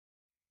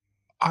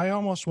I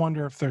almost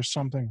wonder if there's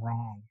something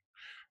wrong.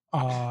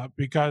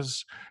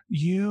 Because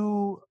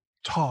you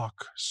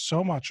talk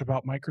so much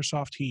about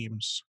Microsoft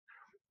Teams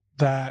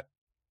that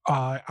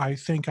I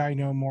think I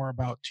know more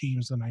about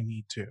Teams than I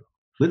need to.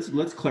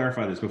 Let's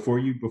clarify this before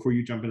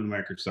you jump into the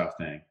Microsoft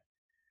thing.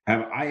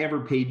 Have I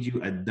ever paid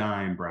you a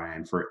dime,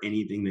 Brian, for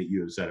anything that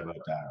you have said about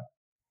that?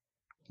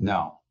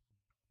 No.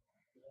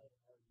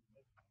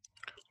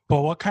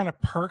 But what kind of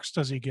perks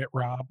does he get,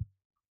 Rob?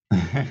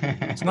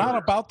 It's not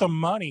about the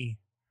money.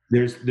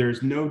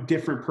 There's no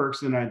different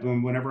perks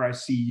than whenever I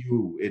see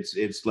you.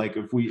 It's like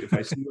if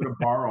I see you at a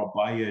bar, I'll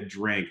buy you a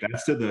drink.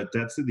 That's to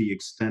the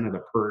extent of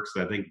the perks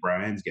that I think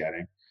Brian's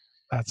getting.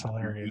 That's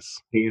hilarious.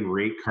 Paying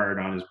rate card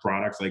on his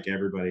products like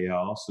everybody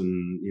else,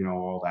 and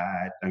all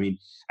that. I mean,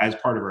 as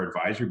part of our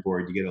advisory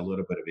board, you get a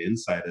little bit of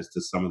insight as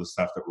to some of the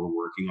stuff that we're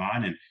working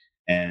on,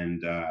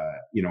 and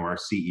our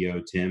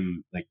CEO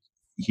Tim, like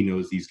he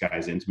knows these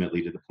guys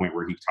intimately to the point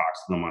where he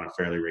talks to them on a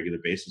fairly regular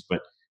basis.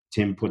 But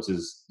Tim puts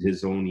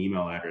his own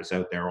email address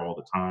out there all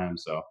the time,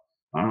 so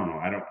I don't know.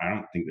 I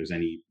don't think there's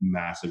any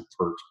massive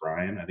perks,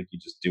 Brian. I think you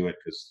just do it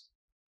because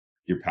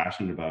you're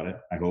passionate about it.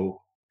 I hope.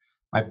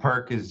 My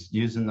perk is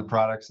using the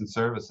products and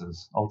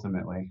services,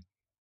 ultimately,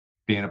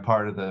 being a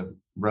part of the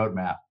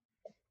roadmap.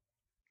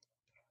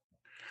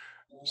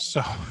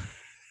 So,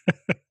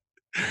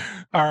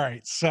 all right.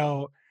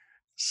 So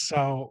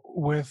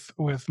with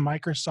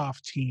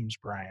Microsoft Teams,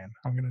 Brian,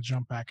 I'm going to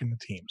jump back into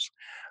Teams.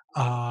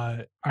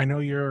 I know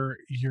you're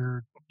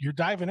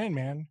diving in,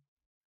 man.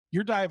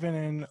 You're diving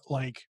in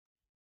like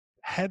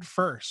head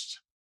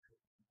first,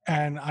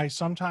 and I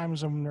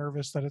sometimes am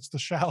nervous that it's the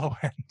shallow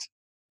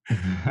end.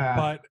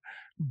 but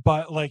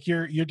but like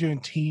you're doing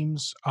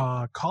Teams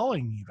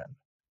calling even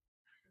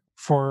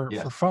for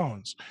Yes.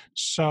 phones.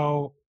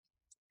 So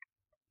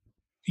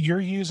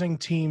you're using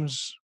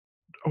Teams.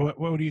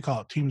 What do you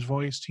call it? Teams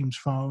Voice, Teams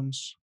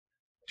Phones,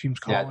 Teams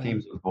Yeah, Calling.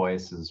 Teams with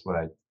Voice is what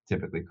I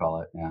typically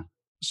call it. Yeah.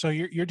 So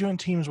you're doing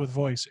Teams with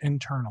Voice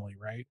internally,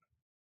 right?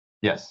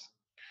 Yes.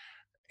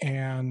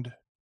 And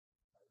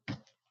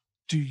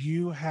do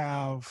you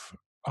have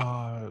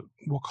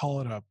we'll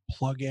call it a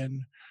plugin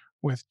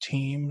with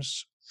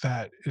Teams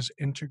that is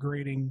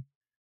integrating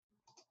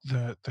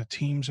the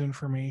Teams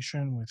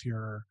information with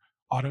your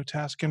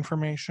Autotask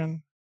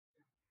information?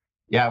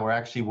 Yeah, we're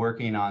actually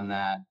working on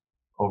that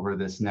over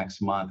this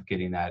next month,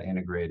 getting that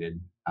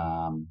integrated.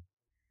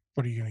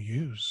 What are you going to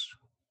use?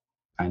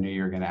 I knew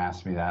you were going to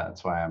ask me that.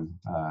 That's why I'm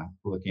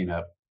looking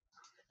up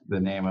the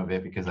name of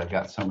it, because I've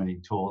got so many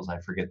tools, I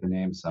forget the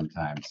names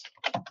sometimes.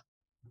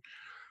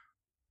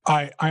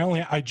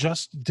 I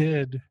just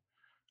did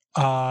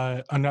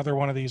another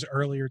one of these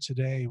earlier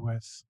today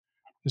with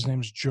his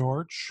name's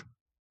George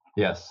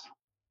Yes.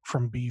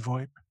 from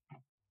BVoIP.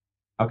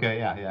 Okay.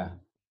 Yeah. Yeah.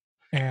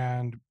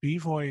 And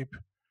BVoIP,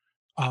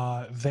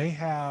 they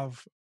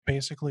have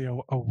basically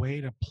a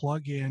way to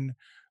plug in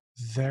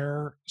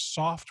their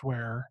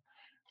software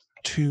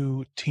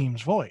to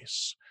Teams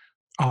Voice.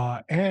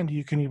 And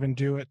you can even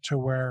do it to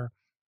where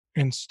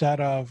instead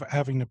of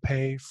having to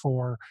pay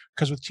for,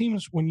 because with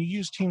Teams, when you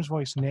use Teams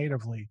Voice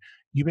natively,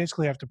 you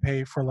basically have to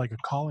pay for like a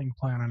calling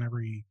plan on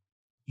every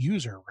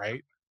user,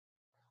 right?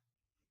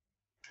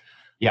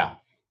 Yeah.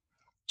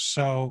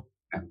 So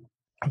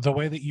the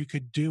way that you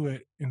could do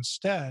it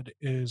instead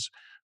is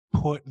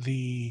put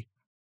the,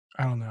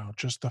 I don't know,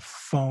 just the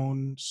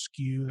phone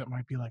SKU that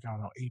might be like, I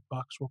don't know,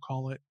 $8, we'll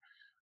call it,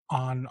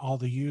 on all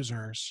the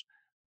users,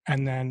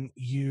 and then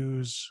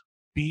use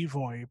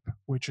BVoIP,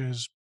 which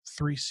is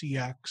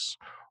 3CX,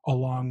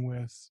 along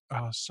with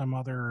some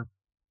other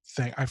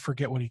thing. I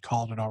forget what he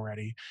called it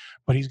already,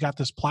 but he's got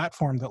this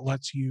platform that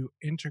lets you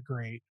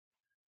integrate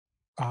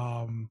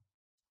um,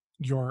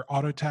 your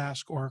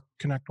Autotask or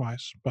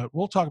ConnectWise. But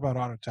we'll talk about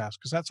Autotask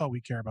because that's all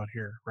we care about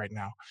here right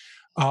now.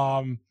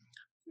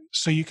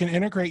 So you can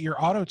integrate your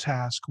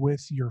Autotask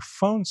with your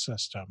phone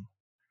system,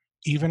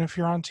 even if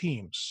you're on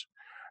Teams.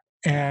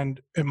 and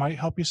it might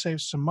help you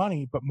save some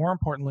money, but more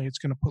importantly, it's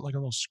going to put like a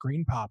little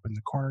screen pop in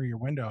the corner of your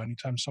window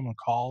anytime someone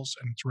calls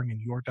and it's ringing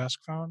your desk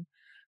phone.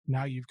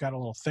 Now you've got a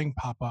little thing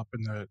pop up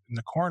in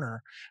the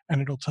corner,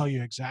 and it'll tell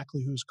you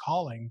exactly who's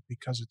calling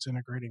because it's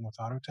integrating with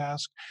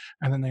Autotask.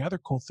 And then the other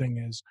cool thing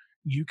is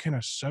you can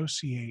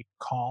associate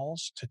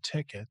calls to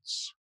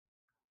tickets,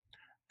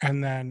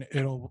 and then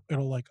it'll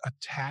like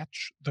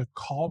attach the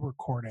call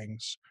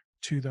recordings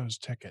to those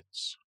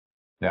tickets.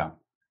 Yeah.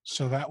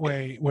 So that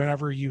way,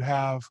 whenever you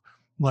have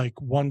like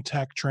one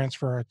tech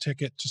transfer a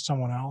ticket to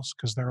someone else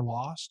because they're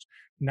lost,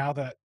 now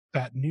that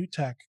new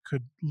tech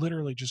could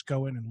literally just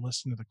go in and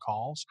listen to the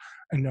calls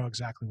and know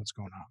exactly what's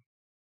going on.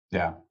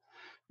 Yeah.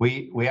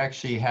 We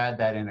actually had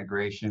that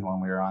integration when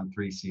we were on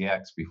 3CX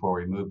before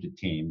we moved to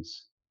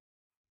Teams,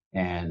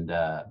 and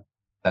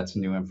that's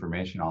new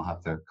information. I'll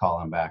have to call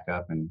them back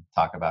up and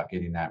talk about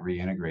getting that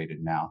reintegrated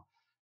now.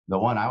 The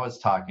one I was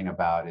talking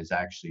about is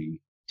actually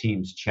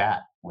Teams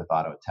chat with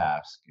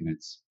Autotask, and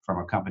it's from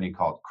a company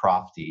called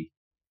Crofty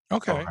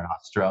over Okay. in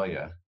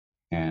Australia.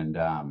 And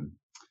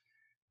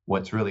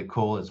what's really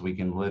cool is we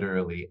can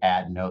literally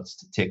add notes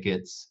to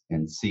tickets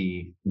and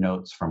see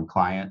notes from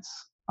clients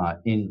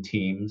in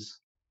Teams.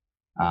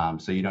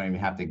 So you don't even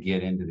have to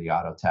get into the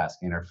Autotask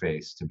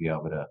interface to be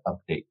able to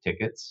update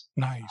tickets.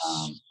 Nice.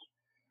 Um,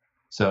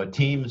 so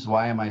Teams,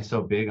 why am I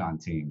so big on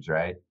Teams,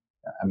 right?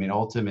 I mean,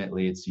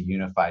 ultimately, it's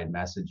unified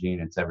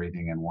messaging. It's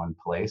everything in one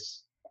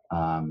place.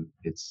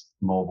 It's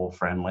mobile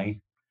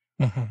friendly.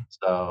 Hmm.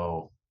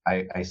 So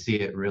I see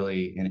it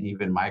really, and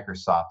even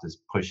Microsoft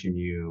is pushing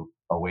you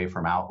away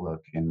from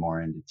Outlook and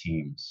more into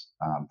Teams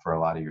for a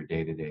lot of your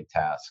day-to-day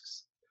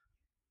tasks.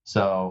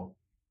 So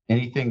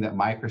anything that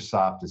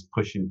Microsoft is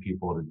pushing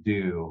people to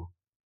do,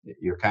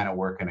 you're kind of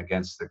working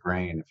against the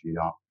grain if you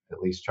don't at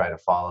least try to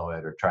follow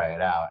it or try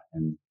it out.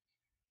 And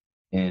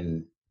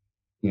in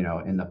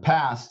in the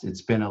past,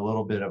 it's been a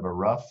little bit of a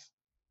rough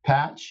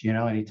patch.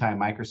 Anytime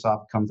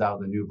Microsoft comes out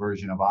with a new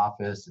version of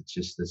Office, it's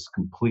just this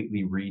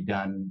completely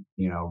redone,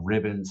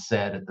 ribbon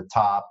set at the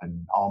top,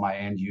 and all my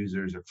end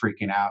users are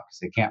freaking out because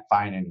they can't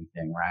find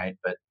anything, right?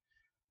 But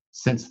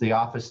since the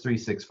Office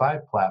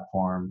 365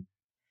 platform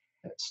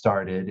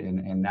started,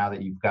 and now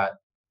that you've got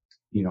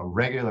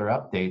regular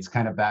updates,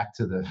 kind of back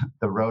to the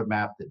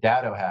roadmap that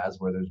Datto has,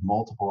 where there's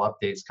multiple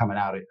updates coming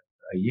out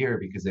a year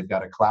because they've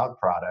got a cloud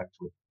product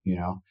with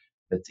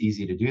that's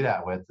easy to do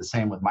that with. The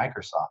same with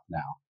Microsoft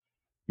now.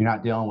 You're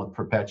not dealing with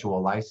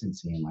perpetual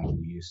licensing like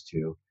you used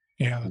to,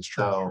 Yeah, and that's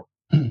true.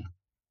 so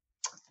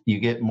you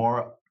get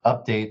more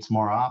updates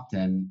more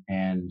often.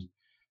 And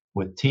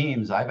with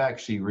Teams, I've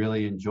actually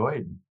really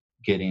enjoyed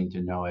getting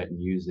to know it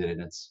and use it,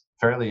 and it's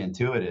fairly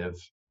intuitive,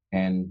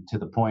 and to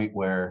the point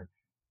where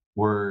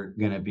we're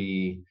going to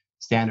be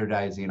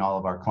standardizing all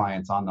of our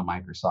clients on the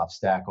Microsoft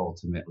stack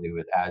ultimately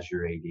with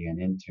Azure AD and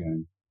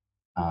Intune.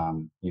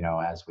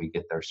 As we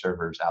get their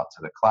servers out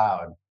to the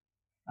cloud,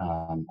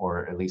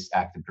 or at least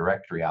Active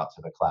Directory out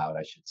to the cloud,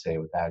 I should say,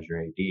 with Azure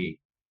AD.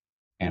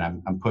 And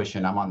I'm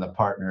pushing. I'm on the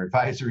partner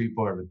advisory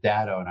board with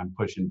Datto, and I'm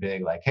pushing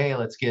big, like, hey,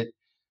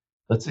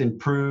 let's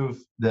improve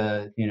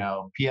the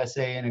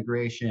PSA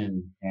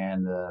integration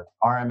and the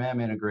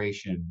RMM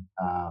integration,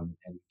 and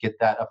get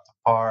that up to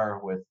par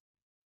with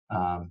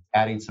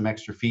adding some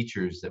extra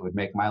features that would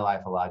make my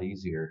life a lot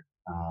easier.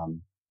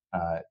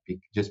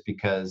 Just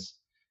because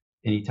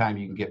anytime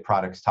you can get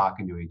products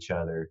talking to each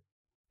other,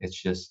 it's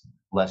just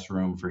less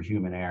room for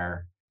human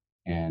error,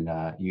 and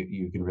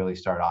you can really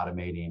start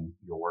automating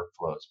your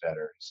workflows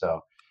better.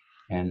 So,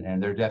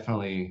 and they're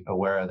definitely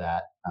aware of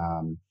that.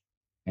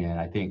 And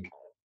I think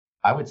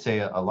I would say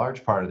a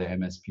large part of the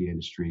MSP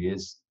industry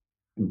is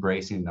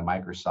embracing the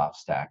Microsoft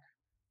stack.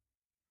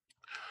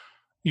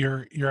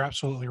 You're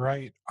absolutely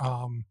right.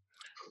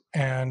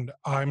 And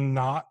I'm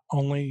not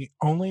only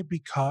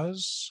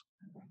because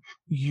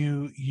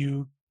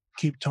you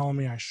keep telling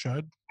me I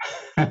should.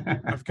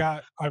 I've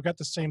got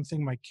the same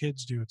thing my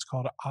kids do. It's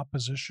called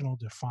oppositional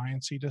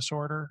defiancy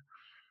disorder,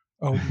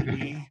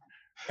 ODD.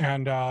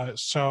 And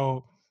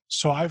so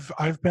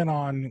I've been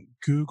on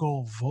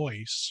Google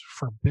Voice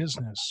for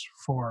business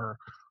for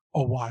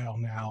a while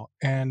now,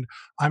 and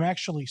I'm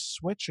actually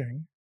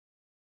switching.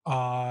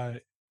 Uh,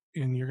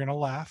 and you're gonna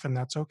laugh, and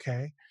that's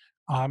okay.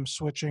 I'm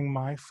switching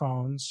my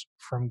phones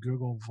from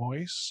Google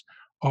Voice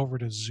over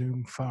to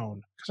Zoom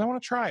Phone because I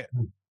want to try it.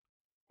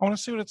 I want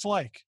to see what it's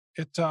like.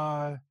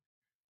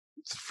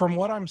 From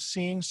what I'm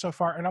seeing so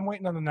far, and I'm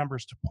waiting on the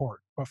numbers to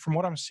port, but from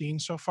what I'm seeing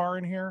so far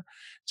in here,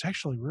 it's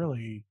actually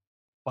really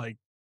like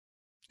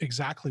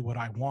exactly what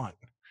I want.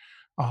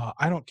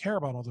 I don't care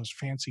about all those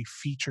fancy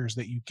features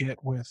that you get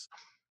with,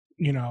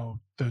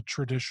 the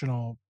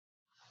traditional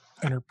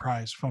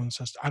enterprise phone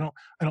system. I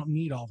don't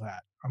need all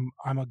that.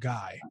 I'm a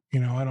guy,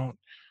 I don't.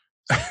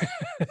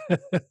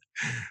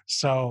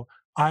 So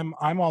I'm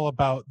all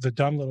about the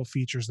dumb little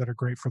features that are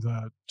great for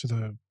the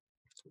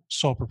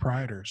sole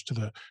proprietors, to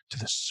the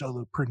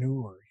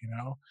solopreneur.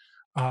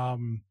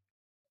 Um,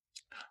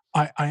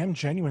 I am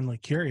genuinely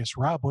curious,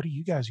 Rob. What do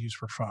you guys use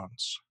for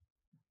phones?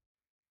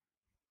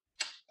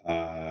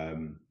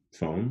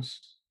 Phones.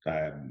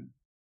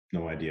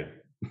 No idea.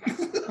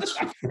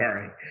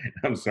 Sorry.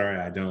 I'm sorry.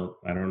 I don't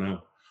know.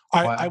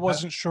 I Well,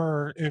 wasn't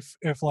sure if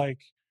like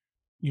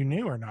you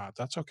knew or not.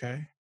 That's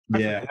okay. I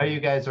Yeah. I forget. know you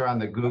guys are on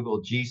the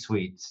Google G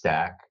Suite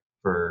stack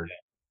for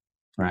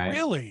right.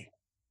 Really?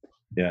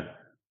 Yeah.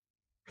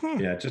 Hmm.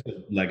 Yeah. Just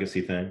a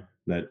legacy thing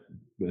that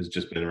has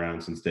just been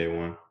around since day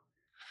one.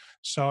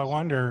 So I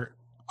wonder,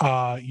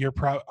 I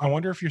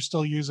wonder if you're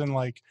still using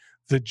like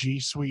the G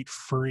Suite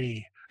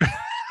free,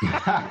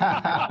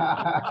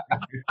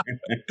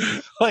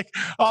 like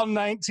all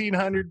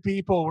 1,900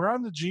 people. We're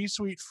on the G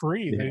Suite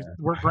free. They Yeah.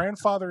 were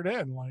grandfathered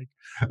in. Like,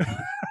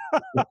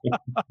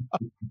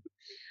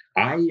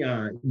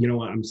 You know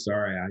what? I'm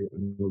sorry. I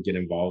don't get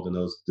involved in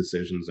those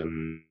decisions.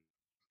 And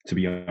to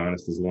be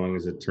honest, as long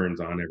as it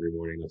turns on every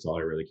morning, that's all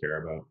I really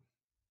care about.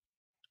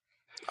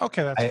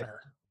 okay, that's I fair.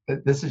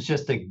 this is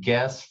just a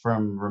guess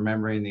from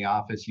remembering the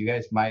office. You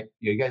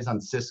guys on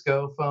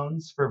Cisco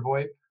phones for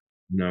VoIP?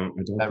 No,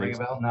 I don't That think ring a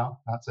so. bell? No,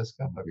 not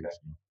Cisco. I don't think Okay.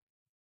 so.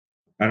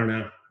 I don't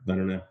know. I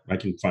don't know. I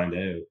can find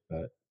out,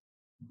 but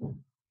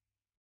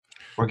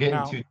We're getting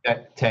Now too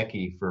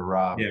techy for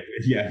Rob. yeah,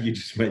 yeah. You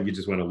just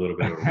went a little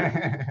bit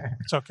over.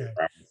 it's okay.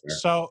 There.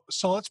 So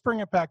let's bring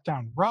it back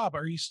down. Rob,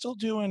 are you still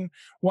doing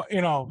what,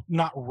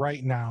 not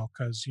right now,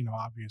 because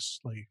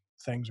obviously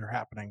things are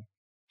happening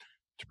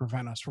to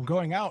prevent us from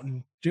going out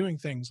and doing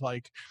things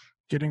like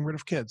getting rid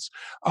of kids.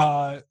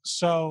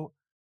 So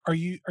are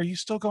you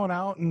still going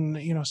out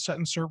and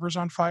setting servers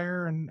on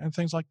fire and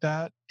things like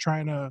that,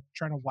 trying to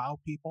wow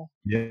people?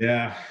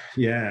 Yeah,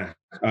 yeah.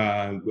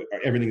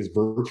 Everything is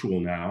virtual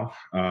now,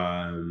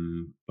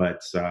 but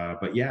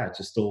yeah,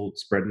 just still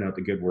spreading out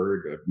the good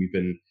word. We've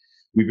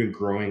been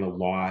growing a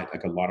lot.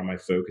 Like a lot of my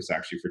focus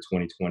actually for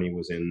 2020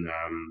 was in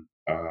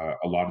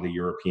a lot of the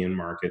European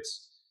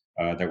markets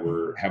that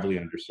were Mm. heavily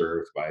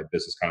underserved by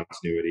business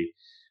continuity.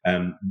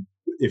 Um,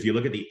 if you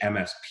look at the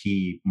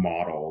MSP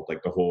model,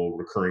 like the whole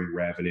recurring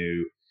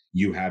revenue,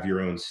 you have your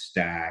own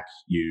stack.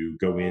 You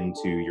go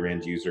into your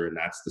end user, and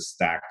that's the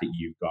stack that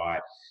you've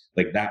got.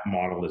 Like that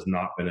model has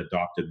not been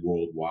adopted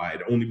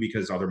worldwide, only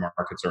because other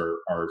markets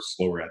are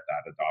slower at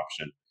that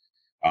adoption.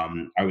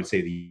 I would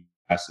say the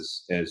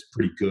US is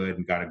pretty good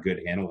and got a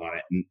good handle on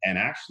it. And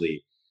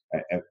actually,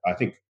 I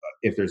think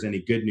if there's any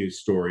good news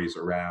stories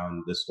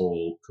around this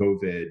whole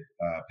COVID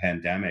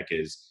pandemic,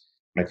 is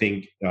I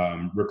think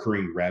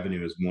recurring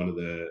revenue is one of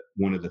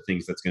the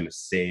things that's going to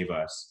save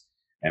us.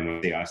 And when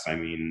I say us, I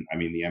mean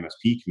the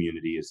MSP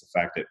community, is the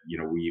fact that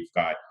we've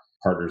got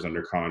partners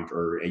under contract,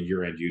 or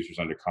your end users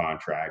under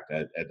contract,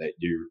 that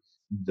do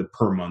the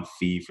per month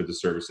fee for the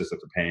services that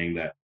they're paying,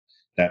 that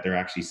they're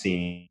actually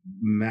seeing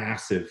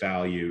massive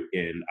value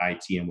in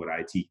IT and what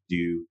IT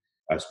do,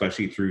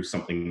 especially through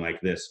something like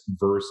this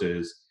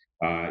versus,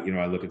 I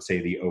look at,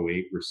 say, the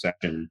 '08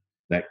 recession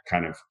that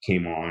kind of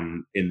came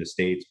on in the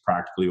States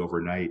practically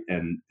overnight.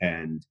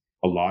 And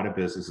a lot of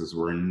businesses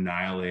were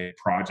annihilated,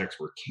 projects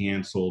were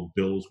canceled,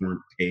 bills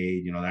weren't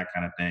paid, that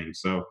kind of thing.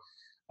 So,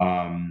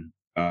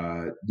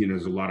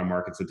 there's a lot of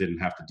markets that didn't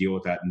have to deal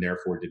with that, and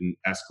therefore didn't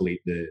escalate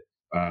the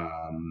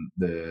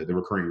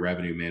recurring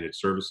revenue managed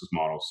services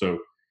model. So,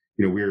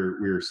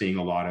 we're seeing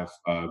a lot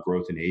of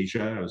growth in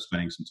Asia. I was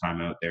spending some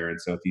time out there in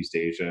Southeast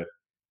Asia,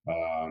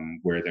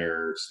 where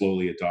they're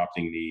slowly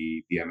adopting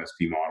the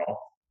MSP model.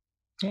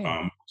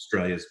 Hmm.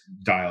 Australia's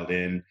dialed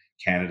in,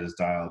 Canada's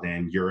dialed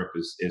in, Europe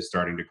is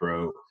starting to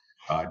grow,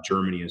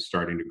 Germany is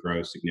starting to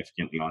grow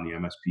significantly on the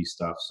MSP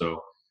stuff.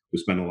 So we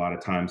spend a lot of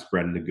time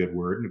spreading the good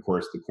word, and of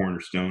course, the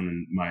cornerstone,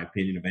 in my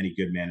opinion, of any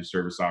good managed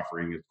service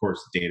offering, of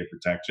course, data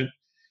protection.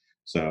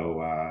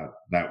 So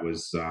that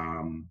was,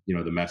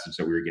 the message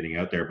that we were getting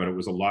out there. But it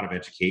was a lot of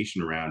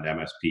education around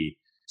MSP.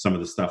 Some of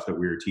the stuff that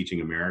we were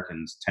teaching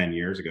Americans 10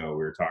 years ago, we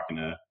were talking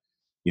to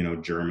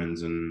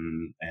Germans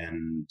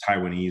and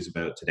Taiwanese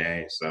about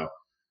today. So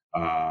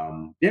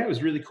yeah, it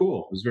was really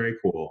cool. It was very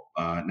cool.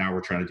 Now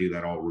we're trying to do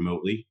that all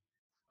remotely.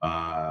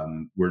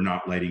 We're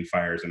not lighting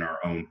fires in our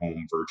own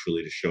home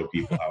virtually to show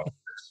people how it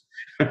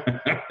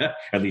works.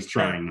 At least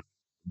Fair. trying.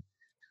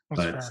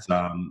 That's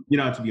But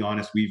fair. to be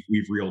honest,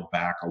 we've reeled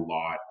back a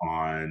lot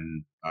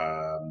on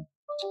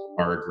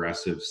our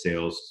aggressive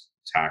sales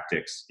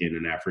tactics in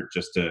an effort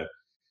just to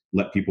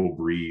let people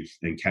breathe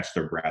and catch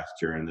their breath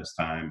during this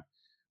time.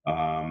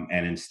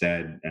 And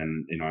instead,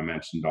 and I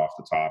mentioned off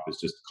the top, is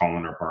just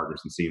calling our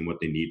partners and seeing what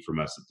they need from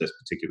us at this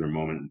particular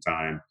moment in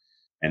time,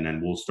 and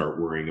then we'll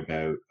start worrying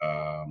about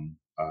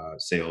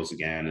sales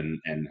again,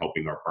 and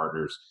helping our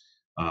partners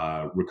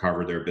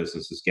recover their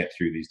businesses, get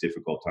through these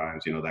difficult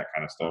times, that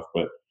kind of stuff.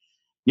 But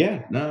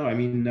yeah, no, I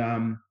mean,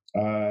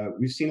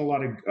 we've seen a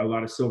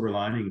lot of silver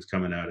linings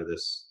coming out of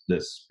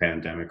this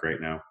pandemic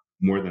right now,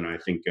 more than I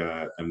think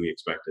than we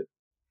expected.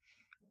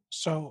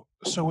 So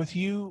with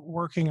you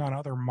working on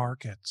other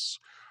markets,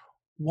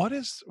 what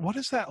is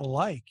that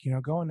like?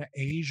 Going to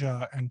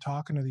Asia and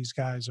talking to these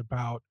guys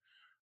about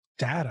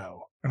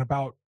Datto and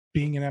about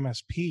being an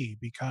MSP,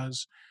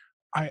 because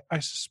I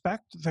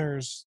suspect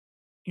there's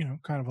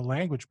kind of a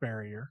language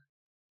barrier.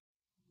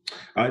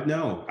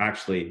 No,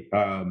 actually,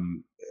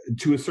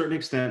 To a certain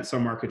extent,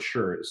 some markets,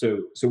 sure.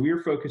 So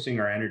we're focusing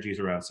our energies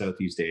around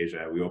Southeast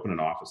Asia. We opened an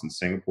office in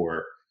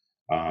Singapore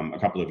a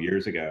couple of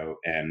years ago,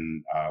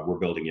 and we're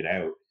building it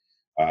out.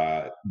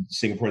 Uh,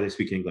 Singapore, they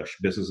speak English.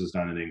 Business is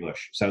done in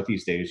English.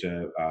 Southeast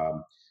Asia,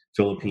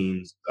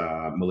 Philippines,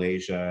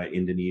 Malaysia,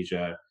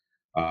 Indonesia,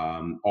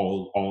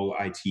 all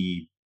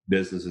IT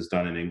business is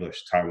done in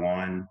English.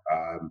 Taiwan.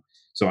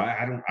 So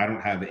I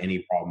don't have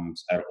any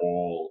problems at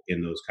all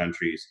in those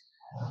countries.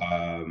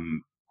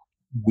 Um,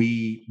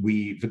 we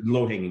the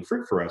low hanging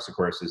fruit for us, of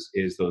course,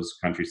 is those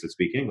countries that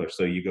speak English.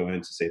 So you go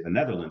into, say, the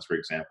Netherlands, for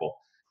example,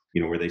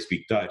 where they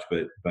speak Dutch,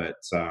 but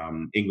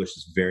English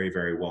is very,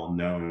 very well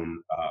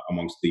known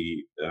amongst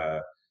the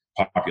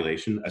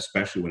population,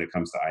 especially when it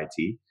comes to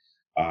IT.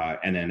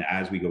 And then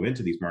as we go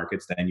into these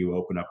markets, then you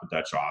open up a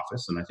Dutch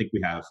office, and I think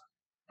we have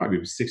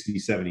probably 60,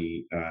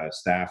 70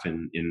 staff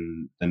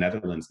in the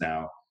Netherlands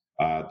now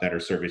that are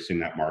servicing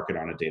that market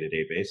on a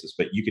day-to-day basis.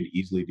 But you could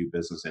easily do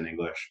business in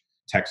English.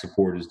 Tech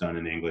support is done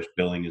in English.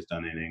 Billing is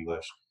done in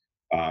English.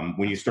 When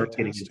you That's start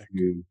getting fantastic.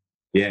 into,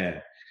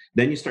 yeah,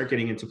 then you start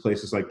getting into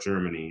places like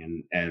Germany,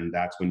 and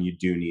that's when you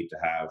do need to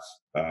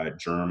have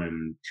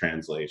German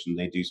translation.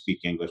 They do speak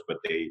English, but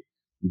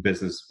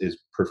business is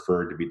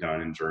preferred to be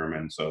done in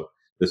German. So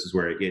this is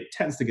where it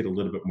tends to get a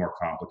little bit more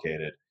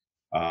complicated.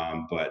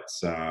 But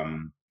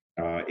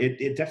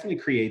it definitely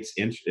creates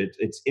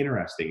it's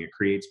interesting. It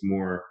creates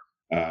more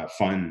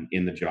fun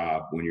in the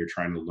job when you're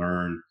trying to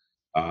learn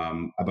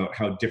about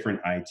how different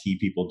IT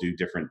people do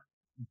different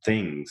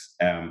things.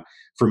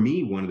 For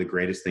me, one of the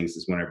greatest things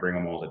is when I bring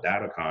them all to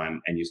DataCon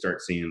and you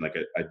start seeing like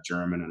a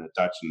German and a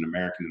Dutch and an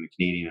American and a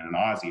Canadian and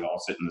an Aussie all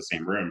sit in the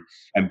same room.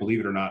 And believe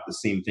it or not, the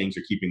same things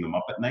are keeping them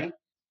up at night,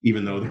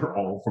 even though they're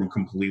all from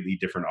completely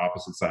different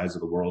opposite sides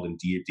of the world and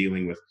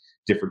dealing with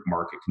different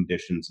market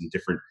conditions and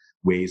different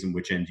ways in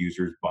which end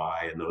users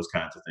buy and those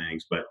kinds of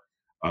things. But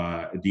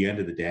at the end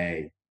of the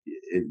day,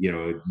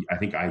 I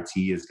think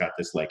IT has got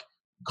this like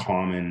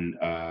common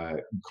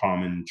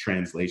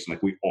translation,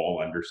 like we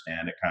all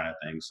understand it kind of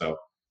thing. So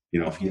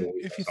Well, if you you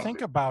always if have you think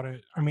something. about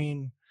it, I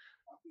mean,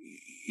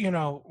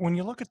 when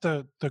you look at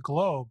the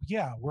globe,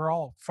 yeah, we're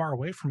all far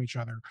away from each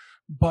other,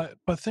 but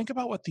think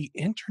about what the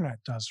internet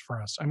does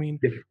for us. I mean,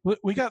 Yeah,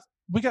 we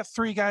got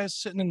three guys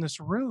sitting in this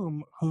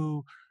room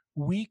who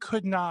we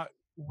could not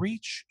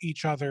reach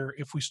each other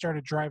if we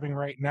started driving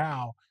right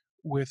now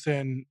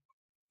within,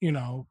 you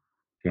know,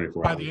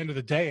 24 by the hours. end of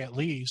the day at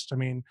least. I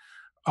mean,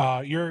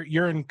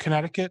 you're in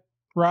Connecticut,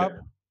 Yeah, Rob.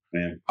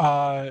 man.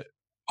 Uh,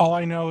 all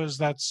I know is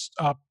that's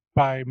up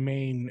by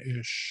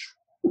Maine-ish.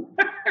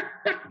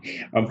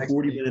 I'm Next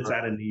 40 week, minutes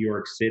out of New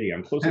York City.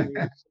 I'm closer to New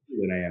York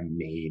City than I am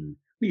Maine.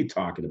 What are you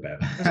talking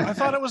about? I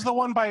thought it was the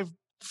one by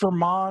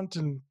Vermont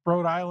and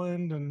Rhode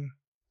Island, and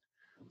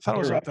I thought it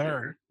was You're up up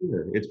there. there.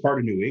 Sure. It's part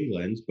of New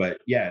England, but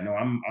yeah, no,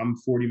 I'm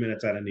 40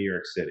 minutes out of New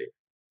York City.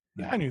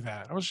 Yeah, I knew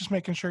that. I was just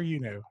making sure you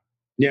knew.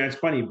 Yeah, it's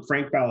funny.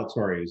 Frank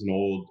Ballatore is an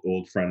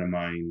old friend of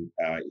mine.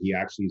 He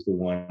actually is the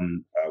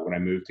one when I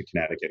moved to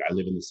Connecticut. I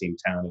live in the same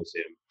town as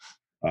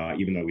him,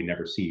 even though we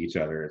never see each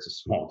other. It's a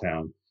small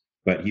town,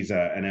 but he's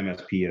an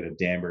MSP at a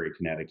Danbury,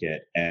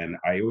 Connecticut, and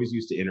I always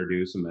used to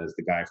introduce him as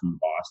the guy from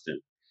Boston.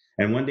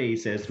 And one day he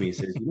says to me, he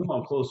says,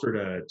 I'm closer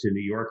to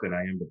New York than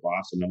I am to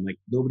Boston." I'm like,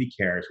 nobody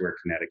cares where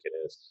Connecticut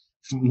is.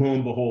 Lo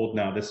and behold,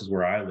 now this is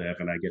where I live,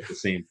 and I get the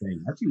same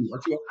thing. Aren't you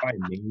up by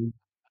Maine?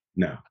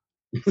 No.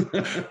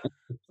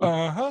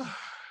 Uh-huh.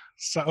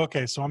 So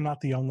okay, so I'm not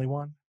the only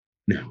one.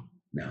 No,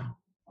 no,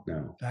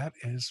 no. That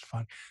is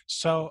fun.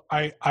 So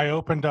I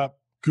opened up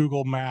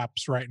Google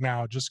Maps right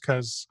now just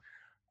because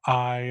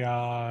I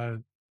uh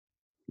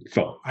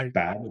Felt I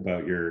bad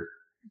about your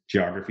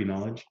geography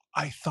knowledge?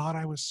 I thought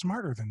I was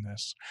smarter than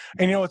this.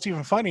 And what's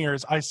even funnier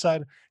is I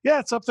said, yeah,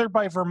 it's up there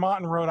by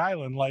Vermont and Rhode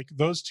Island. Like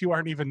those two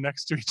aren't even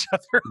next to each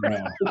other.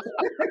 No.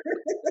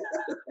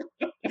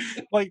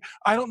 Like,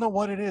 I don't know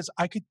what it is.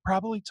 I could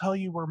probably tell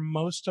you where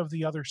most of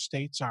the other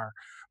states are.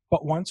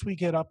 But once we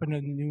get up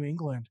into New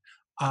England,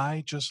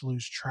 I just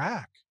lose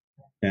track.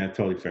 Yeah,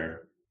 totally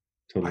fair.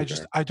 Totally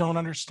fair. I don't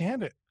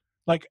understand it.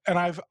 Like,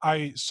 and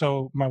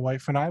so my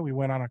wife and we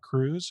went on a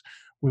cruise.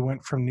 We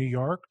went from New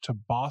York to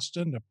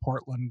Boston to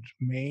Portland,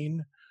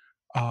 Maine,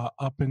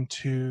 up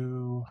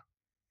into,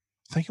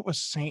 I think it was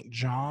St.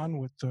 John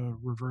with the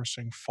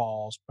reversing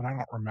falls, but I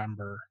don't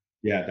remember.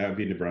 Yeah, that would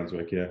be New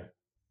Brunswick, yeah.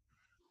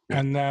 Yeah.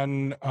 And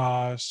then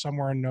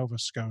somewhere in Nova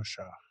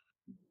Scotia.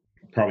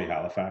 Probably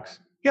Halifax.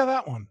 Yeah,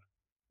 that one.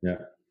 Yeah.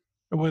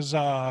 It was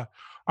I'm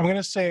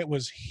gonna say it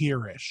was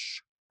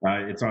here-ish.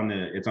 It's on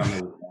the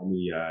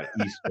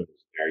East Coast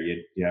there.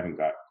 You haven't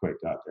quite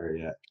got there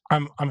yet.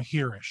 I'm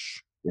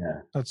here-ish.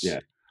 Yeah. That's Yeah.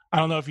 I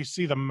don't know if you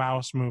see the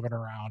mouse moving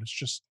around. It's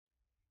just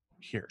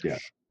Yeah.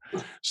 here-ish.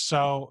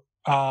 So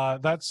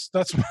that's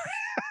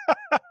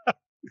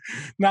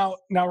now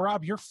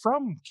Rob, you're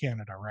from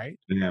Canada, right?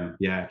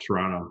 Yeah,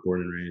 Toronto,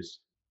 born and raised.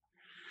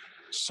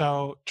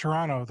 So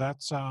Toronto,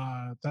 that's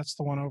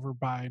the one over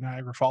by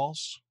Niagara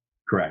Falls.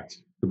 Correct.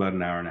 About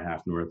an hour and a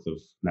half north of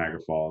Niagara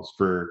Falls.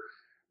 For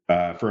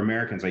For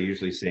Americans, I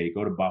usually say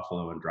go to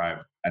Buffalo and drive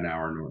an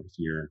hour north.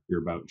 You're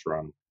about in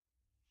Toronto.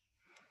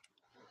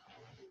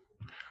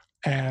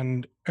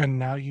 And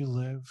now you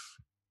live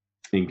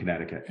In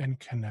Connecticut. in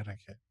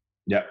Connecticut.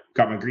 Yep,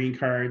 got my green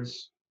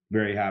cards.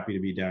 Very happy to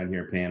be down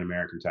here paying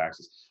American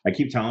taxes. I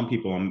keep telling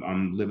people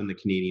I'm living the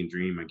Canadian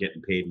dream. I'm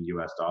getting paid in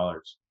U.S.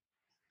 dollars.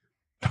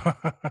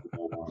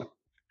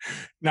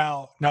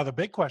 Now the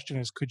big question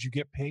is, could you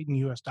get paid in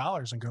US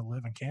dollars and go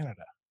live in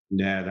Canada?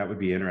 Yeah, that would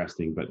be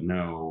interesting, but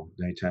no,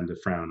 they tend to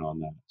frown on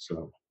that.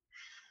 So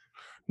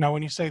Now,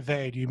 when you say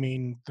they, do you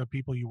mean the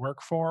people you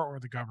work for or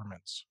the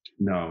governments?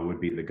 no, it would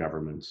be the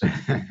governments.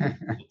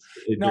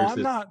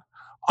 No,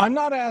 I'm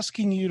not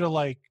asking you to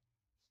like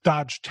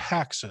dodge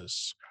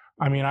taxes.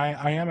 I mean,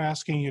 I am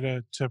asking you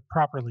to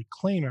properly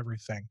claim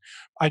everything.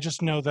 I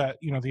just know that,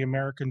 you know, the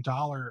American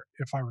dollar,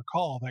 if I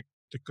recall, that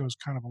goes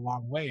kind of a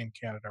long way in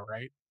Canada,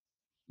 right?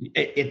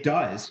 It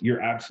does.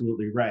 You're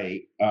absolutely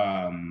right.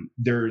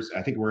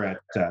 I think we're at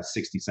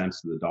 60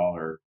 cents to the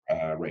dollar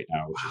right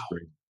now, which is Wow.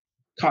 great.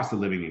 Cost of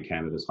living in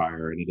Canada is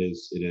higher, and it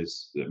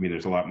is. I mean,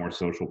 there's a lot more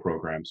social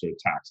programs, so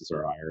taxes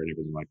are higher and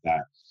everything like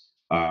that.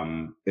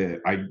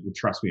 I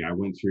trust me. I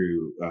went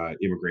through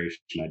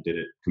immigration. I did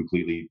it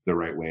completely the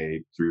right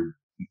way through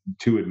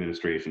two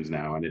administrations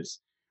now, and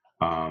it's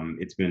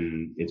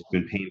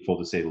been painful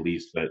to say the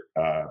least. But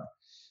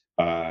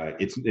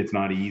it's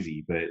not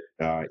easy. But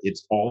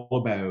it's all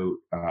about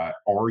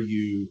are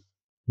you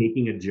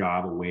taking a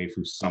job away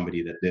from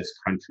somebody that there's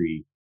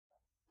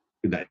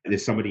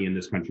somebody in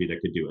this country that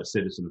could do, a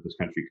citizen of this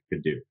country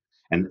could do,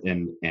 and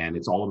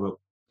it's all about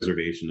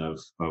preservation of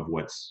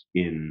what's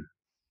in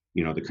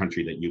the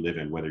country that you live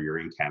in, whether you're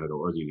in Canada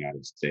or the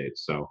United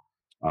States. So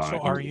So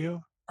are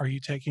you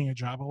taking a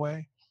job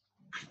away?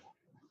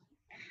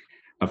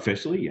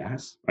 officially,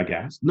 yes, I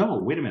guess. No,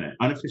 wait a minute.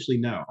 Unofficially,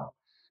 no.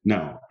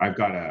 No, I've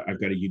got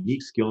a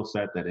unique skill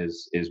set that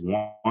is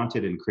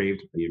wanted and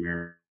craved by the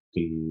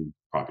American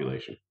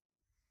population.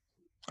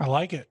 I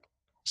like it.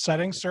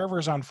 Setting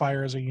servers on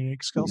fire is a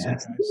unique skill set,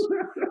 Yes.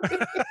 guys.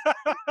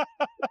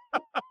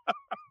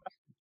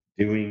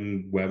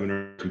 Doing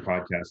webinars and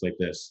podcasts like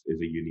this is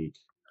a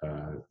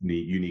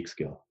unique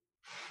skill.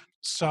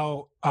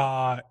 So,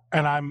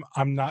 and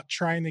I'm not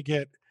trying to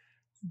get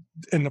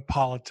into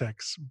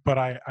politics, but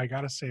I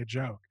gotta say a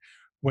joke.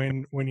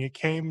 When you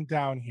came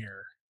down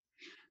here,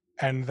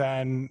 and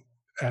then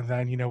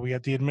you know we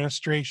had the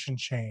administration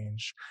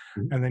change,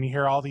 Mhm. and then you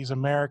hear all these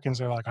Americans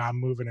are like, I'm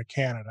moving to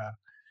Canada.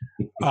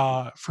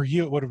 For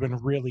you, it would have been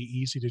really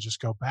easy to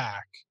just go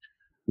back.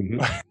 Mhm.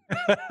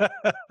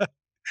 Yeah.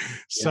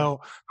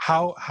 So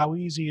how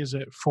easy is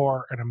it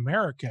for an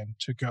American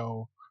to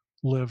go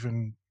live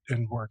and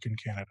work in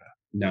Canada?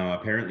 No,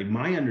 apparently,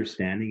 my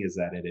understanding is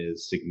that it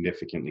is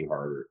significantly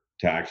harder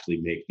to actually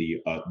make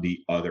the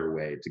other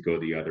way, to go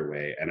the other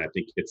way, and I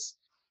think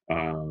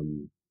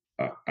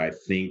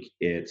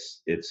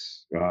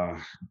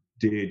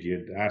dude,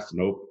 you asked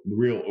an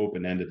real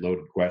open-ended,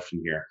 loaded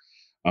question here.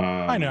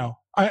 I Um, know.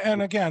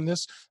 And again,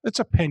 it's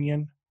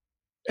opinion.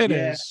 It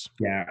yeah, is.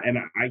 yeah, and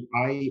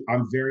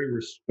I'm very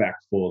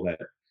respectful that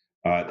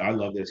I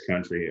love this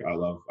country. I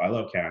love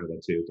Canada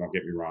too. Don't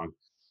get me wrong.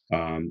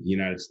 The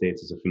United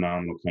States is a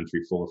phenomenal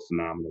country full of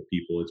phenomenal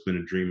people. It's been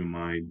a dream of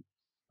mine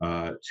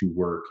to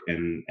work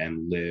and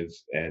live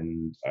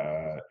and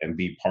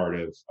be part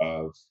of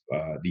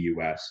the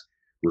U.S.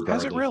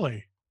 Has it regardless.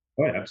 really?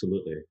 Oh, yeah,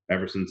 absolutely.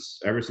 Ever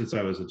since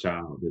I was a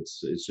child,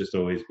 it's just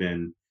always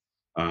been.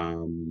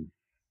 Um,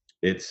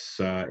 it's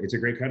a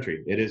great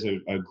country. It is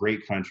a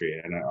great country,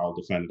 and I'll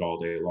defend it all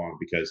day long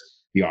because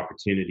the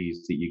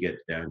opportunities that you get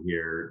down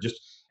here,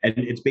 and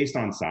it's based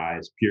on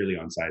size, purely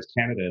on size.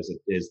 Canada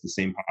is the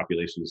same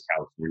population as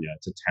California.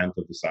 It's a tenth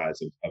of the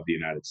size of the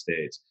United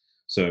States.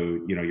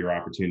 So your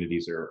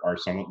opportunities are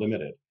somewhat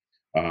limited.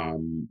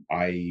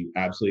 I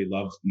absolutely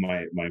love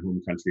my home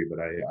country, but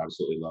I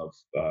absolutely love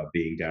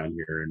being down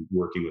here and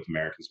working with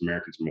Americans.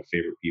 Americans are my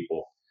favorite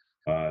people.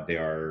 They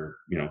are,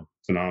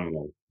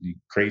 phenomenal.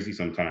 Crazy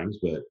sometimes,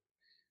 but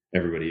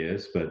everybody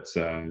is. But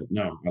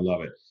no, I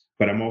love it.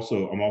 But I'm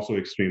also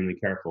extremely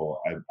careful.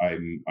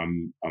 I'm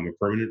a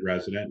permanent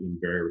resident, and I'm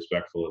very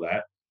respectful of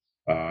that.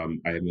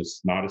 I am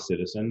not a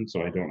citizen,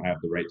 so I don't have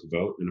the right to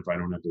vote. And if I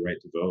don't have the right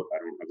to vote, I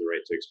don't have the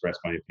right to express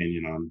my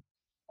opinion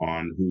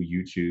on who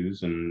you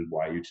choose and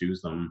why you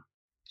choose them.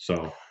 So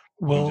I'm just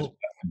Well, glad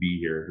to be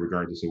here,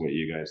 regardless of what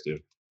you guys do.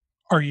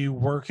 are you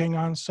working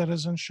on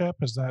citizenship?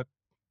 Is that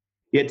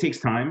Yeah, it takes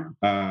time.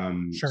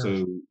 sure?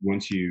 So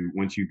once you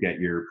get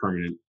your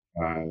permanent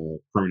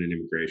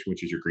immigration,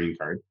 which is your green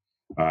card,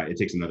 it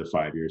takes another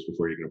 5 years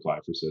before you can apply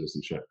for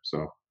citizenship.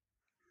 So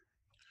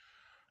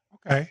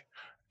Okay.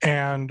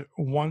 And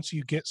once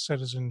you get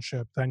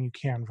citizenship, then you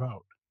can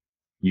vote.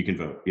 you can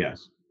vote.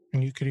 Yes,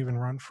 And you could even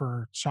run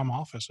for some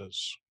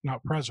offices,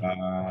 not president,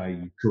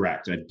 but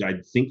correct. I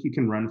think you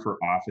can run for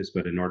office,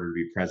 but in order to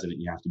be president,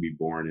 you have to be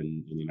born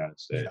in the United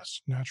States.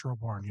 yes, natural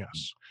born,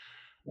 yes.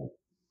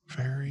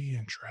 Very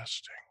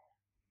interesting.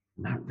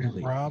 Not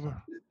really.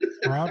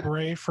 Rob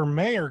Ray for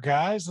mayor,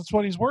 guys. That's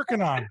what he's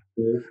working on.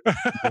 No,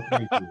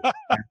 thank you.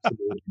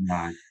 Absolutely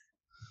not.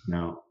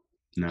 No,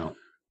 no.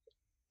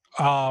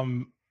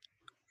 Um,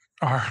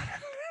 are,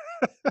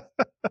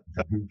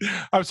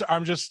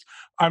 I'm just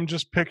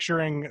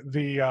picturing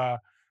the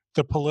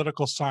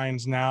political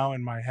signs now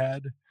in my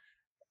head,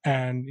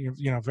 and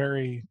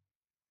very,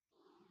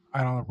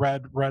 I don't know,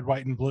 red,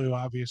 white, and blue,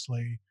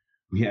 obviously.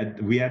 We have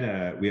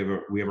a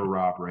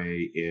Rob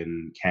Ray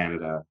in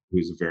Canada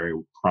who's a very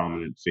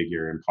prominent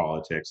figure in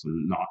politics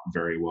and not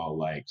very well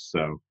liked.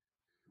 So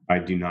I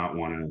do not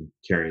want to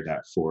carry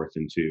that forth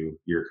into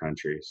your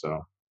country. So,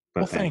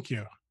 Well, but thank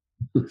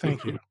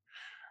thank you.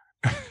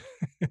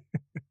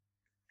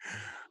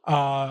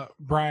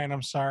 Brian,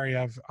 I'm sorry,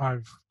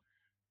 I've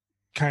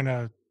kind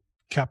of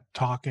kept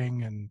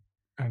talking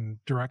and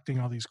directing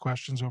all these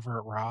questions over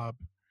at Rob.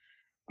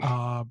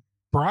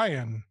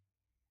 Brian,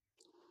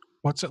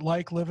 what's it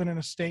like living in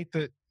a state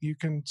that you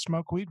can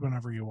smoke weed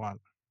whenever you want?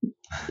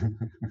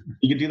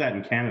 You can do that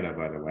in Canada,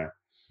 by the way.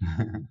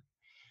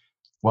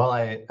 Well,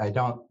 I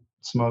don't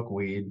smoke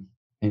weed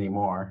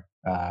anymore.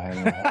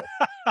 I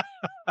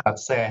have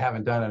to say I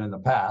haven't done it in the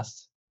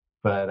past,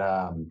 but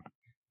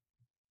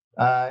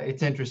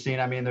it's interesting.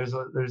 I mean, there's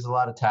a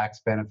lot of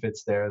tax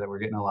benefits there that we're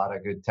getting a lot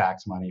of good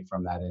tax money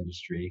from that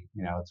industry.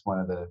 It's one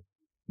of the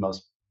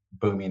most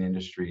booming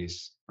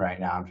industries right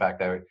now. In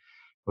fact, I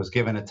was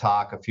given a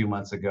talk a few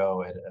months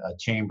ago at a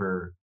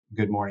chamber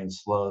Good Morning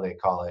Slow, they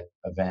call it,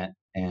 event,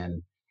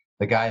 and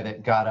the guy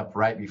that got up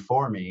right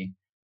before me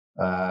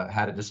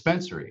had a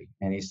dispensary,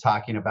 and he's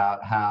talking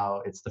about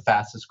how it's the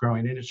fastest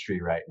growing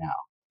industry right now,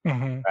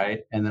 Mm-hmm.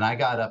 right? And then I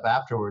got up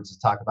afterwards to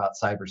talk about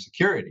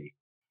cybersecurity,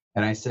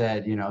 and I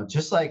said,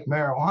 just like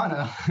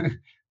marijuana,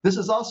 this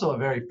is also a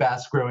very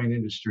fast growing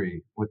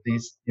industry with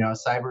these,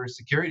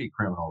 cybersecurity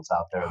criminals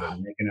out there that are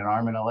making an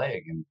arm and a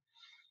leg,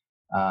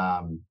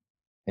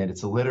 and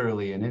it's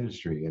literally an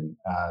industry, and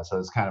so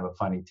it's kind of a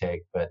funny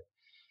take, but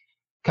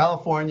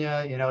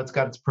California, it's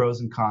got its pros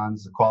and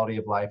cons. The quality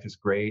of life is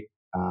great.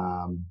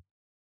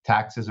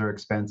 Taxes are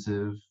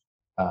expensive.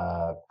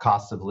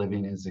 Cost of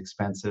living is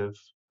expensive.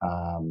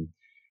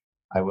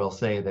 I will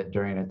say that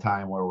during a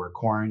time where we're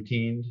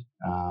quarantined,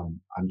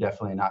 I'm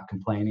definitely not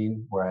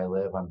complaining where I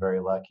live. I'm very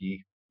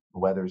lucky. The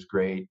weather's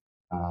great.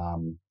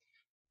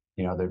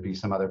 There'd be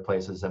some other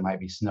places that might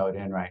be snowed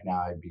in right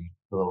now. I'd be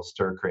a little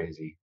stir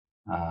crazy.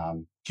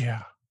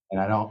 Yeah. And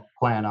I don't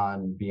plan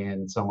on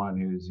being someone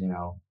who's,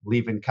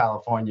 leaving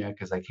California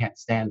because I can't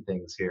stand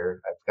things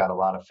here. I've got a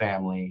lot of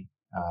family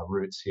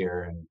roots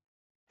here, and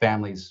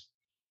family's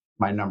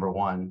my number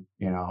one,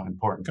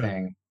 important Good.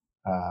 thing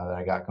that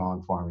I got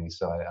going for me.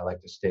 So I like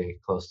to stay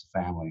close to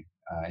family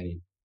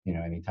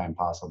anytime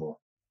possible.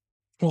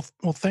 Well,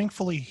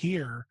 thankfully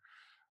here,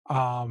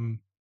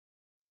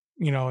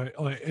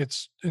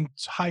 it's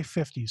high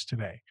 50s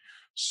today.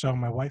 So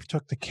my wife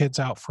took the kids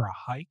out for a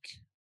hike,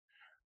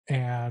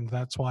 and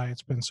that's why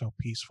it's been so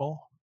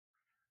peaceful.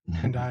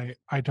 And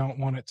I don't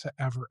want it to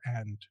ever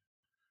end.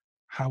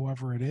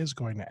 However, it is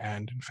going to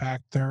end. In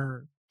fact,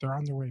 they're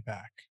on their way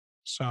back.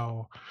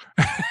 So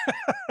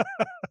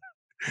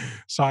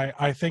so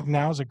I think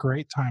now is a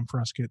great time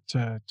for us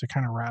to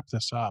kind of wrap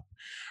this up.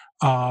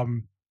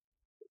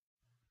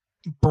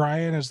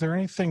 Brian, is there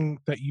anything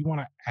that you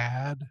want to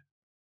add?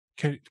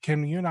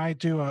 Can you and I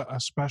do a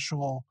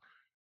special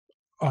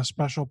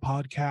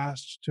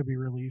podcast to be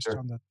released Sure.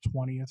 on the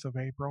 20th of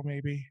April,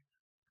 maybe?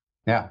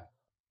 Yeah.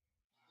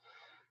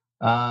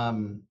 I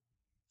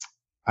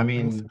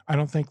mean,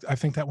 I think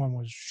that one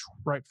was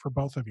right for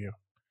both of you.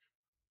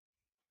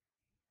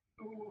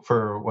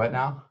 for what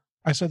now?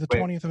 I said the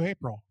Wait. 20th of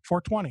April,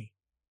 420.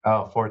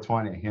 Oh,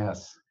 420.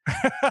 Yes.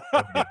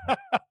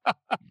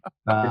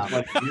 It's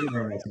like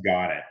neither of us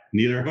got it.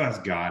 Neither of us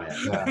got it.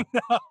 Yeah.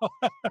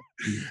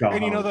 No.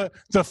 And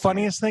the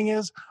funniest thing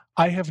is,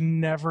 I have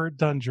never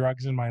done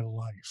drugs in my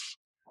life,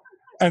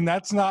 and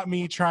that's not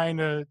me trying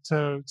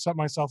to set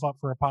myself up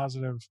for a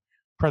positive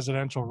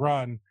presidential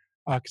run,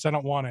 because I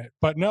don't want it.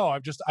 But no,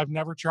 I've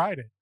never tried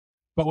it.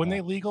 But when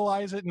they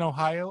legalize it in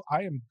Ohio,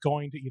 I am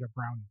going to eat a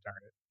brownie. Darn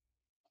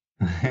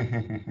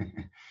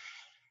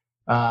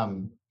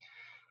it.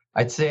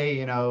 I'd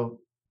say,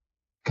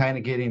 kind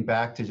of getting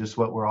back to just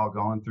what we're all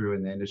going through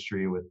in the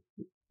industry with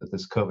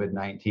this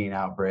COVID-19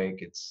 outbreak.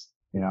 It's,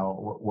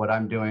 what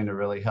I'm doing to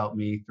really help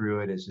me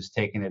through it is just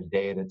taking it a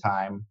day at a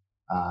time.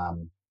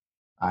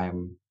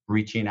 I'm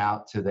reaching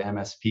out to the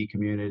MSP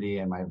community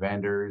and my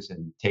vendors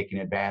and taking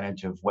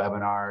advantage of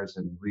webinars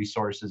and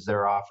resources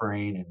they're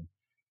offering and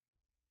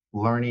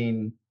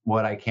learning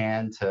what I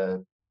can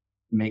to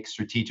make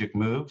strategic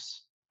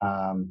moves.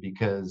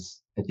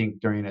 Because I think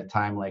during a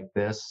time like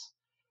this,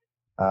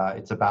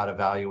 it's about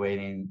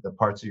evaluating the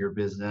parts of your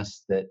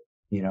business that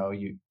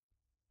you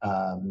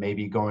may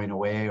be going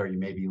away or you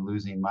may be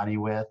losing money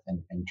with,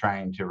 and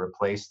trying to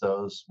replace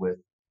those with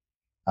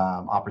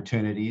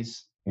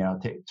opportunities.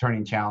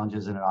 Turning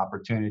challenges into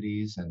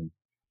opportunities, and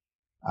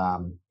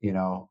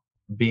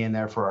being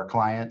there for our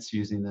clients,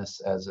 using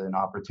this as an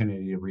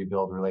opportunity to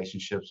rebuild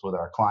relationships with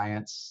our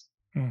clients,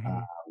 Mm-hmm.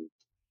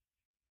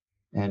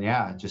 And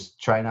yeah,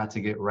 just try not to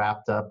get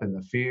wrapped up in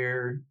the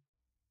fear,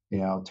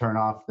 turn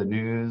off the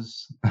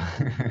news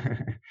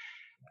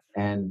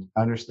and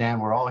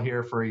understand we're all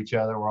here for each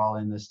other. We're all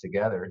in this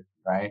together,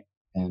 right?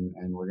 And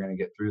we're going to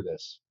get through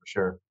this for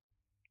sure.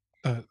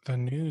 The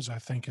news, I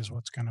think, is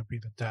what's going to be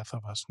the death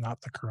of us,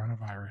 not the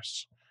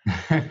coronavirus.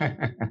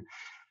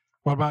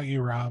 What about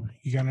you, Rob?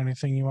 You got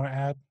anything you want to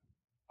add?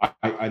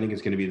 I think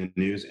it's going to be the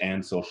news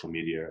and social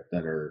media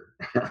that are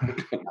going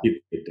to be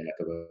the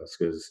death of us,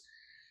 because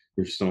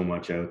there's so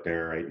much out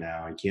there right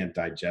now. I can't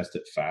digest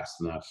it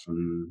fast enough.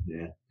 And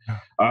yeah, Yeah.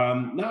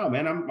 no,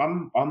 man,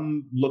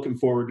 I'm looking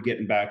forward to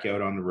getting back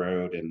out on the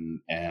road, and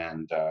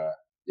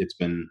it's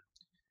been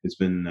it's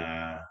been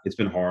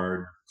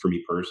hard for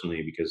me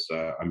personally, because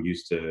I'm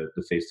used to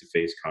the face to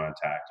face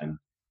contact, and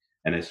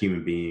as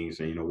human beings,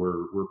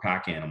 we're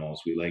pack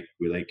animals. We like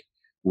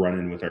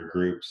running with our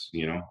groups,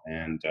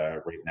 and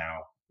right now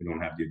we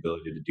don't have the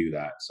ability to do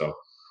that. So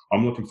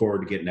I'm looking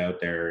forward to getting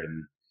out there,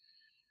 and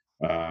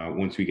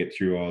once we get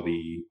through all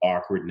the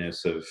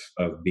awkwardness of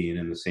being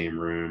in the same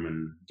room,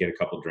 and get a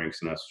couple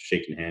drinks and us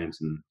shaking hands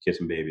and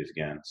kissing babies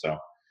again. So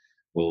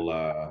we'll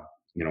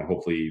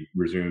hopefully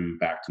resume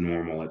back to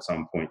normal at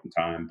some point in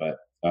time. But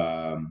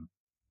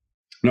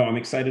no, I'm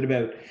excited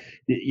about,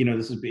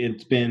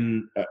 it's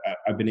been,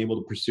 I've been able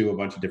to pursue a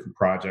bunch of different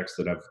projects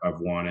that I've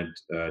wanted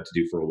to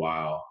do for a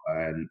while,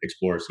 and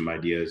explore some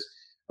ideas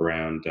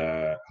around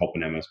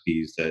helping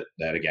MSPs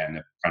that again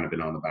have kind of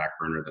been on the back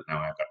burner, that now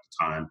I've got the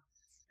time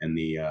and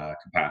the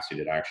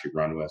capacity to actually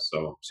run with.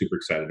 So super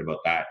excited about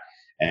that.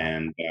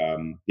 And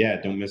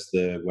yeah, don't miss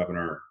the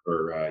webinar,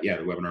 or the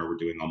webinar we're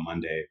doing on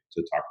Monday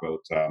to talk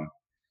about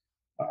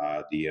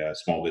the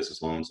small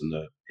business loans and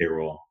the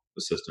payroll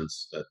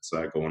assistance that's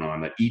going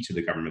on, that each of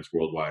the governments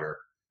worldwide are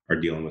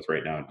dealing with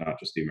right now, not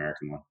just the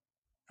American one.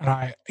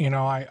 And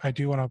I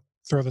do want to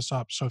throw this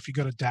up. So if you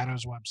go to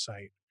Datto's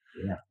website,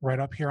 Yeah. right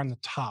up here on the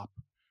top,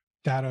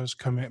 Datto's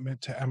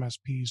commitment to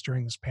MSPs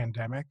during this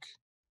pandemic.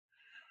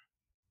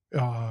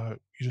 You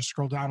just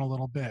scroll down a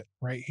little bit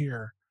right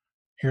here.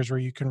 Here's where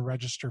you can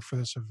register for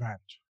this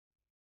event.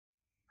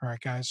 All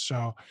right, guys.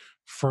 So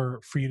for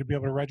you to be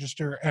able to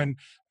register, and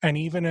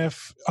even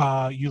if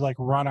you like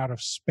run out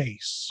of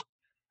space,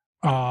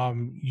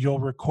 you'll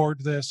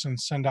record this and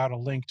send out a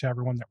link to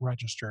everyone that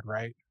registered,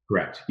 right?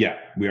 Correct. Yeah,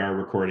 we are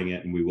recording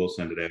it, and we will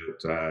send it out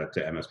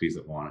to MSPs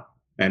that want it,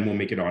 and we'll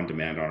make it on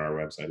demand on our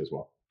website as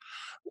well.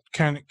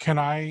 Can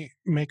I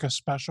make a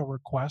special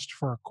request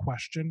for a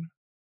question?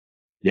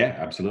 Yeah,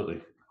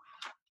 absolutely.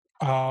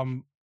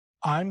 I'm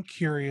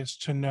curious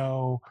to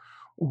know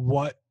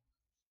what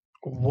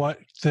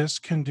this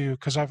can do,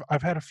 because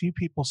I've had a few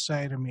people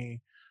say to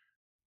me,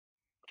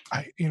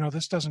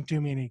 this doesn't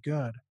do me any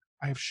good.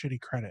 I have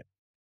shitty credit.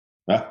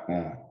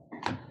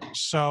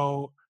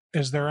 So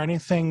is there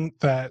anything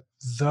that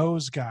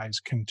those guys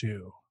can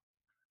do?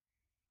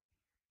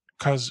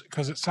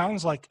 Because it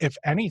sounds like, if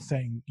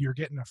anything, you're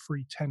getting a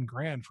free 10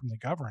 grand from the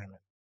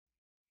government.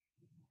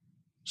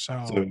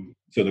 So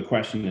the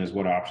question is,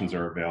 what options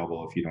are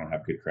available if you don't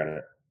have good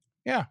credit?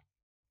 yeah,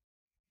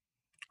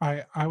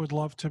 I would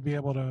love to be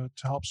able to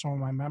help some of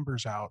my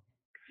members out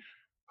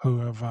who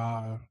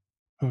have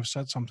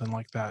said something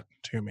like that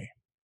to me.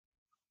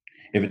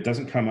 If it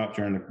doesn't come up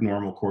during the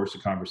normal course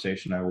of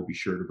conversation, I will be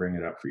sure to bring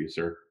it up for you,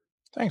 sir.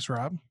 Thanks,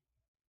 Rob.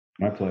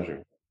 My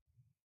pleasure.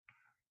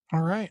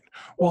 All right.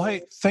 Well,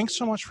 hey, thanks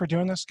so much for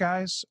doing this,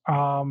 guys.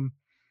 I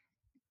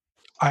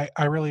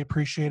really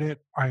appreciate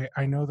it.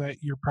 I know that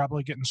you're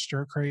probably getting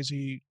stir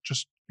crazy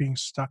just being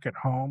stuck at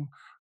home,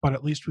 but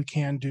at least we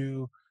can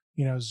do,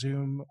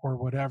 Zoom or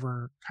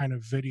whatever kind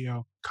of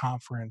video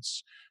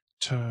conference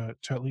to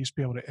at least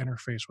be able to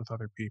interface with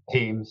other people.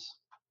 Teams.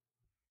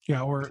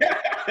 Yeah, or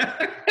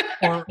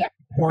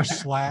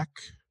Slack,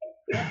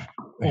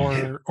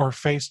 or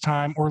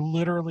FaceTime, or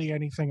literally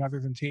anything other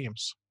than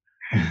Teams.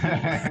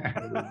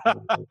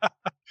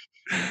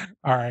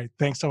 All right.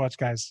 Thanks so much,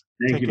 guys.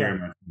 Thank you very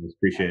much.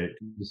 Appreciate it.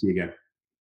 Good to see you again.